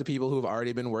reach out to people who have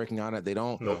already been working on it. They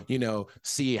don't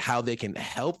see how they can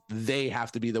help. They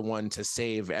have to be the one to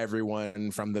save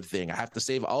everyone from the thing. I have to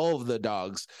save all of the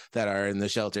dogs that are in the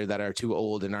shelter that are too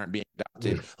old and aren't being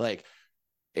adopted. Like,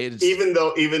 it's even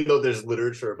though there's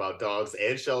literature about dogs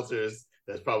and shelters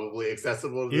that's probably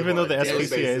accessible to even though the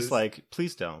SPCA is like,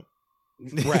 please don't.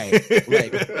 Right.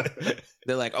 Like,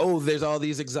 they're like, oh, there's all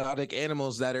these exotic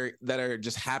animals that are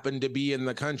just happen to be in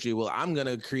the country. Well, I'm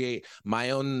gonna create my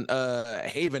own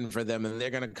haven for them, and they're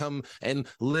gonna come and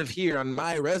live here on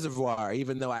my reservoir,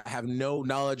 even though I have no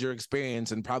knowledge or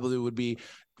experience and probably would be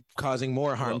causing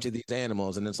more harm to these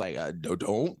animals. And it's like,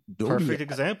 don't perfect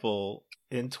example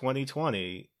in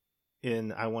 2020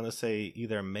 in, I want to say,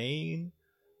 either Maine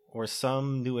or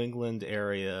some New England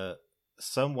area,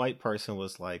 some white person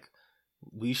was like,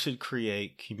 we should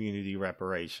create community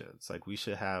reparations. Like, we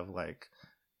should have like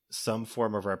some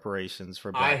form of reparations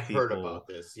for black people. I heard about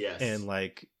this, yes. And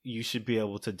like, you should be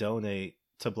able to donate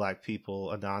to black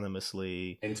people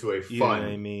anonymously into a fund. You know what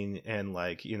I mean? And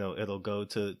like, it'll go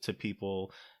to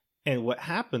people. And what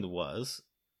happened was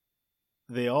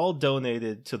they all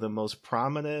donated to the most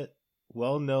prominent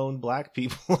well-known black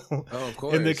people Oh, of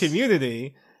course. in the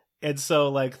community. And so,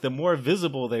 like, the more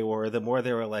visible they were, the more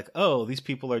they were like, oh, these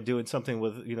people are doing something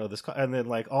with, this. And then,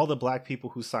 like, all the black people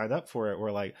who signed up for it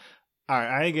were like, all right,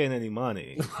 I ain't getting any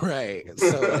money. Right.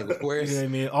 So, like, You where's know what I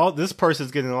mean? All this person's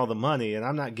getting all the money, and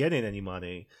I'm not getting any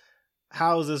money.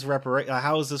 How is this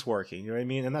how is this working? You know what I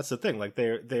mean? And that's the thing. Like,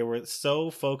 they were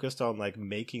so focused on, like,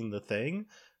 making the thing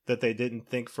that they didn't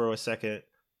think for a second,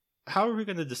 how are we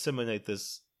going to disseminate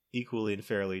this equally and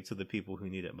fairly to the people who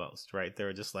need it most, right?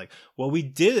 They're just like, well, we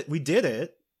did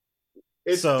it.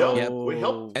 It's So dope. Yep. We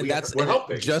help. and We're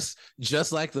helping.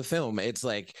 just like the film. It's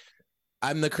like,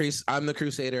 I'm the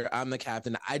crusader, I'm the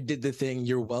captain, I did the thing,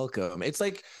 you're welcome. It's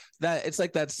like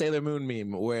that Sailor Moon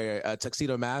meme where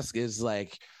Tuxedo Mask is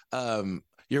like,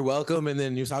 you're welcome, and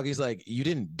then Usagi's like, you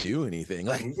didn't do anything.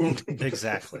 Like,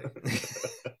 Exactly.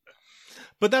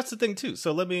 But that's the thing too.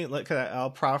 So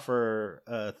I'll proffer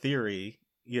a theory,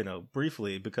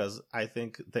 briefly, because I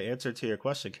think the answer to your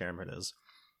question, Cameron, is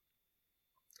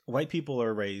white people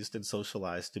are raised and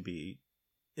socialized to be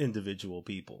individual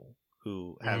people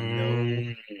who have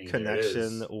no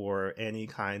connection or any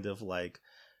kind of, like,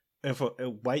 if a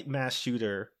white mass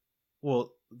shooter,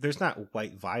 well, there's not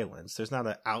white violence. There's not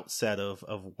an outset of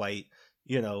white,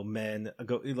 men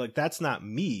go, like, that's not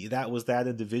me. That was that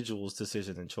individual's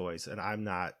decision and choice. And I'm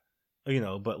not,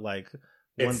 but like,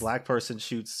 one black person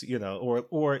shoots,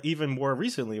 or even more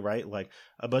recently, right? Like,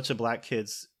 a bunch of black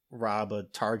kids rob a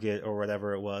Target or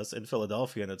whatever it was in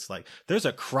Philadelphia, and it's like, there's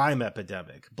a crime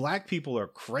epidemic. Black people are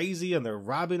crazy and they're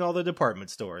robbing all the department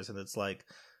stores. And it's like,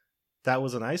 that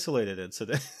was an isolated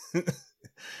incident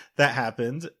that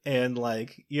happened. And,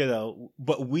 like,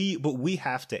 but we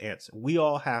have to answer. We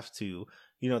all have to.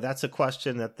 That's a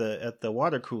question at the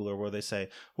water cooler where they say,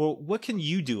 well, what can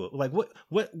you do? Like,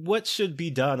 what should be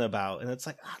done about? And it's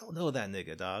like, I don't know that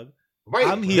nigga, dog. Right.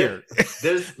 I'm here.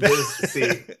 There's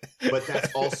see, but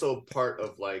that's also part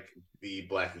of, like, the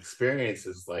black experience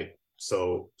is, like,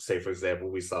 so say, for example,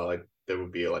 we saw, like, there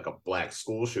would be like a black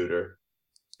school shooter.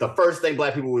 The first thing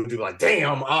black people would do, like,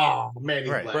 damn, oh man,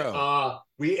 he's Right, black. bro.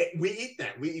 We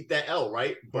eat that L,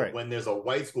 right? But Right. when there's a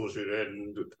white school shooter,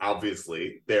 and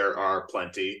obviously there are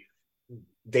plenty,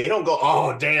 they don't go,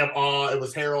 oh damn, oh, it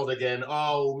was Harold again,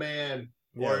 oh man.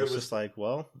 Yeah, Or it's just like,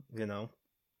 well,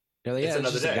 You're like, It's yeah, it's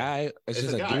another just day. a guy. It's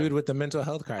just a a guy. dude with a mental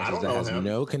health crisis don't that know has him.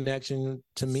 no connection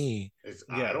to me.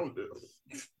 I Yeah. don't do.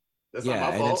 That's Yeah, not my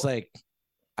and fault. it's like,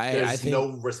 I There's think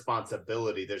no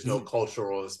responsibility. There's no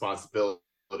cultural responsibility.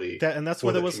 that's for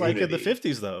what the it was like in the community.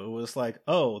 50s, though. It was like,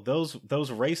 oh, those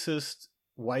racist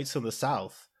whites in the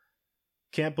South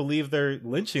can't believe they're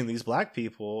lynching these black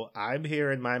people. I'm here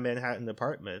in my Manhattan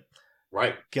apartment.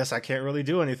 Right. Guess I can't really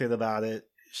do anything about it.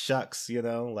 Shucks,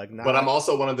 like, not. But I'm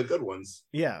also one of the good ones.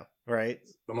 Yeah, right.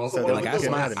 I'm also So one they're of like the get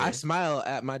good mad ones. at me. I smile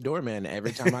at my doorman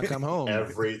every time I come home.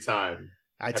 Every time.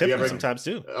 I Have tip you them ever- sometimes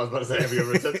too. I was about to say, have you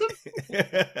ever tipped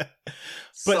him?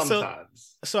 But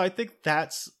Sometimes. So I think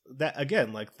that's that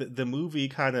again, like the movie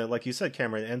kind of, like you said,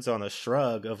 Cameron, ends on a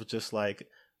shrug of just like,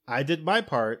 I did my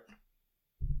part.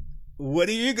 What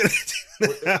are you gonna do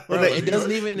now? Bro, Like, it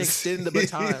doesn't even extend the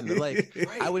baton. Like,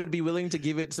 Right. I would be willing to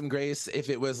give it some grace if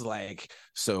it was like,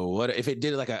 so what if it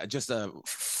did like just a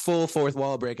full fourth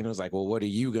wall break and it was like, well, what are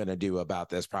you gonna do about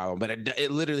this problem? But it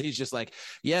literally is just like,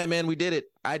 yeah, man, we did it.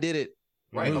 I did it.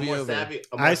 Right, a Movie more over. savvy.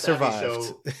 I Savvy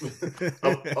survived.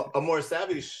 show, a more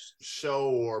savvy show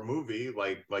or movie,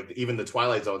 like even the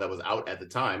Twilight Zone that was out at the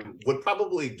time, would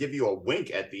probably give you a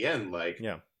wink at the end, like,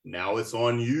 Yeah. now it's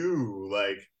on you.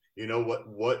 Like,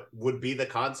 what would be the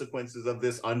consequences of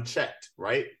this unchecked,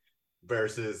 right?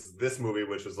 Versus this movie,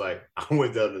 which was like, I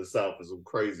went down to the South and some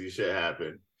crazy shit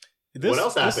happened. What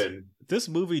else happened? This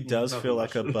movie does Nothing feel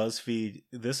like a much. BuzzFeed.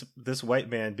 This white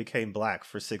man became black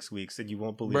for 6 weeks, and you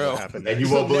won't believe Bro. what happened. And you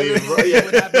next. won't believe it. Right?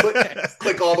 Yeah.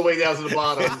 click all the way down to the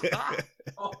bottom.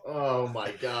 Oh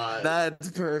my god.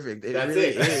 That's perfect. It That's really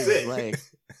it. That's is it. like,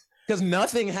 because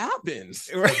nothing happens.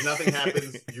 If nothing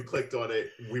happens, you clicked on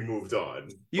it, we moved on.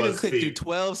 You can click BuzzFeed. through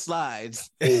 12 slides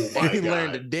Oh my and you god.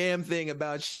 learned a damn thing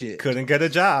about shit. Couldn't get a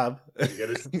job. Can't get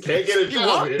a You job.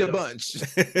 walked here. a bunch.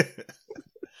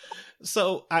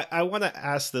 So I want to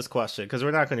ask this question, because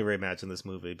we're not going to reimagine this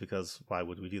movie, because why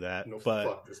would we do that? No, But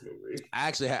fuck this movie. I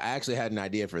actually had an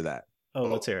idea for that.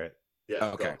 let's hear it. Yeah.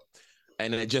 Okay.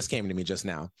 And it just came to me just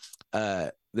now.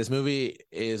 This movie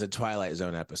is a Twilight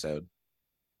Zone episode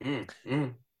Go.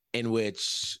 in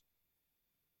which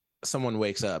someone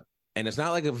wakes up, and it's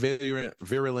not like a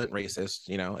virulent racist,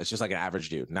 it's just like an average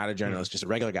dude, not a journalist, just a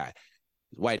regular guy,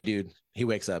 white dude. He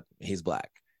wakes up, he's black,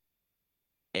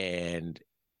 and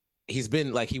he's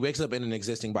been like, he wakes up in an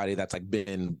existing body that's like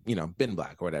been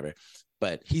black or whatever,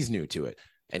 but he's new to it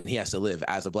and he has to live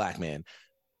as a black man.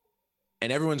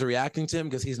 And everyone's reacting to him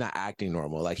because he's not acting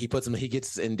normal. Like he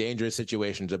gets in dangerous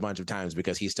situations a bunch of times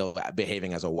because he's still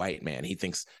behaving as a white man. He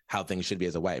thinks how things should be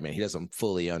as a white man. He doesn't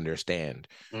fully understand,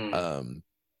 the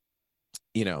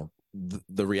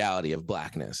reality of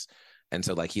blackness. And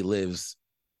so like he lives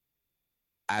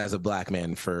as a black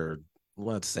man for,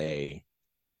 let's say,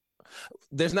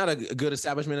 there's not a good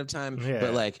establishment of time,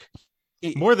 but like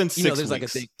more than 6 there's weeks. Like a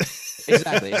thing.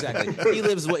 Exactly. He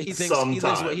lives what he thinks. He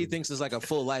lives what he thinks is like a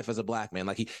full life as a black man.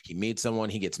 Like he meets someone,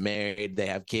 he gets married, they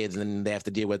have kids, and then they have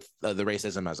to deal with the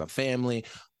racism as a family,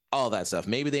 all that stuff.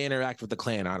 Maybe they interact with the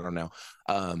Klan. I don't know.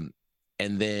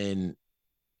 And then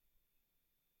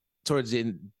towards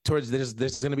there's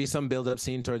going to be some build up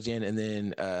scene towards the end, and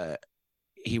then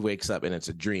he wakes up and it's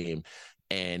a dream,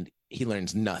 and he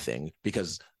learns nothing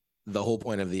because the whole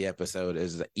point of the episode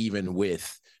is that even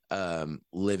with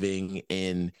living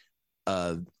in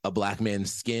a black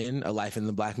man's skin, a life in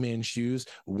the black man's shoes,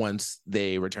 once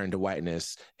they return to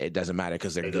whiteness, it doesn't matter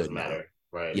because they're good. It doesn't matter,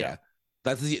 right? Yeah.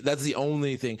 That's the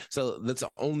only thing. So that's the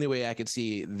only way I could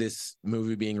see this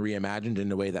movie being reimagined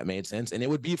in a way that made sense, and it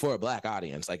would be for a black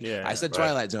audience. Like I said,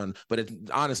 Twilight Zone, but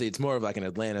honestly, it's more of like an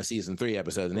Atlanta season 3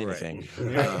 episode than anything.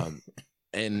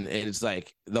 And it's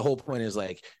like the whole point is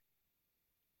like,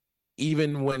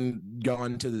 even when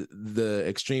gone to the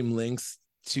extreme lengths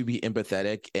to be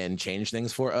empathetic and change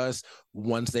things for us,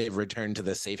 once they've returned to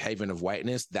the safe haven of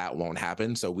whiteness, that won't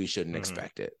happen. So we shouldn't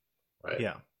expect it. Right.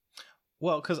 Yeah.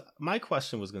 Well, because my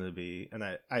question was going to be, and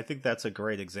I think that's a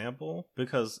great example,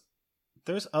 because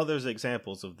there's others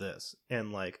examples of this,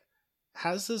 and like,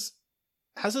 has this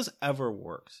ever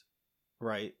worked,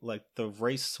 right? Like the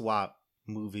race swap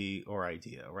movie or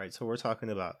idea, right? So we're talking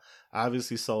about,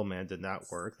 obviously Soul Man did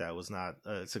not work. That was not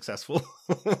a successful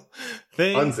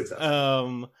thing.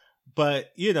 Unsuccessful.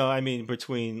 But I mean,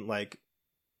 between like,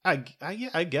 I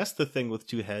guess the thing with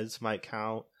Two Heads might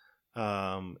count.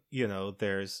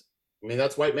 There's, I mean,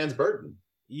 that's white man's burden.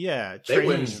 Yeah, they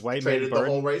traded the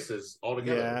whole races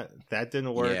altogether. Yeah, that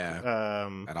didn't work.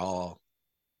 At all.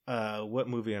 What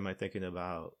movie am I thinking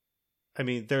about? I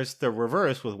mean, there's the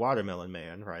reverse with Watermelon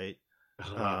Man, right?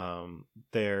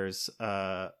 There's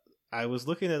I was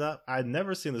looking it up. I'd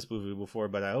never seen this movie before,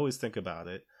 but I always think about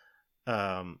it.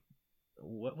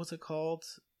 What was it called?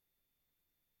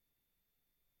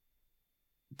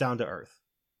 Down to Earth.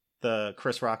 The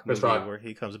Chris Rock movie where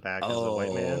he comes back as a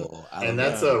white man. And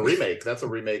that's a remake. That's a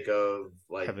remake of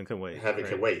like Heaven Can Wait. Heaven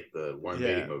Can Wait, the Warren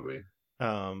Beatty movie.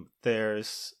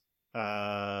 There's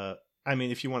I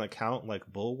mean, if you want to count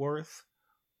like Bullworth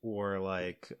or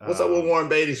like what's up with Warren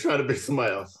Beatty's trying to be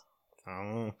somebody else? I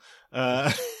don't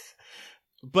know.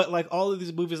 But like all of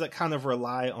these movies that kind of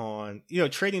rely on,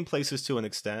 trading places to an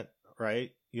extent, right?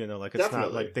 Like it's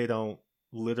not like they don't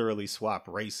literally swap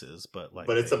races, but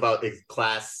it's about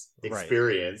class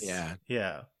experience. Right.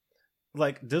 Yeah.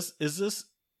 Like is this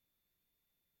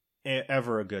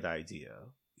ever a good idea?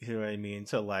 You know what I mean?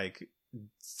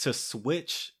 To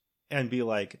switch and be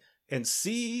like, and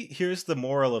see, here's the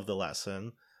moral of the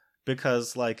lesson,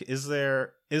 because like, is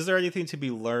there anything to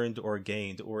be learned or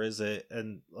gained, or is it,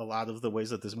 and a lot of the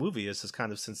ways that this movie is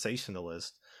kind of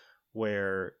sensationalist,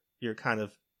 where you're kind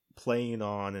of playing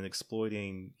on and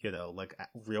exploiting, like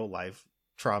real life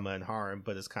trauma and harm,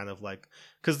 but it's kind of like,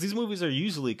 because these movies are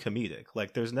usually comedic,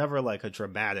 like there's never like a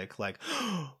dramatic like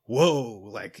whoa,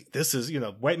 like this is,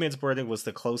 White Man's Burden was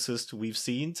the closest we've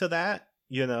seen to that,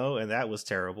 and that was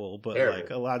terrible, but like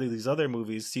a lot of these other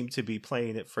movies seem to be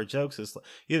playing it for jokes. It's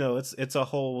it's a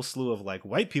whole slew of like,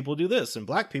 white people do this and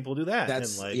black people do that.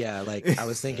 That's and like I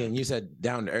was thinking, you said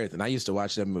Down to Earth, and I used to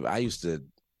watch that movie. I used to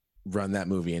run that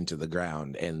movie into the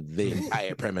ground, and the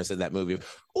entire premise of that movie,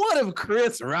 what if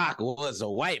Chris Rock was a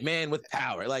white man with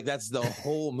power? Like that's the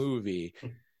whole movie,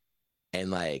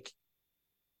 and like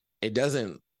it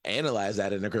doesn't analyze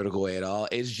that in a critical way at all.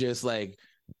 It's just like,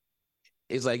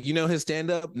 it's like, his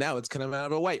stand-up now, it's coming out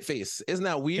of a white face. Isn't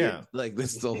that weird? Yeah. Like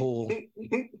this is the whole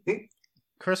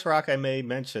Chris Rock, I may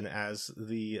mention, as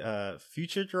the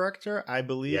future director, I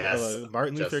believe, of a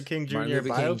Martin Luther King Jr.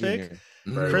 biopic.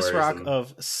 Chris Rock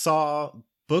of Saw,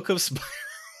 Book of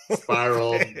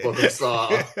Spiral, Book of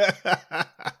Saw.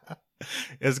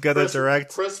 Is gonna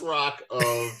direct Chris Rock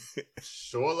of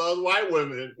Sure Loves White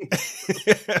Women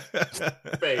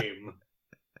fame.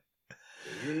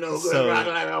 Chris Rock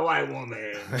like a white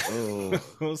woman. Oh.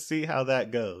 We'll see how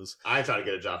that goes. I ain't trying to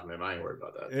get a job from him. I ain't worried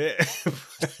about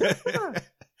that.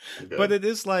 But it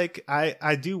is like,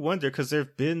 I do wonder, because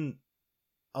there've been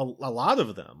a lot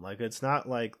of them. Like, it's not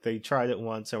like they tried it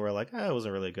once and were like, it was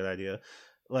a really good idea.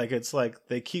 Like, it's like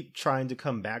they keep trying to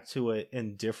come back to it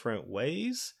in different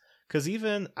ways. Because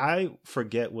even I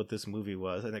forget what this movie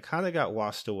was, and it kind of got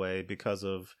washed away because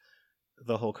of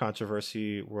the whole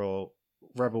controversy where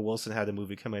Rebel Wilson had a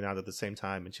movie coming out at the same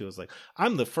time, and she was like,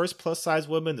 I'm the first plus size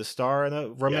woman to star in a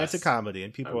romantic comedy.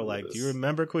 And people were like, do you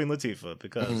remember Queen Latifah?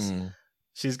 Because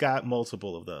she's got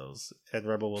multiple of those. And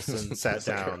Rebel Wilson sat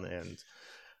down and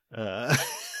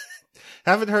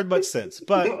haven't heard much since.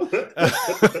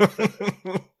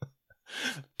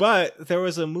 But there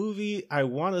was a movie, I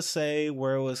want to say,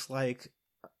 where it was like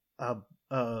a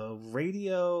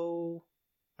radio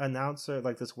announcer,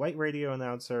 like this white radio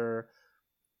announcer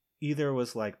either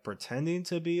was like pretending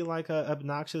to be like a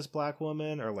obnoxious black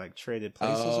woman or like traded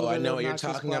places with I an know what you're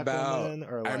obnoxious talking black about. woman,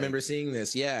 or I remember seeing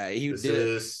this. Yeah, he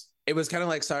did. It was kind of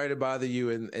like Sorry to Bother You,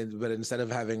 and but instead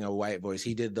of having a white voice,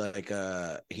 he did like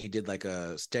a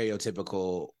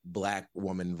stereotypical black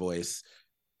woman voice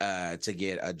to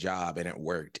get a job, and it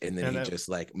worked. And then he just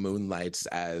like moonlights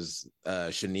as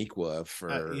Shaniqua for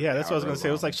that's what I was gonna say.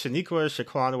 It was like Shaniqua or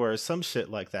Shaquana or some shit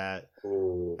like that.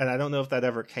 Ooh. And I don't know if that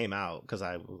ever came out because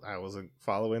I wasn't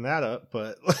following that up,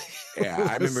 but yeah,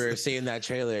 I remember seeing that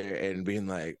trailer and being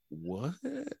like, what?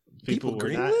 People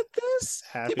greenlit this?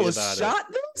 People shot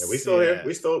this? Yeah, we still here.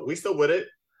 We still with it.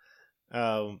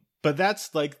 But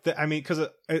that's like I mean, because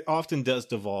it often does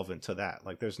devolve into that.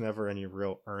 Like, there's never any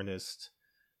real earnest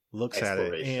looks at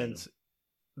it, and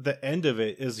the end of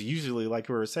it is usually like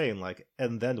we were saying, like,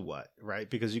 and then what, right?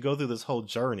 Because you go through this whole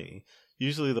journey.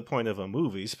 Usually the point of a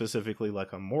movie, specifically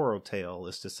like a moral tale,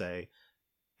 is to say,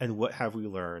 and what have we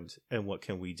learned, and what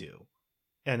can we do?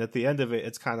 And at the end of it,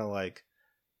 it's kind of like,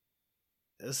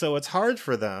 so it's hard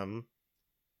for them.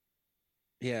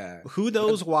 Yeah, who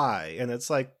knows why? And it's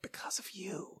like, because of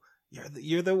you.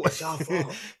 You're the it's your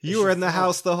fault. You were in the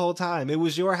house the whole time. It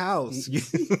was your house.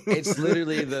 It's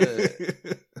literally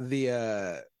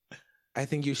the I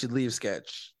think you should leave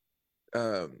sketch.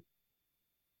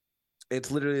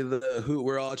 It's literally the who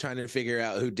we're all trying to figure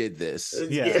out who did this.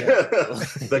 Yeah.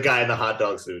 The guy in the hot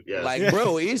dog suit. Yeah. Like,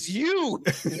 bro, it's you.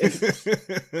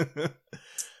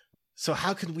 So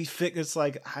how can we fix? It's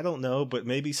like, I don't know, but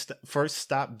maybe first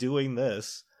stop doing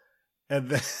this. And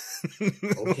then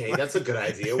okay, that's a good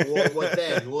idea. What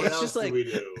then? What else do we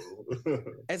do?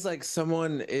 It's like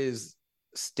someone is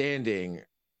standing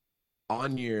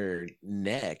on your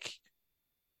neck,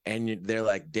 and they're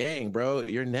like, "Dang, bro,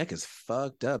 your neck is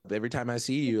fucked up. Every time I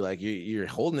see you, like you're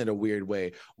holding it a weird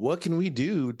way. What can we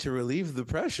do to relieve the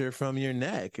pressure from your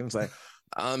neck?" And it's like,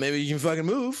 maybe you can fucking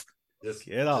move. Just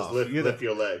get off. Just lift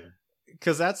your leg.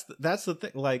 Because that's the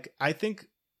thing. Like, I think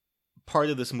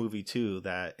part of this movie too,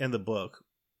 that in the book,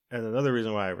 and another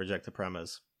reason why I reject the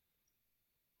premise.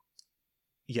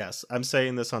 Yes, I'm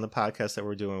saying this on the podcast that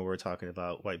we're doing where we're talking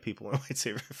about white people and white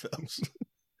savior films.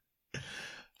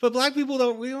 But black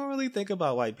people we don't really think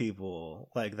about white people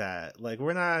like that. Like,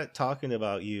 we're not talking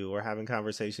about you or having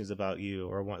conversations about you,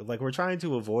 or like, we're trying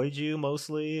to avoid you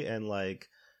mostly and like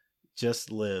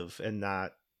just live and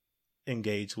not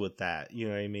engage with that. You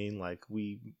know what I mean? Like,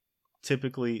 we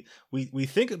typically we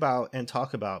think about and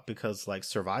talk about because like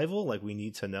survival, like we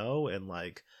need to know and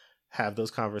like have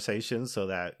those conversations so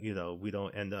that, you know, we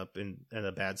don't end up in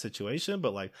a bad situation.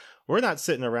 But like, we're not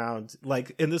sitting around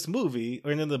like in this movie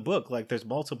or in the book, like there's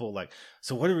multiple like,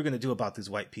 so what are we going to do about these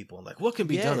white people? And like, what can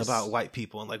be done about white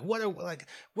people? And like, what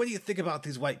do you think about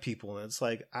these white people? And it's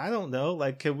like, I don't know.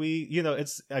 Like, can we, you know,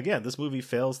 it's, again, this movie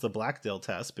fails the Blackdale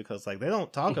test because like they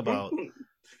don't talk about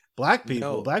black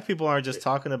people. No. Black people aren't just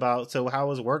talking about, so how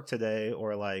was work today?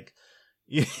 Or like,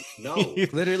 no,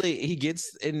 literally he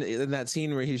gets in that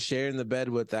scene where he's sharing the bed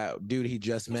with that dude he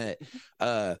just met.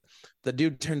 The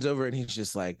dude turns over and he's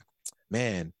just like,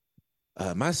 man,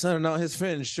 my son and all his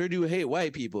friends sure do hate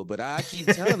white people, but I keep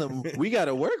telling them we got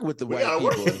to work with the white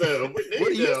people. What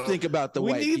do you think about the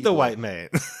white people? We need the white man.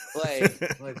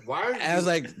 Like why are you... I was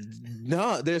like,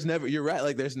 no, there's never, you're right,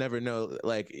 like there's never no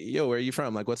like, yo, where are you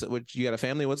from? Like, what you got a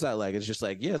family? What's that like? It's just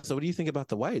like, yeah, so what do you think about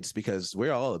the whites? Because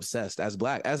we're all obsessed as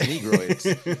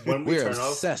Negroids. We're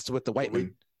obsessed with the white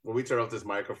men. When we turn off this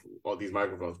all these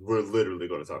microphones, we're literally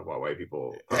going to talk about white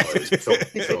people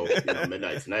until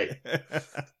midnight tonight.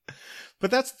 But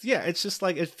that's, yeah, it's just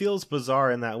like, it feels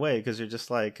bizarre in that way because you're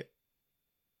just like,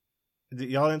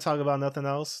 Y'all didn't talk about nothing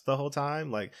else the whole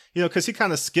time, like, you know, because he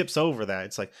kind of skips over that.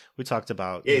 It's like we talked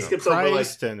about he skips over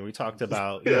Christ, and we talked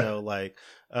about you know, like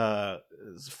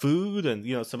food and,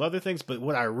 you know, some other things. But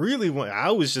what I really want,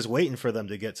 I was just waiting for them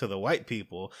to get to the white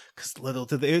people, because little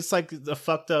did they, it's like the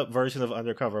fucked up version of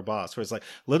Undercover Boss, where it's like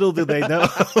little did they know.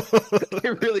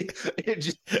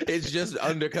 It's just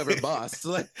Undercover Boss.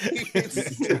 Like,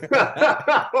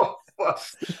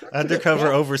 Undercover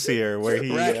Overseer, where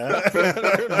he oh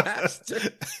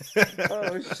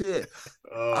shit.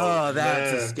 Oh,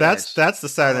 that's a sketch. That's the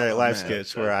Saturday Night Live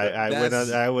sketch where I went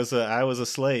on, I was a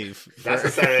slave. That's the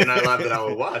Saturday Night Live that I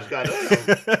would watch. God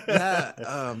damn.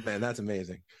 Oh man, that's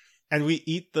amazing. And we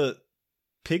eat the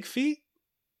pig feet.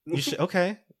 You should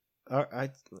okay. Why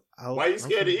are you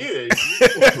scared to eat it?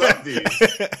 You love these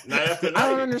night after night. I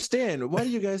don't understand. Why do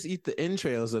you guys eat the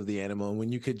entrails of the animal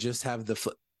when you could just have the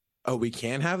Oh, we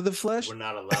can have the flesh? We're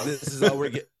not allowed. This is all we're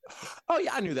getting. Oh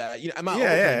yeah, I knew that. You know, my old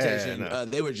plantation, no.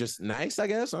 They were just nice, I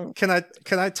guess. Can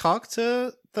I talk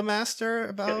to the master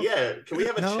about? Yeah, can we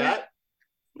have a chat?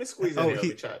 Let me squeeze in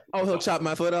here. Chat. Oh, he'll chop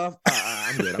my foot off.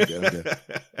 I'm good.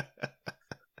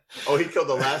 Oh, he killed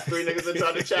the last 3 niggas that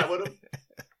tried to chat with him.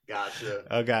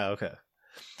 Gotcha. Okay.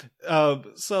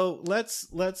 So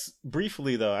let's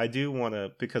briefly though, I do want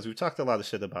to, because we've talked a lot of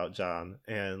shit about John,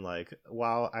 and like,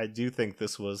 while I do think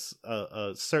this was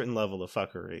a certain level of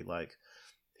fuckery, like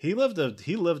he lived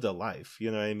a life,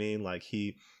 you know what I mean? Like,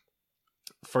 he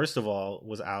first of all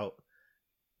was out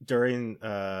during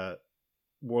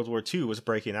World War II was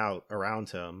breaking out around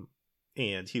him,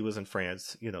 and he was in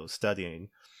France, you know, studying,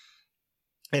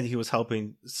 and he was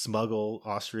helping smuggle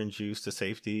Austrian Jews to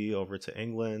safety over to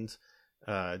England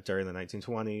during the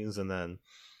 1920s. And then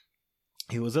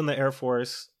he was in the Air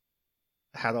Force,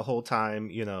 had a whole time,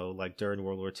 you know, like during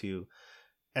World War II.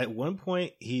 At one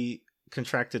point, he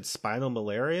contracted spinal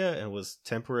malaria and was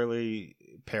temporarily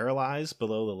paralyzed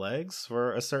below the legs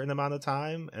for a certain amount of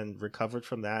time and recovered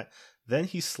from that. Then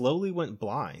he slowly went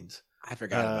blind. I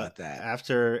forgot about that.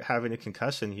 After having a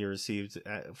concussion he received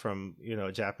from, you know,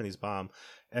 a Japanese bomb.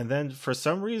 And then for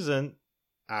some reason,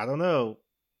 I don't know,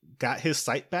 got his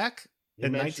sight back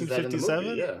in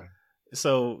 1957. Yeah.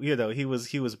 So, you know, he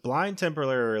was blind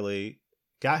temporarily,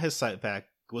 got his sight back,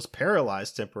 was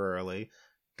paralyzed temporarily,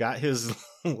 got his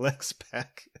legs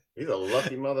back. He's a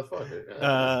lucky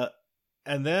motherfucker.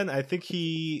 And then I think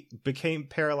he became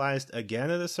paralyzed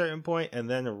again at a certain point, and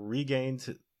then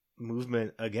regained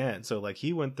movement again. So like,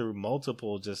 he went through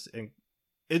multiple just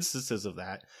instances of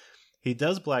that. He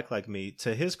does Black Like Me.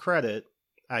 To his credit,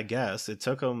 I guess it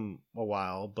took him a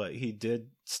while, but he did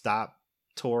stop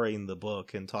touring the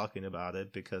book and talking about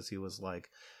it, because he was like,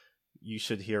 you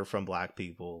should hear from Black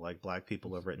people. Like, Black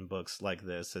people have written books like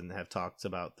this and have talked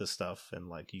about this stuff, and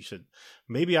like, you should,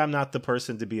 maybe I'm not the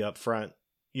person to be upfront,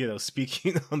 you know,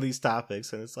 speaking on these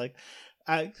topics. And it's like,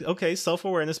 okay,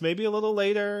 self-awareness, maybe a little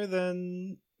later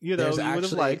than, you know, you would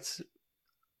have liked.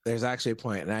 There's actually a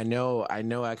point, and I know I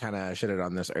kind of shitted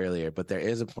on this earlier, but there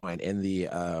is a point in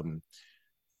the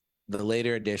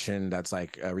later edition that's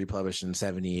like republished in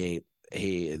 1978.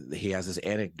 He has this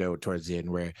anecdote towards the end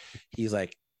where he's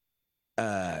like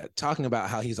talking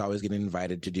about how he's always getting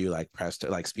invited to do like press,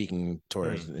 like speaking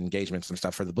tours, engagements and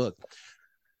stuff for the book.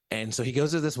 And so he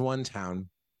goes to this one town,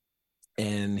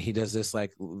 and he does this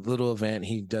like little event.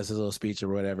 He does his little speech or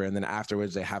whatever. And then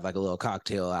afterwards they have like a little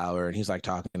cocktail hour, and he's like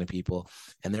talking to people,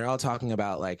 and they're all talking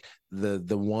about like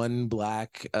the one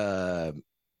Black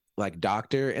like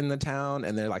doctor in the town.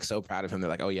 And they're like so proud of him. They're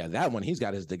like, oh yeah, that one, he's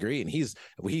got his degree, and he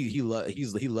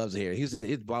loves it here.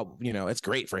 You know, it's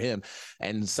great for him.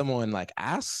 And someone like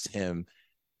asked him,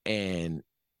 and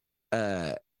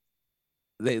they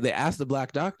asked the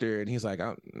Black doctor, and he's like,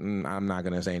 I'm not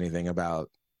gonna say anything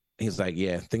about. He's like,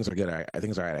 yeah, things are good.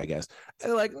 Things are all right, I guess. And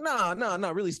they're like,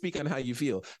 no, really speak on how you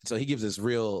feel. So he gives this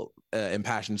real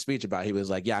impassioned speech about, he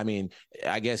was like, yeah, I mean,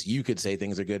 I guess you could say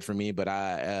things are good for me, but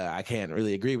I can't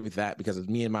really agree with that, because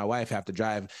me and my wife have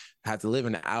to live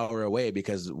an hour away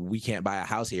because we can't buy a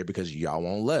house here because y'all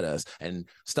won't let us, and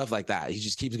stuff like that. He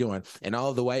just keeps going. And all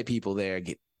of the white people there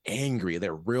get angry.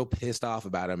 They're real pissed off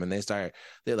about him, and they're like,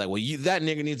 well, that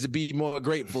nigga needs to be more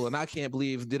grateful, and I can't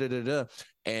believe da-da-da-da.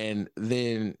 And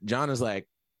then John is like,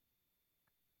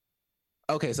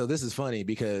 okay, so this is funny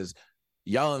because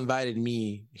y'all invited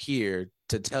me here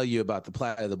to tell you about the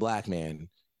plight of the Black man,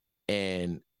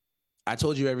 and I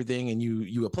told you everything, and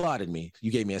you applauded me.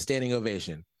 You gave me a standing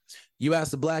ovation. You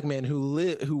asked the Black man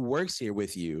who works here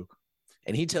with you,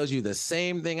 and he tells you the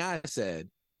same thing I said,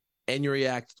 and you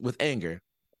react with anger.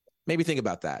 Maybe think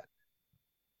about that.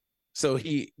 So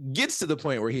he gets to the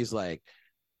point where he's like,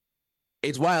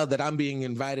 it's wild that I'm being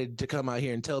invited to come out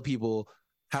here and tell people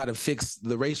how to fix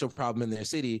the racial problem in their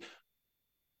city,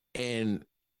 and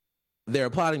they're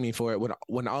applauding me for it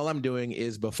when all I'm doing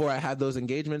is, before I have those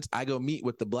engagements, I go meet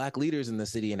with the Black leaders in the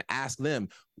city and ask them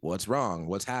what's wrong,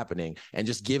 what's happening, and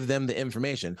just give them the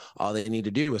information. All they need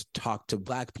to do is talk to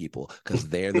Black people because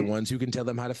they're the ones who can tell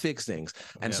them how to fix things.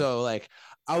 And so like,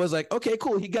 I was like, okay,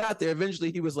 cool. He got there.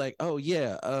 Eventually he was like, oh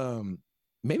yeah,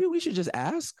 maybe we should just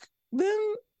ask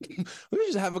them. We should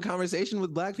just have a conversation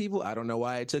with Black people. I don't know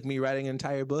why it took me writing an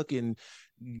entire book and,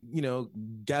 you know,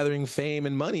 gathering fame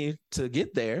and money to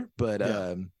get there, but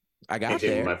I got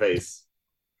there. My face.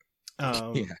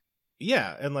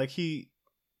 Yeah, and like he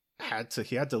had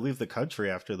to leave the country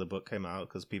after the book came out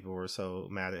because people were so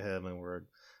mad at him and were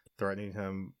threatening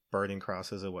him, burning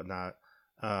crosses and whatnot.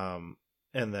 And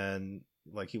then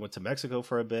like he went to Mexico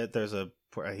for a bit.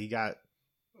 He got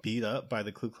beat up by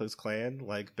the Ku Klux Klan.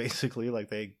 Like basically, like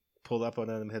they pulled up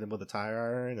on him, hit him with a tire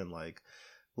iron, and like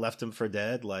left him for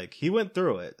dead. Like he went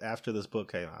through it after this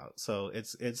book came out. So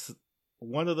it's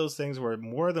one of those things where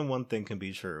more than one thing can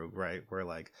be true, right? Where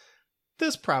like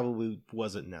this probably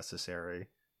wasn't necessary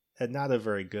and not a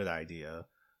very good idea,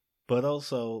 but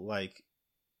also like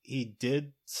he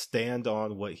did stand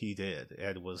on what he did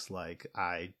and was like,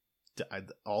 I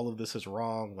all of this is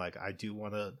wrong. Like I do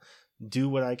want to do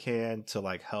what I can to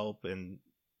like help and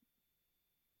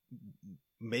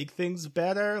make things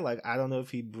better. Like I don't know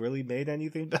if he really made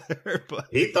anything better, but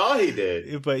he thought he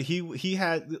did. But he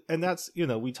had, and that's, you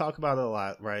know, we talk about it a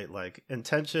lot, right? Like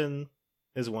intention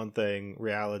is one thing,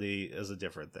 reality is a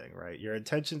different thing, right? Your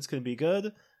intentions can be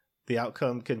good, the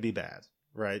outcome can be bad,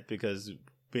 right? Because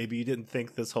maybe you didn't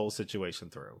think this whole situation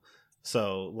through.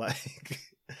 So like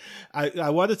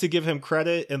I wanted to give him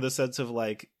credit in the sense of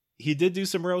like he did do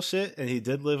some real shit and he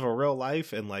did live a real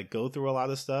life and like go through a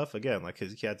lot of stuff. Again, like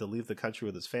he had to leave the country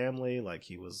with his family, like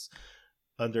he was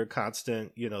under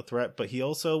constant, you know, threat, but he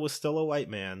also was still a white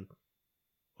man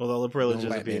with all the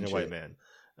privileges of being a white man.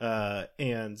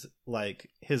 And like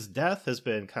his death has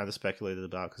been kind of speculated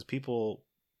about because people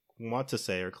want to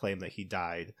say or claim that he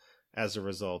died as a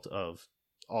result of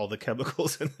all the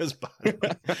chemicals in his body.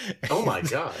 Oh my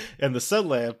god. And the sun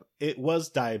lamp, it was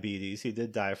diabetes. He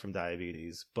did die from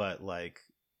diabetes, but like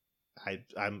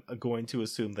I'm going to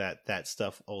assume that that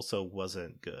stuff also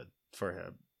wasn't good for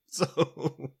him.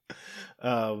 So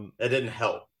it didn't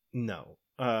help. No.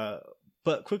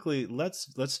 But quickly,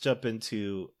 let's jump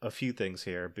into a few things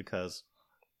here because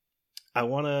I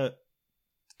want to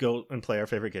go and play our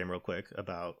favorite game real quick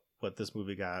about what this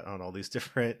movie got on all these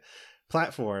different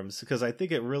platforms, because I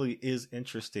think it really is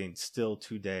interesting still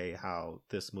today how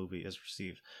this movie is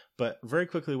received. But very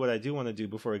quickly, what I do want to do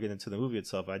before I get into the movie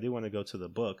itself, I do want to go to the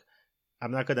book.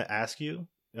 I'm not going to ask you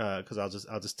because I'll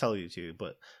just tell you to.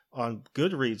 But on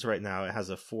Goodreads right now, it has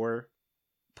a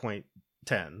 4.10,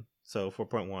 so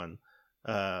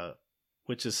 4.1,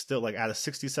 which is still like out of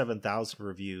 67,000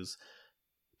 reviews,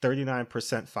 39%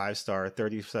 5-star,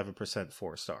 37%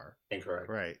 4-star. Incorrect.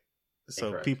 Right. So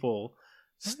Incorrect. People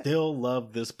still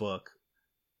love this book.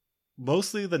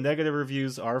 Mostly the negative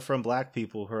reviews are from Black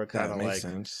people who are kind of like,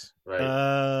 sense.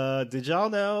 Right. Did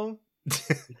y'all know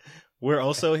we're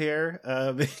also here?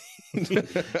 That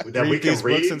Read we can these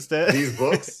read books instead. these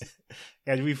books.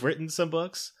 And we've written some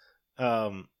books.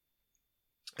 And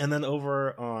then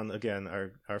over on, again,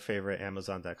 our favorite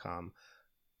Amazon.com,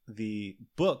 the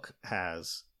book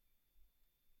has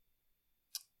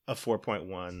a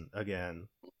 4.1 again.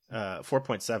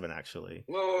 4.7 actually.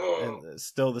 Whoa. And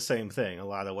still the same thing. A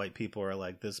lot of white people are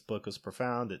like, this book was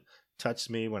profound. It touched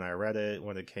me when I read it,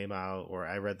 when it came out, or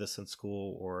I read this in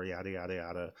school, or yada, yada,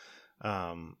 yada.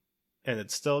 And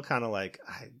it's still kind of like,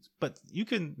 but you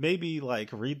can maybe like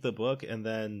read the book and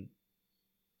then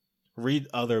read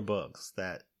other books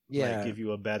that like, give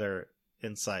you a better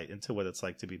insight into what it's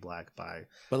like to be Black by.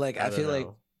 But like, I feel like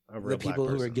the people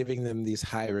who are person. giving them these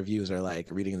high reviews are like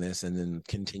reading this and then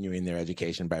continuing their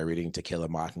education by reading To Kill a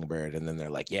Mockingbird. And then they're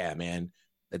like, yeah, man,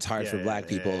 it's hard for Black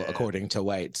people according to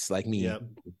whites like me. Yep.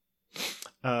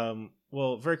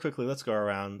 Well, very quickly, let's go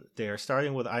around there.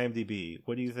 Starting with IMDb,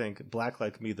 what do you think Black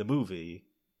Like Me, the movie,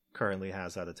 currently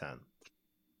has out of 10?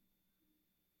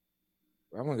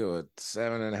 I'm going to go with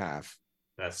 7.5.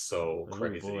 That's so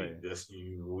crazy. Boy.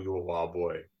 You a wild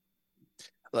boy.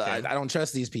 Look, I don't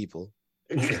trust these people.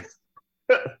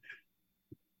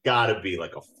 Gotta be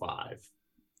like a 5.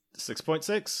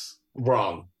 6.6.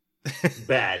 Wrong.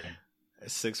 Bad.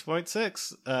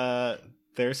 6.6.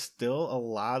 There's still a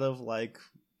lot of like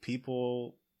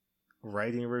people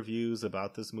writing reviews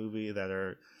about this movie that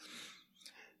are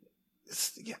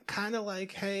kind of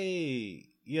like, hey,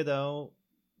 you know,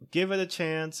 give it a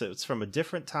chance. It's from a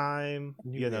different time.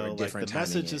 You know, like the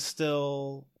message is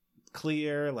still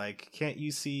clear. Like, can't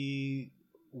you see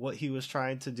what he was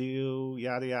trying to do?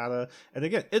 Yada yada. And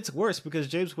again, it's worse because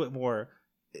James Whitmore.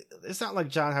 It's not like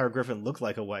John Howard Griffin looked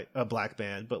like a black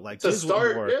man, but like James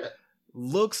Whitmore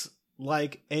looks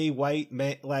like a white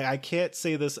man. Like, I can't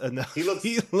say this enough. He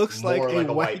looks more like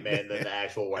a white man than the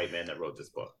actual white man that wrote this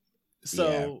book.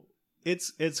 So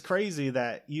it's crazy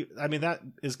that that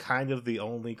is kind of the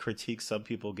only critique some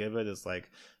people give it, is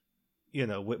like, you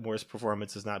know, Whitmore's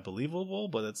performance is not believable,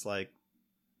 but it's like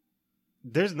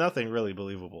there's nothing really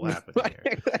believable happening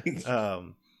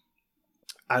here.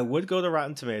 I would go to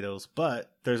Rotten Tomatoes, but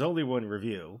there's only one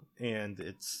review, and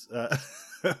it's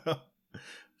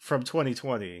from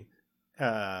 2020.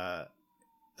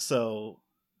 So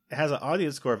it has an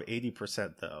audience score of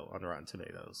 80% though on Rotten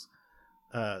Tomatoes.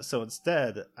 So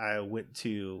instead, I went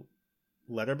to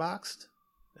Letterboxd,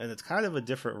 and it's kind of a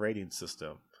different rating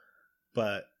system.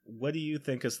 But what do you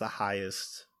think is the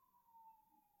highest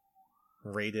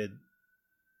rated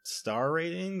star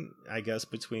rating? I guess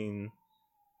between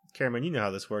Cameron, you know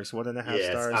how this works. 1.5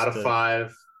 stars out of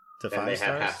 5 to 5 and they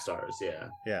stars. have half stars.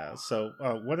 Yeah. So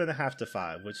 1.5 to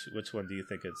 5. Which one do you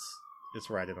think it's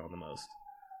rated on the most?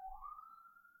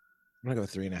 I'm gonna go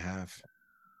 3.5.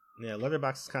 Yeah,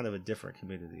 Letterboxd is kind of a different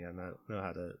community. I don't know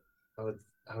how to.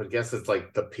 I would guess it's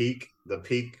like the peak.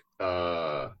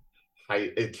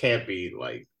 It can't be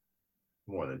like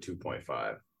more than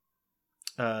 2.5.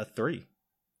 3.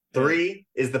 3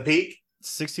 is the peak.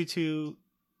 62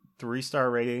 3-star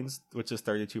ratings, which is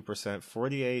 32%.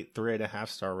 48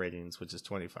 3.5-star ratings, which is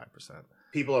 25%.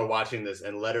 People are watching this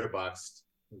in Letterboxd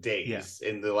days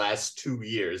in the last 2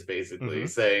 years, basically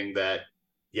saying that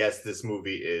yes, this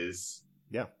movie is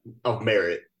of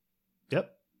merit.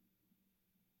 Yep.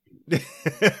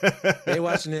 They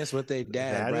watching this with their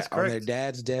dad on their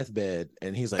dad's deathbed,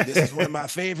 and he's like, "This is one of my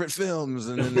favorite films."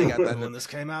 And then they got that when this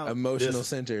came out, emotional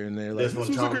center, and they're like, "This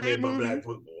one taught me about black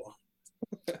football."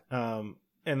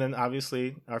 And then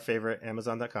obviously our favorite,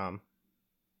 Amazon.com.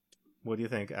 What do you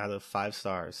think out of 5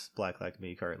 stars Black Like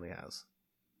Me currently has?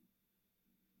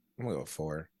 I'm gonna go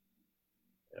 4.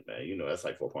 Yeah, man, you know that's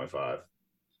like 4.5.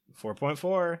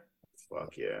 4.4.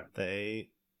 Fuck yeah. They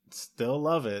still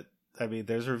love it. I mean,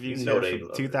 there's reviews here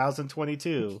from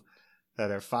 2022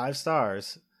 that are 5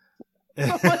 stars.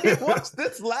 I watched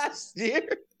this last year.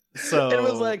 So it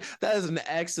was like, that is an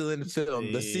excellent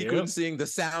film. The sequencing, the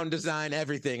sound design,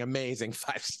 everything amazing.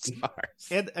 5 stars.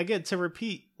 And again, to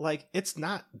repeat, like, it's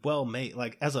not well made.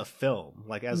 Like, as a film,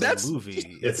 like as a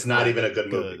movie, it's not even a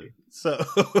good movie. So,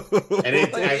 and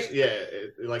it's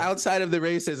actually, like outside of the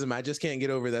racism, I just can't get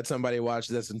over that somebody watched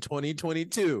this in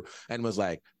 2022 and was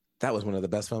like, "That was one of the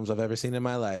best films I've ever seen in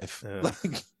my life."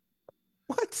 Like,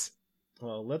 what?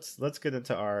 Well, let's get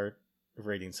into our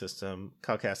rating system,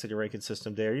 Caucasity ranking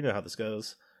system. There, you know how this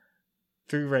goes.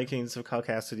 3 rankings of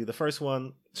Caucasity. The first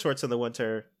one, Shorts in the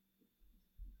Winter.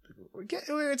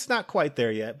 It's not quite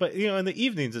there yet, but you know, in the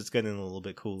evenings it's getting a little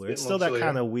bit cooler. It's still that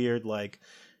kind of weird, like,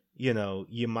 you know,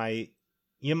 you might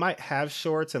have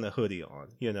shorts and a hoodie on,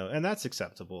 you know, and that's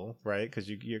acceptable, right? Because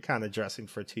you're kind of dressing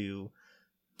for 2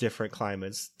 different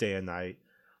climates, day and night.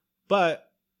 But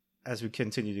as we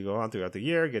continue to go on throughout the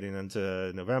year, getting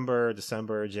into November,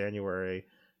 December, January,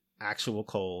 actual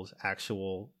cold,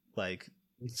 actual like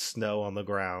snow on the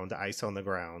ground, ice on the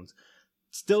ground,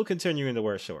 still continuing to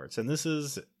wear shorts. And this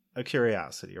is a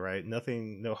curiosity, right?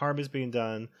 No harm is being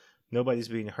done. Nobody's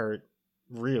being hurt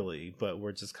really, but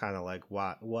we're just kind of like,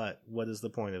 what is the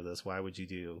point of this? Why would you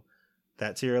do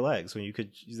that to your legs when you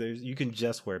can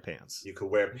just wear pants? You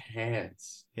could wear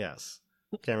pants. Yes.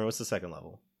 Cameron, what's the second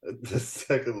level? The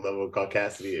second level of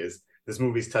Caucasity is this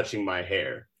movie's touching my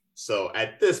hair. So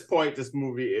at this point, this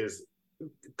movie is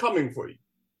coming for you.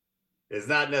 It's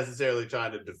not necessarily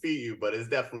trying to defeat you, but it's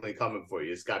definitely coming for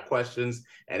you. It's got questions,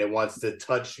 and it wants to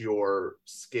touch your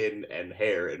skin and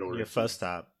hair in order your fuzz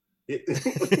top. No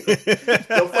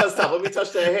fuzz top. Let me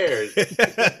touch their hair.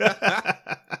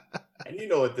 And you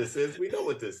know what this is. We know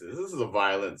what this is. This is a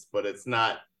violence, but it's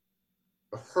not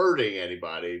hurting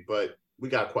anybody. But we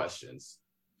got questions.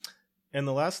 In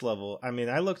the last level, I mean,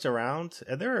 I looked around,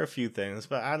 and there are a few things,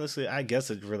 but honestly, I guess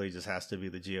it really just has to be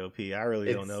the GOP. I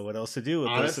really don't know what else to do with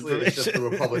this information. It's just the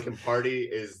Republican Party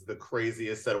is the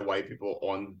craziest set of white people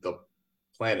on the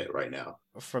planet right now.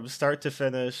 From start to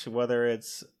finish, whether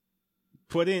it's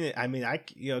putting it, I mean,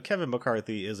 Kevin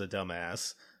McCarthy is a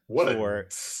dumbass. What a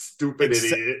stupid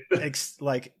idiot.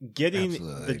 Like getting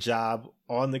the job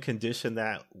on the condition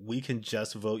that we can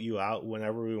just vote you out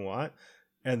whenever we want.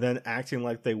 And then acting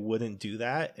like they wouldn't do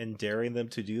that and daring them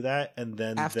to do that, and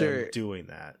then them doing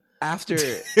that. after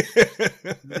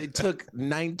they took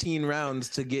 19 rounds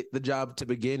to get the job to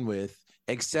begin with,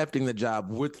 accepting the job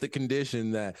with the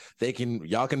condition that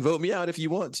y'all can vote me out if you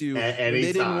want to.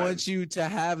 They didn't want you to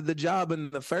have the job in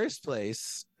the first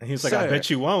place. And he's like, I bet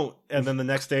you won't. And then the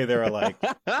next day they were like,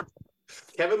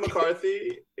 Kevin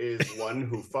McCarthy is one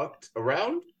who fucked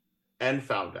around and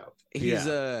found out. He's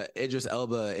Idris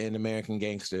Elba in American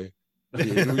Gangster.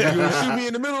 You're gonna shoot me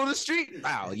in the middle of the street?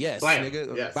 Wow, yes, Blam.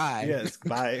 nigga. Yes. Bye. yes,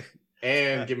 bye.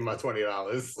 And give me my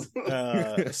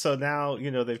 $20. So now,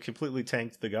 they've completely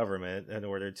tanked the government in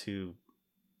order to.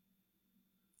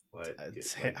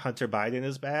 Hunter Biden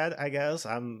is bad, I guess.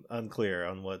 I'm unclear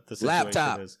on what the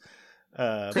situation is.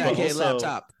 Crackhead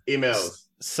laptop. Emails.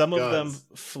 Some guns. of them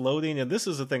floating, and this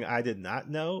is the thing I did not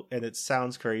know, and it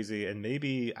sounds crazy, and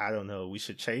maybe, I don't know, we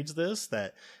should change this,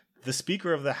 that the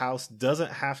Speaker of the House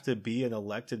doesn't have to be an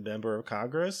elected member of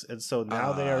Congress, and so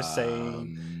now they are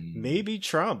saying maybe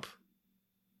Trump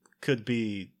could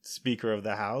be Speaker of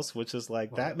the House, which is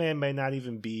like, that man may not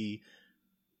even be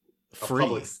free. A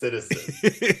public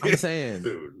citizen. I'm saying.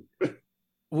 Dude.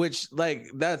 Which,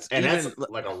 that's and even, that's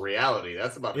like a reality.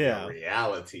 That's about to be a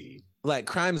reality. Like,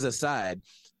 crimes aside,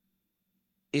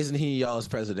 isn't he y'all's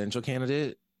presidential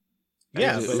candidate?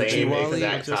 Yeah, but same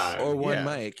exact time. Or one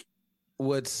Mike.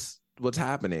 What's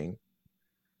happening?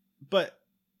 But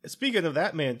speaking of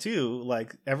that man too,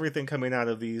 like everything coming out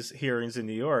of these hearings in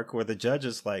New York, where the judge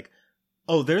is like,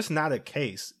 "Oh, there's not a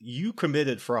case. You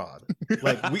committed fraud.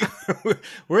 Like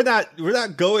we're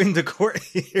not going to court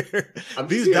here.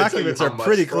 These documents are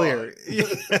pretty clear.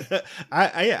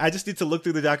 I just need to look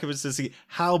through the documents to see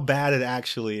how bad it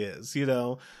actually is,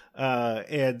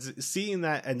 and seeing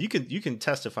that, and you can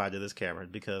testify to this, Cameron,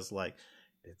 because like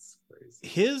it's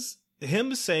crazy.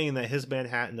 Him saying that his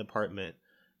Manhattan apartment,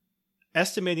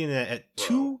 estimating it at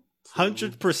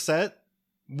 200%.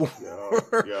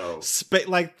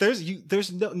 Like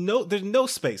there's no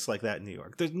space like that in New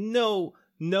York. There's no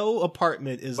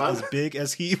apartment is as big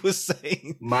as he was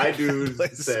saying. My dude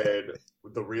said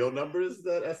the real numbers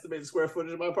that estimated square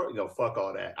footage of my apartment. Fuck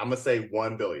all that. I'm gonna say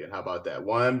 1 billion. How about that?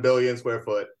 1 billion square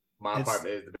foot. My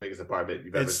apartment is the biggest apartment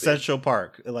you've ever seen. It's Central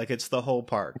Park. Like it's the whole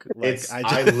park. Like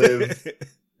I live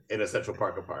in a Central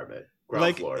Park apartment,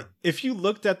 ground floor. If you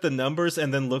looked at the numbers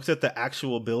and then looked at the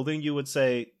actual building, you would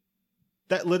say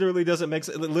that literally doesn't make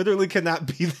sense. It literally cannot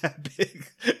be that big.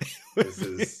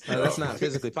 That's not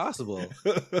physically possible.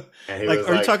 And like,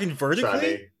 are you talking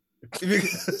vertically?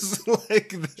 Because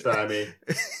try me.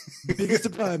 Biggest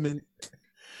apartment.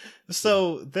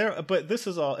 So but this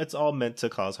is it's all meant to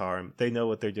cause harm. They know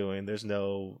what they're doing. There's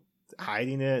no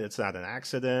hiding it. It's not an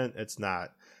accident. It's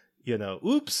not,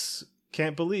 oops,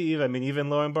 can't believe. I mean, even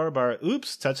Lauren Barbar,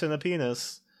 oops, touching a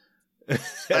penis.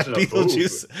 Touching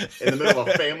Beetlejuice in the middle of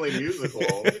a family musical.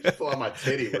 Let me just pull out my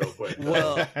titty real quick.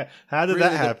 Well, how did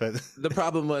that happen? The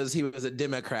problem was he was a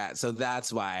Democrat, so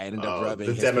that's why I ended up rubbing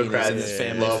his Democrats penis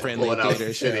in his family-friendly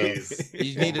theater show.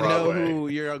 You need to know who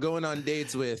you're going on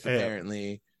dates with,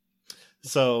 apparently.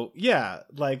 So, yeah,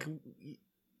 like,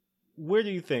 where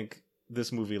do you think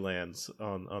this movie lands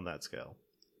on that scale?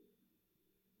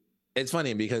 It's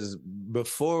funny because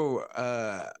before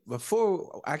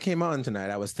I came on tonight,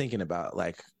 I was thinking about,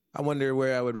 like, I wonder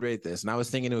where I would rate this. And I was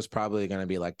thinking it was probably going to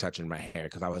be like touching my hair,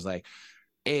 because I was like,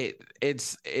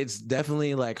 it's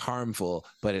definitely like harmful,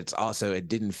 but it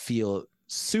didn't feel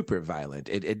super violent.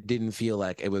 It didn't feel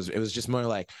like it was just more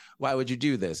like, why would you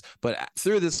do this? But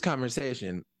through this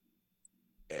conversation,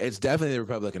 it's definitely the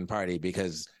Republican Party,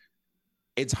 because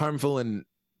it's harmful in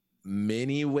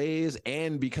many ways,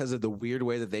 and because of the weird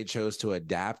way that they chose to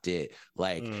adapt it,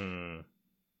 like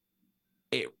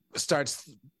it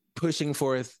starts pushing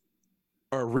forth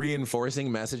or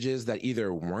reinforcing messages that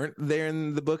either weren't there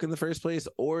in the book in the first place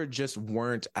or just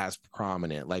weren't as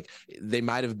prominent. Like they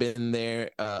might have been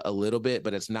there a little bit,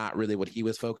 but it's not really what he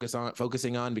was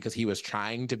focusing on, because he was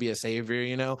trying to be a savior,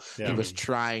 He was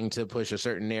trying to push a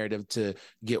certain narrative to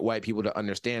get white people to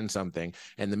understand something.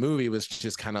 And the movie was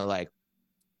just kind of like,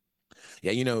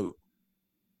 yeah,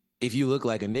 if you look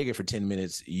like a nigga for 10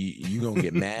 minutes, you gonna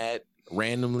get mad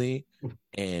randomly,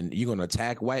 and you're gonna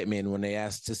attack white men when they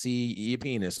ask to see your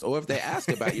penis, or if they ask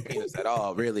about your penis at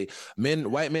all. Really,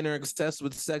 white men are obsessed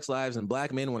with sex lives, and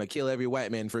black men want to kill every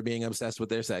white man for being obsessed with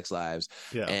their sex lives.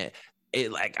 Yeah, and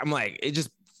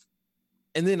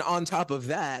and then on top of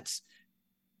that,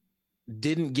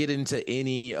 didn't get into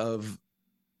any of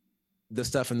the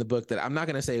stuff in the book that I'm not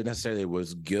gonna say necessarily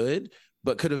was good,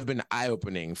 but could have been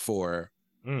eye-opening for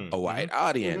a white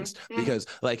audience, because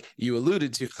like you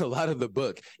alluded to, a lot of the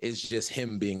book is just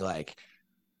him being like,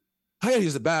 I gotta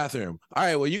use the bathroom. All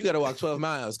right, well, you gotta walk 12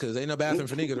 miles because ain't no bathroom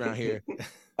for niggas around here.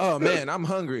 oh man, I'm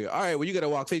hungry. All right, well, you got to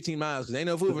walk 15 miles because ain't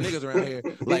no food for niggas around here.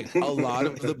 Like, a lot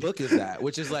of the book is that,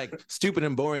 which is like stupid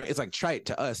and boring. It's like trite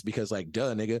to us because like,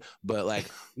 duh, nigga. But like,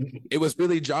 it was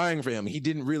really jarring for him. He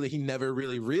never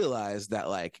really realized that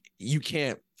like you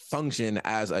can't function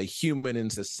as a human in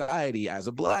society as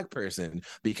a Black person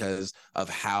because of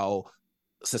how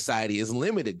society is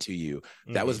limited to you.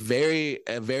 That was a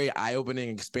very eye-opening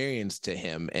experience to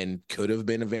him, and could have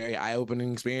been a very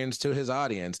eye-opening experience to his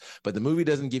audience, but the movie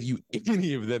doesn't give you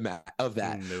any of that.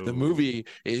 No. The movie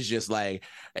is just like,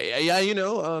 yeah,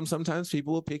 sometimes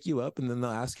people will pick you up and then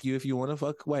they'll ask you if you want to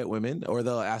fuck white women, or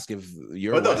they'll ask if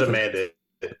you're But they'll demand it.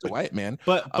 a white man.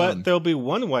 But there'll be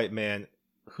one white man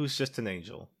who's just an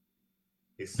angel.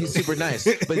 He's super nice,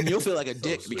 but you'll feel like a So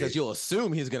dick sweet. because you'll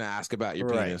assume he's gonna ask about your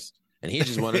Right. penis. And he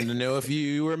just wanted to know if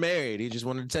you were married. He just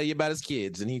wanted to tell you about his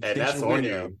kids. And And thinks that's you're on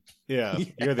weirdo. you. Yeah,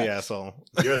 you're the asshole.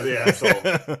 You're the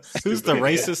asshole. Who's the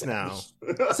racist now?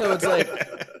 So it's like,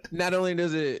 not only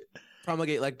does it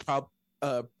promulgate like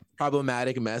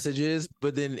problematic messages,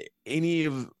 but then any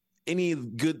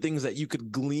good things that you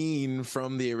could glean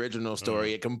from the original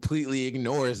story, it completely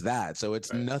ignores that. So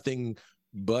it's Right. nothing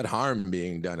but harm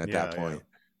being done at that Yeah, point.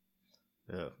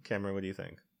 Yeah. Cameron, what do you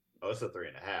think? Oh, it's a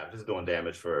 3.5. This is doing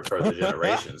damage for further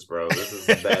generations, bro. This is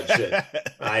some bad shit.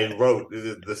 I wrote,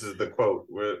 this is the quote,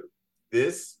 where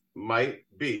this might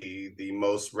be the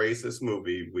most racist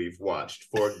movie we've watched,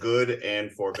 for good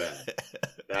and for bad.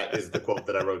 That is the quote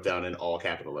that I wrote down in all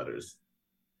capital letters.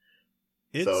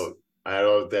 So I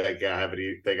don't think I have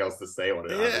anything else to say on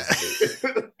it,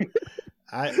 honestly.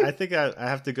 I think I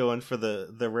have to go in for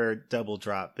the rare double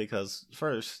drop, because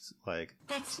first, like,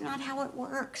 That's not how it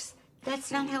works.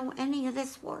 That's not how any of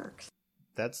this works.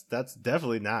 that's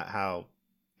definitely not how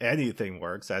anything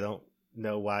works. I don't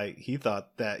know why he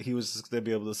thought that he was just gonna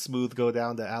be able to smooth go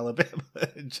down to Alabama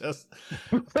and just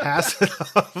pass it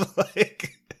off,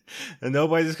 like, and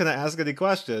nobody's gonna ask any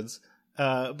questions.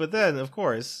 But then, of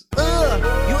course, You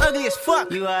ugly as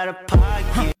fuck. You out of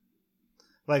pocket.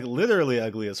 like, literally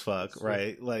ugly as fuck,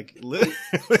 right? Like, literally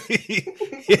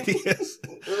hideous,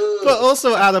 but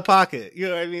also out of pocket. You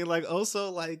know what I mean? Like,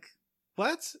 also, like,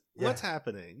 what? Yeah. What's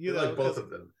happening? You like both of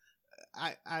them.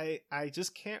 I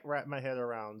just can't wrap my head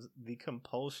around the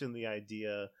compulsion, the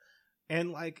idea,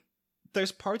 and like,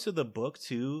 there's parts of the book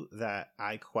too that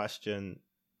I question,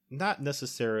 not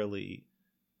necessarily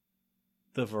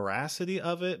the veracity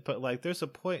of it, but like, there's a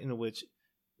point in which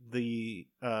the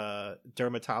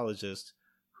dermatologist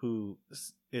who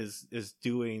is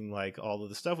doing like all of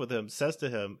the stuff with him says to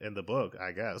him in the book,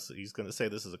 I guess he's going to say,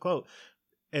 this is a quote,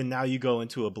 and now you go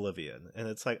into oblivion. And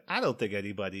it's like, I don't think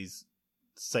anybody's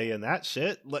saying that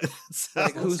shit. Like,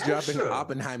 Like, who's dropping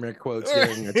Oppenheimer quotes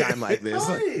during a time like this?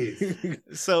 Right.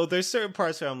 So there's certain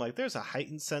parts where I'm like, there's a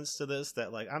heightened sense to this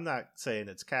that, like, I'm not saying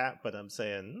it's cap, but I'm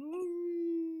saying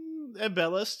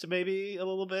embellished maybe a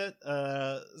little bit.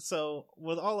 So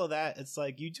with all of that, it's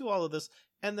like, you do all of this,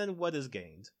 and then what is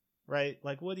gained, right?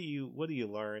 Like, what do you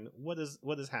learn? What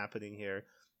is happening here?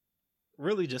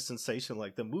 Really just sensation.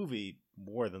 Like, the movie,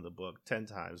 more than the book, 10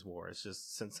 times more. It's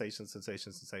just sensation.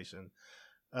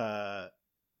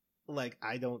 Like,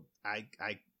 I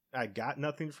got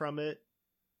nothing from it.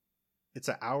 It's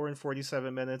an hour and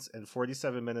 47 minutes, and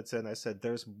 47 minutes in, I said,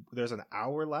 there's an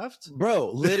hour left.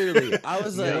 Bro, literally, I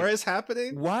was like, More is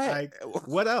happening. what? Like,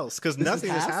 what else? Because This is nothing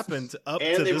has half? happened up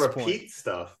And to they this repeat point.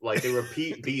 stuff. Like, they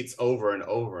repeat beats over and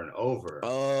over and over.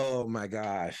 Oh my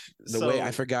gosh.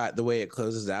 I forgot the way it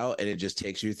closes out, and it just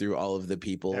takes you through all of the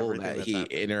people Everything that that's he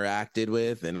happened. interacted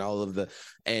with and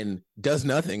and does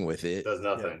nothing with it. Does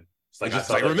nothing. Yeah. It's like, It's I just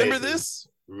saw like, their remember faces. this?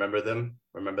 Remember them?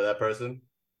 Remember that person?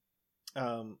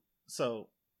 So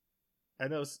I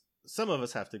know some of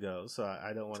us have to go, so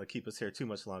I don't want to keep us here too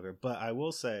much longer, but I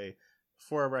will say,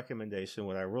 for a recommendation,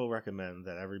 what I will recommend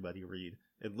that everybody read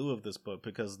in lieu of this book,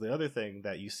 because the other thing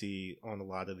that you see on a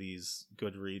lot of these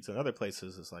Goodreads and other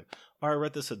places is like, oh, I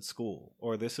read this in school,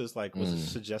 or this is like, was a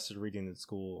suggested reading in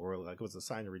school, or like, was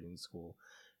assigned reading in school.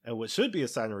 And what should be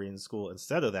assigned reading in school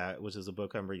instead of that, which is a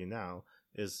book I'm reading now,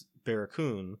 is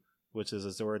Barracoon, which is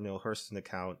a Zora Neale Hurston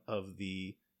account of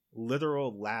the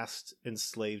literal last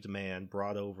enslaved man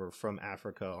brought over from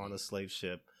Africa on a slave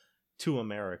ship to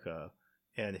America,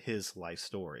 and his life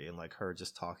story, and like her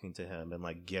just talking to him and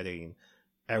like getting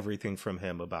everything from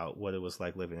him about what it was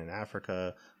like living in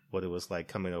Africa, what it was like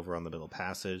coming over on the Middle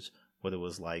Passage, what it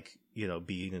was like, you know,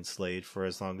 being enslaved for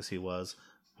as long as he was,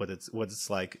 what it's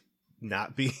like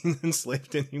not being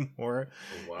enslaved anymore.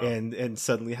 Oh, wow. and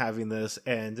suddenly having this,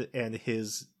 and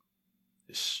his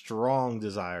strong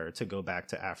desire to go back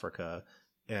to Africa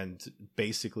and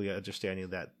basically understanding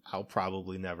that I'll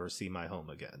probably never see my home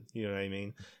again. You know what I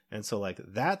mean? And so like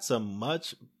that's a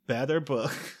much better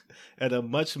book and a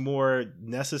much more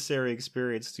necessary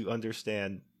experience to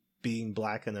understand being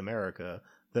Black in America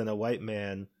than a white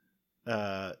man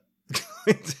going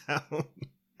down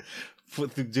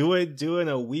doing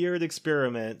a weird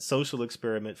experiment, social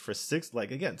experiment for 6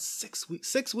 weeks. 6 weeks.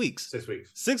 6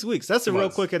 weeks. 6 weeks. That's a real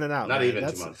quick in and out. Not man. even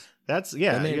that's, 2 months. That's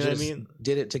yeah. And You know what I just mean?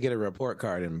 did it to get a report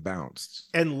card and bounced.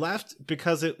 And left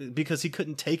because he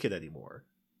couldn't take it anymore.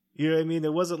 You know what I mean?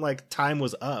 It wasn't like time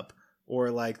was up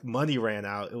or like money ran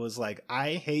out. It was like,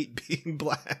 I hate being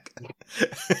Black.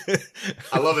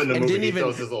 I love it in the And movie. didn't He even-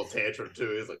 throws his little tantrum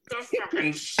too. He's like, "That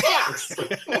fucking sucks."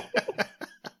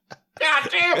 God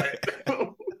damn it!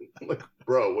 Like,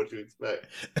 bro, what you expect?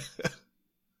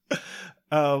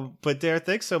 But Dare,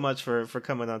 thanks so much for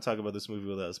coming on and talking about this movie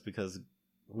with us because,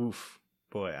 oof,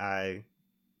 boy, I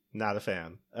not a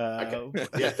fan.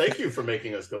 Yeah, thank you for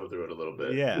making us go through it a little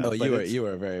bit. Yeah. Oh, but you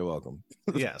are very welcome.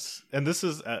 yes, and this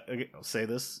is again, I'll say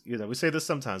this. You know, we say this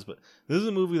sometimes, but this is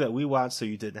a movie that we watched so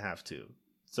you didn't have to.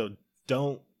 So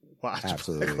don't watch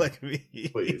Absolutely. Black Like Me.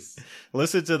 Please.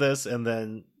 Listen to this, and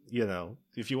then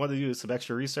if you want to do some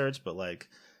extra research, but like,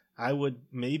 I would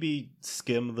maybe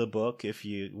skim the book if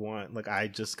you want. Like, I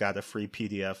just got a free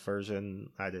PDF version.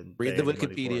 I didn't Read pay the any money for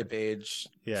Wikipedia it. page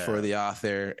Yeah. for the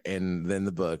author and then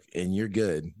the book, and you're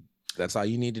good. That's all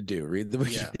you need to do. Read the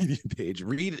Wikipedia page.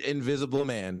 Read Invisible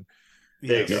Man.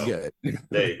 There you Yes. go. You're good.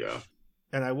 There you go.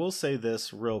 And I will say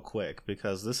this real quick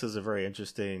because this is a very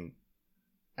interesting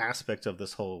aspect of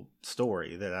this whole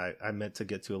story that I meant to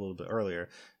get to a little bit earlier,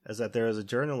 is that there is a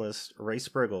journalist, Ray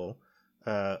Spriggle,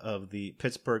 of the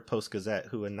Pittsburgh Post-Gazette,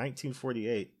 who in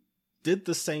 1948 did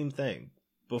the same thing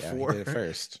before Yeah, he did it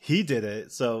first. he did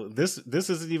it. So this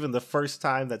isn't even the first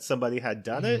time that somebody had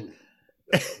done it.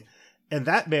 And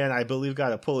that man, I believe,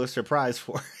 got a Pulitzer Prize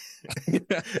for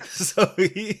it. So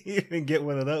he didn't get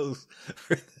one of those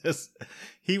for this.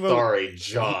 He wrote, Sorry,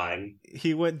 John.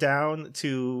 he went down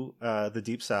to the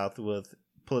Deep South with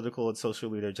political and social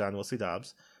leader John Wesley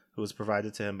Dobbs, who was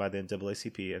provided to him by the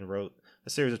NAACP, and wrote a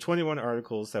series of 21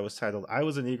 articles that was titled "I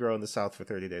Was a Negro in the South for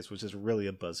 30 Days," which is really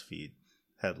a BuzzFeed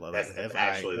headline. That's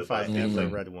actually the if I BuzzFeed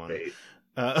ever read one. Bait.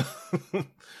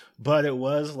 But it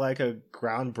was like a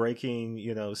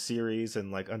groundbreaking, series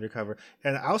and like undercover.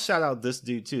 And I'll shout out this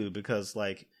dude too, because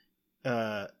like,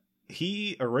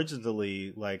 he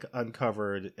originally like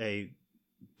uncovered a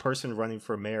person running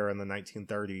for mayor in the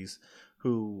 1930s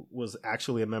who was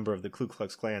actually a member of the Ku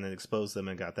Klux Klan and exposed them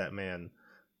and got that man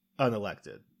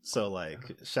unelected. So like,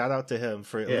 shout out to him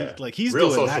for like he's Real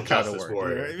doing social that kind of justice work.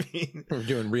 warrior. You know what I mean? We're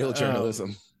doing real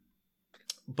journalism.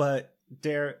 But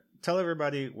Dare, tell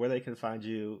everybody where they can find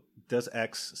you. Does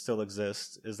X still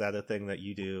exist? Is that a thing that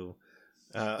you do?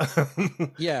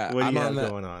 Yeah, what do I'm you on have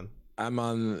going on? I'm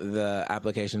on the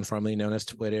application formerly known as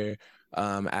Twitter,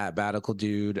 at Badical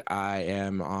Dude. I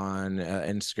am on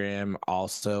Instagram,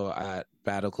 also at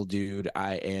Badical Dude.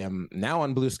 I am now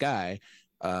on Blue Sky,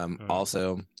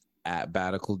 also at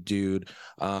Badical Dude.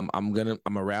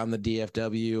 I'm around the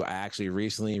DFW. I actually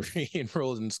recently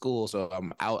re-enrolled in school, so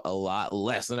I'm out a lot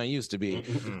less than I used to be.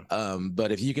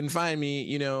 But if you can find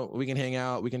me, we can hang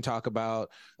out. We can talk about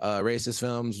racist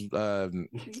films,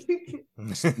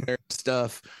 nerd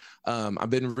stuff. I've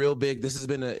been real big.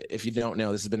 If you don't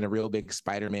know, this has been a real big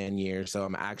Spider-Man year. So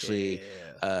I'm actually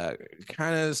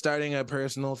kind of starting a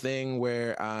personal thing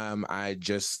where I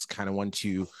just kind of want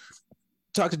to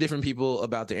talk to different people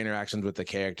about their interactions with the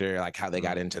character, like how they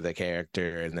got into the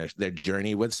character and their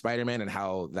journey with Spider-Man and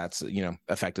how that's,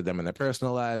 affected them in their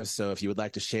personal lives. So if you would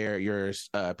like to share your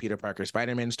Peter Parker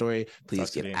Spider-Man story,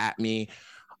 please get at me.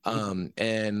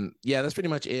 And yeah, that's pretty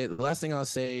much it. The last thing I'll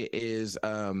say is,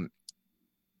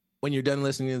 when you're done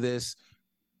listening to this,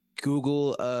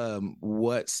 Google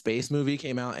what space movie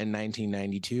came out in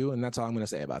 1992, and that's all I'm going to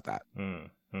say about that.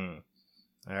 All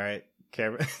right,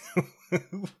 Cameron,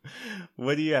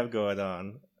 what do you have going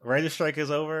on? Writer's strike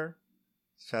is over.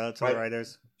 Shout out to the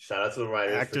writers. Shout out to the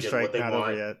writers. Actor strike not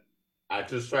over yet.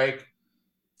 Actor strike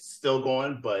still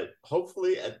going, but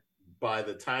hopefully by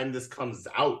the time this comes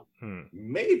out,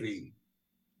 maybe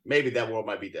that world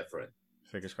might be different.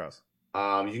 Fingers crossed.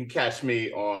 You can catch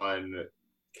me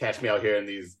out here in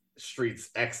these streets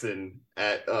Xing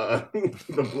at the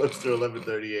Blipster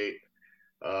 1138.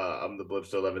 I'm the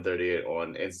Blipster 1138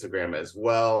 on Instagram as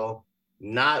well.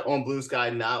 Not on Blue Sky,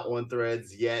 not on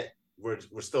Threads yet. We're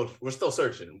still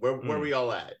searching. Where we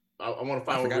all at? I want to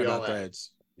find where we all at.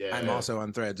 Threads. Yeah, I'm also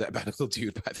on Threads at Badical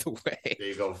Dude, by the way. There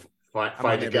you go.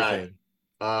 Find your guy.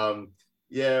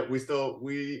 Yeah, we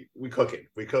cooking.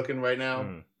 We cooking right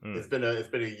now. It's been a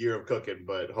year of cooking,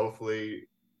 but hopefully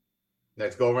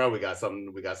next go around we got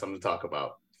something to talk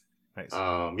about. Nice.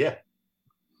 Yeah.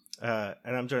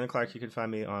 And I'm Jordan Clark. You can find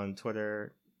me on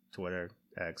Twitter,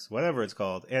 X, whatever it's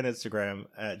called, and Instagram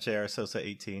at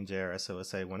JRSosa18,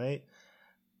 JRSOSA18.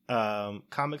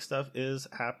 Comic stuff is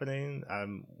happening.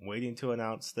 I'm waiting to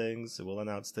announce things. We'll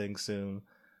announce things soon.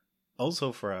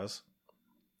 Also for us,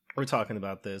 we're talking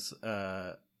about this,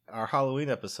 our Halloween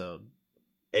episode.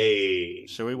 Hey,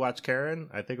 should we watch Karen?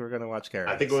 I think we're gonna watch Karen.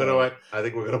 I think we're gonna watch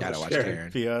Karen.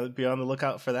 Be on the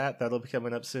lookout for that. That'll be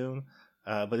coming up soon.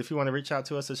 But if you want to reach out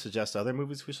to us and suggest other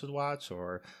movies we should watch,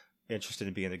 or interested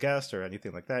in being a guest or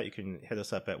anything like that, you can hit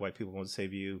us up at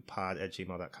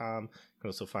whitepeoplewon'tsaveyou@gmail.com. You can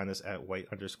also find us at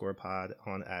white_pod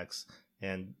on X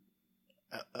and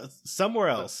somewhere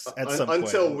else at some point.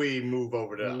 Until we move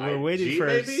over to we're IG, waiting for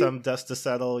maybe? some dust to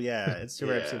settle. Yeah,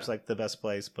 Instagram Yeah. seems like the best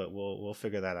place, but we'll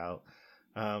figure that out.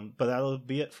 But that'll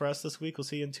be it for us this week. We'll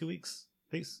see you in 2 weeks.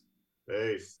 Peace.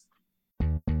 Peace.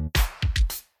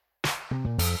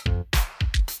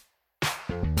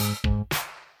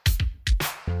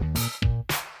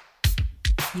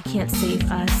 You can't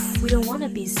save us. We don't want to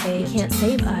be saved. You can't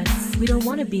save us. We don't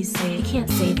want to be saved. You can't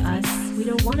save us. We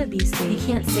don't want to be saved. You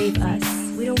can't save us.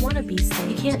 We don't want to be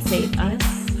saved. You can't save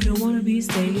us. We don't want to be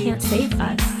saved. You can't save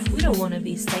us. We don't want to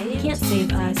be saved. You can't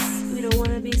save us. We don't want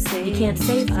to be saved. You can't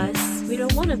save us. We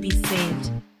don't want to be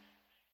saved.